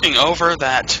Flash working over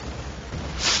that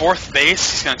fourth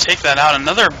base. He's going to take that out.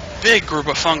 Another big group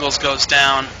of Fungals goes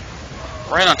down.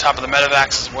 Right on top of the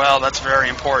medevacs as well. That's very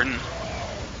important.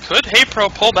 Could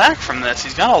HerO pull back from this?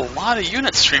 He's got a lot of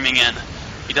units streaming in.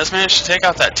 He does manage to take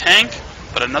out that tank,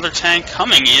 but another tank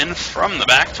coming in from the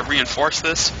back to reinforce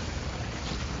this.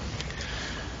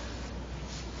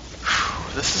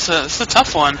 This is a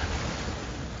tough one.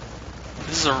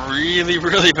 This is a really,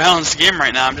 really balanced game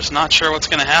right now. I'm just not sure what's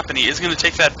going to happen. He is going to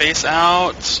take that base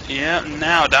out. Yeah,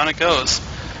 now down it goes.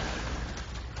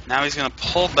 Now he's going to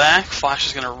pull back. Flash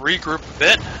is going to regroup a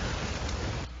bit.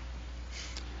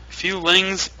 A few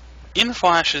Lings in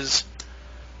Flash's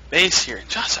base here.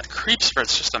 Just that creep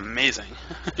spread's just amazing.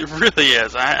 It really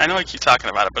is. I know I keep talking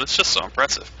about it, but it's just so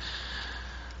impressive.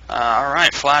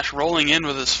 Alright, Flash rolling in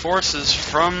with his forces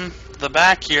from the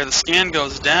back here. The scan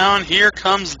goes down. Here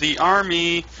comes the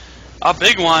army. A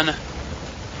big one.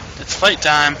 It's fight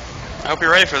time. I hope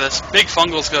you're ready for this. Big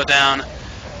Fungals go down.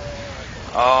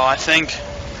 Oh, I think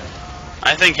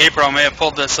HerO may have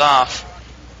pulled this off.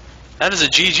 That is a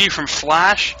GG from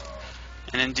Flash.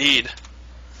 And indeed,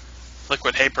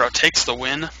 Liquid HerO takes the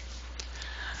win.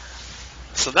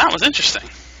 So that was interesting.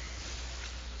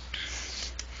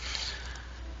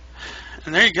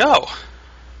 And there you go.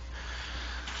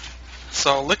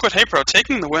 So Liquid HerO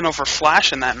taking the win over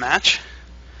Flash in that match.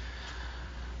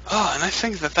 Oh, and I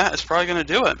think that is probably going to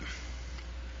do it. I'm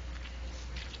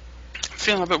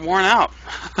feeling a bit worn out.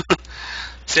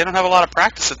 See, I don't have a lot of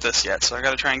practice at this yet, so I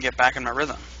got to try and get back in my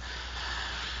rhythm.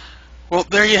 Well,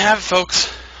 there you have it,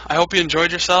 folks. I hope you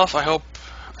enjoyed yourself. I hope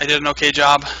I did an okay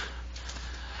job.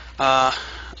 I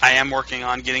am working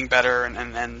on getting better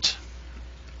and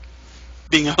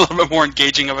being a little bit more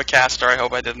engaging of a caster. I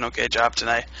hope I did an okay job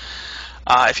tonight.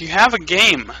 If you have a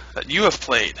game that you have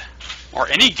played, or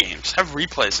any games, have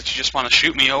replays that you just want to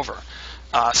shoot me over,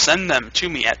 send them to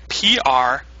me at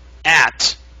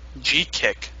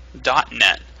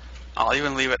pr@gkick.net. I'll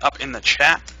even leave it up in the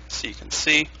chat so you can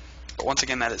see. But once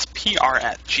again, that is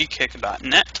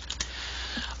pr@gkick.net.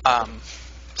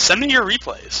 Send me your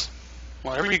replays.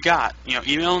 Whatever you got.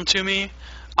 Email them to me.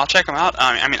 I'll check them out.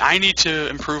 I mean, I need to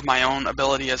improve my own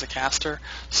ability as a caster,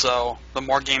 so the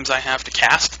more games I have to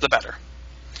cast, the better.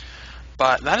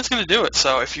 But that is going to do it.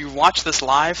 So if you watch this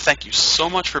live, thank you so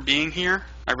much for being here.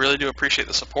 I really do appreciate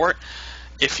the support.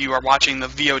 If you are watching the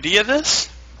VOD of this,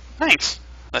 thanks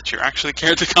that you actually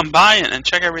cared to come by and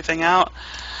check everything out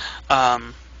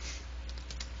after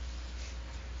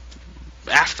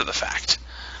the fact.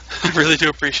 I really do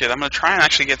appreciate it. I'm going to try and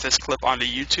actually get this clip onto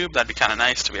YouTube. That'd be kind of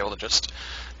nice to be able to just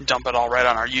dump it all right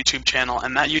on our YouTube channel.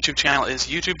 And that YouTube channel is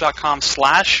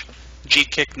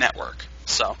youtube.com/gkicknetwork.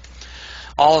 So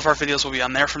all of our videos will be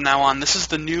on there from now on. This is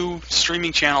the new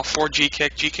streaming channel for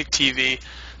Gkick, Gkick TV.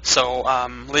 So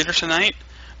later tonight,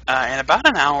 in about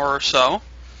an hour or so,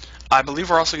 I believe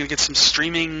we're also going to get some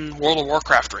streaming World of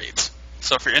Warcraft raids.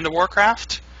 So if you're into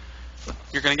Warcraft,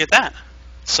 you're going to get that.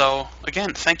 So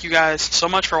again, thank you guys so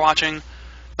much for watching.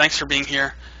 Thanks for being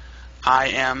here. I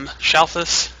am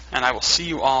Shalthus, and I will see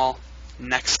you all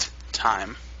next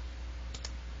time.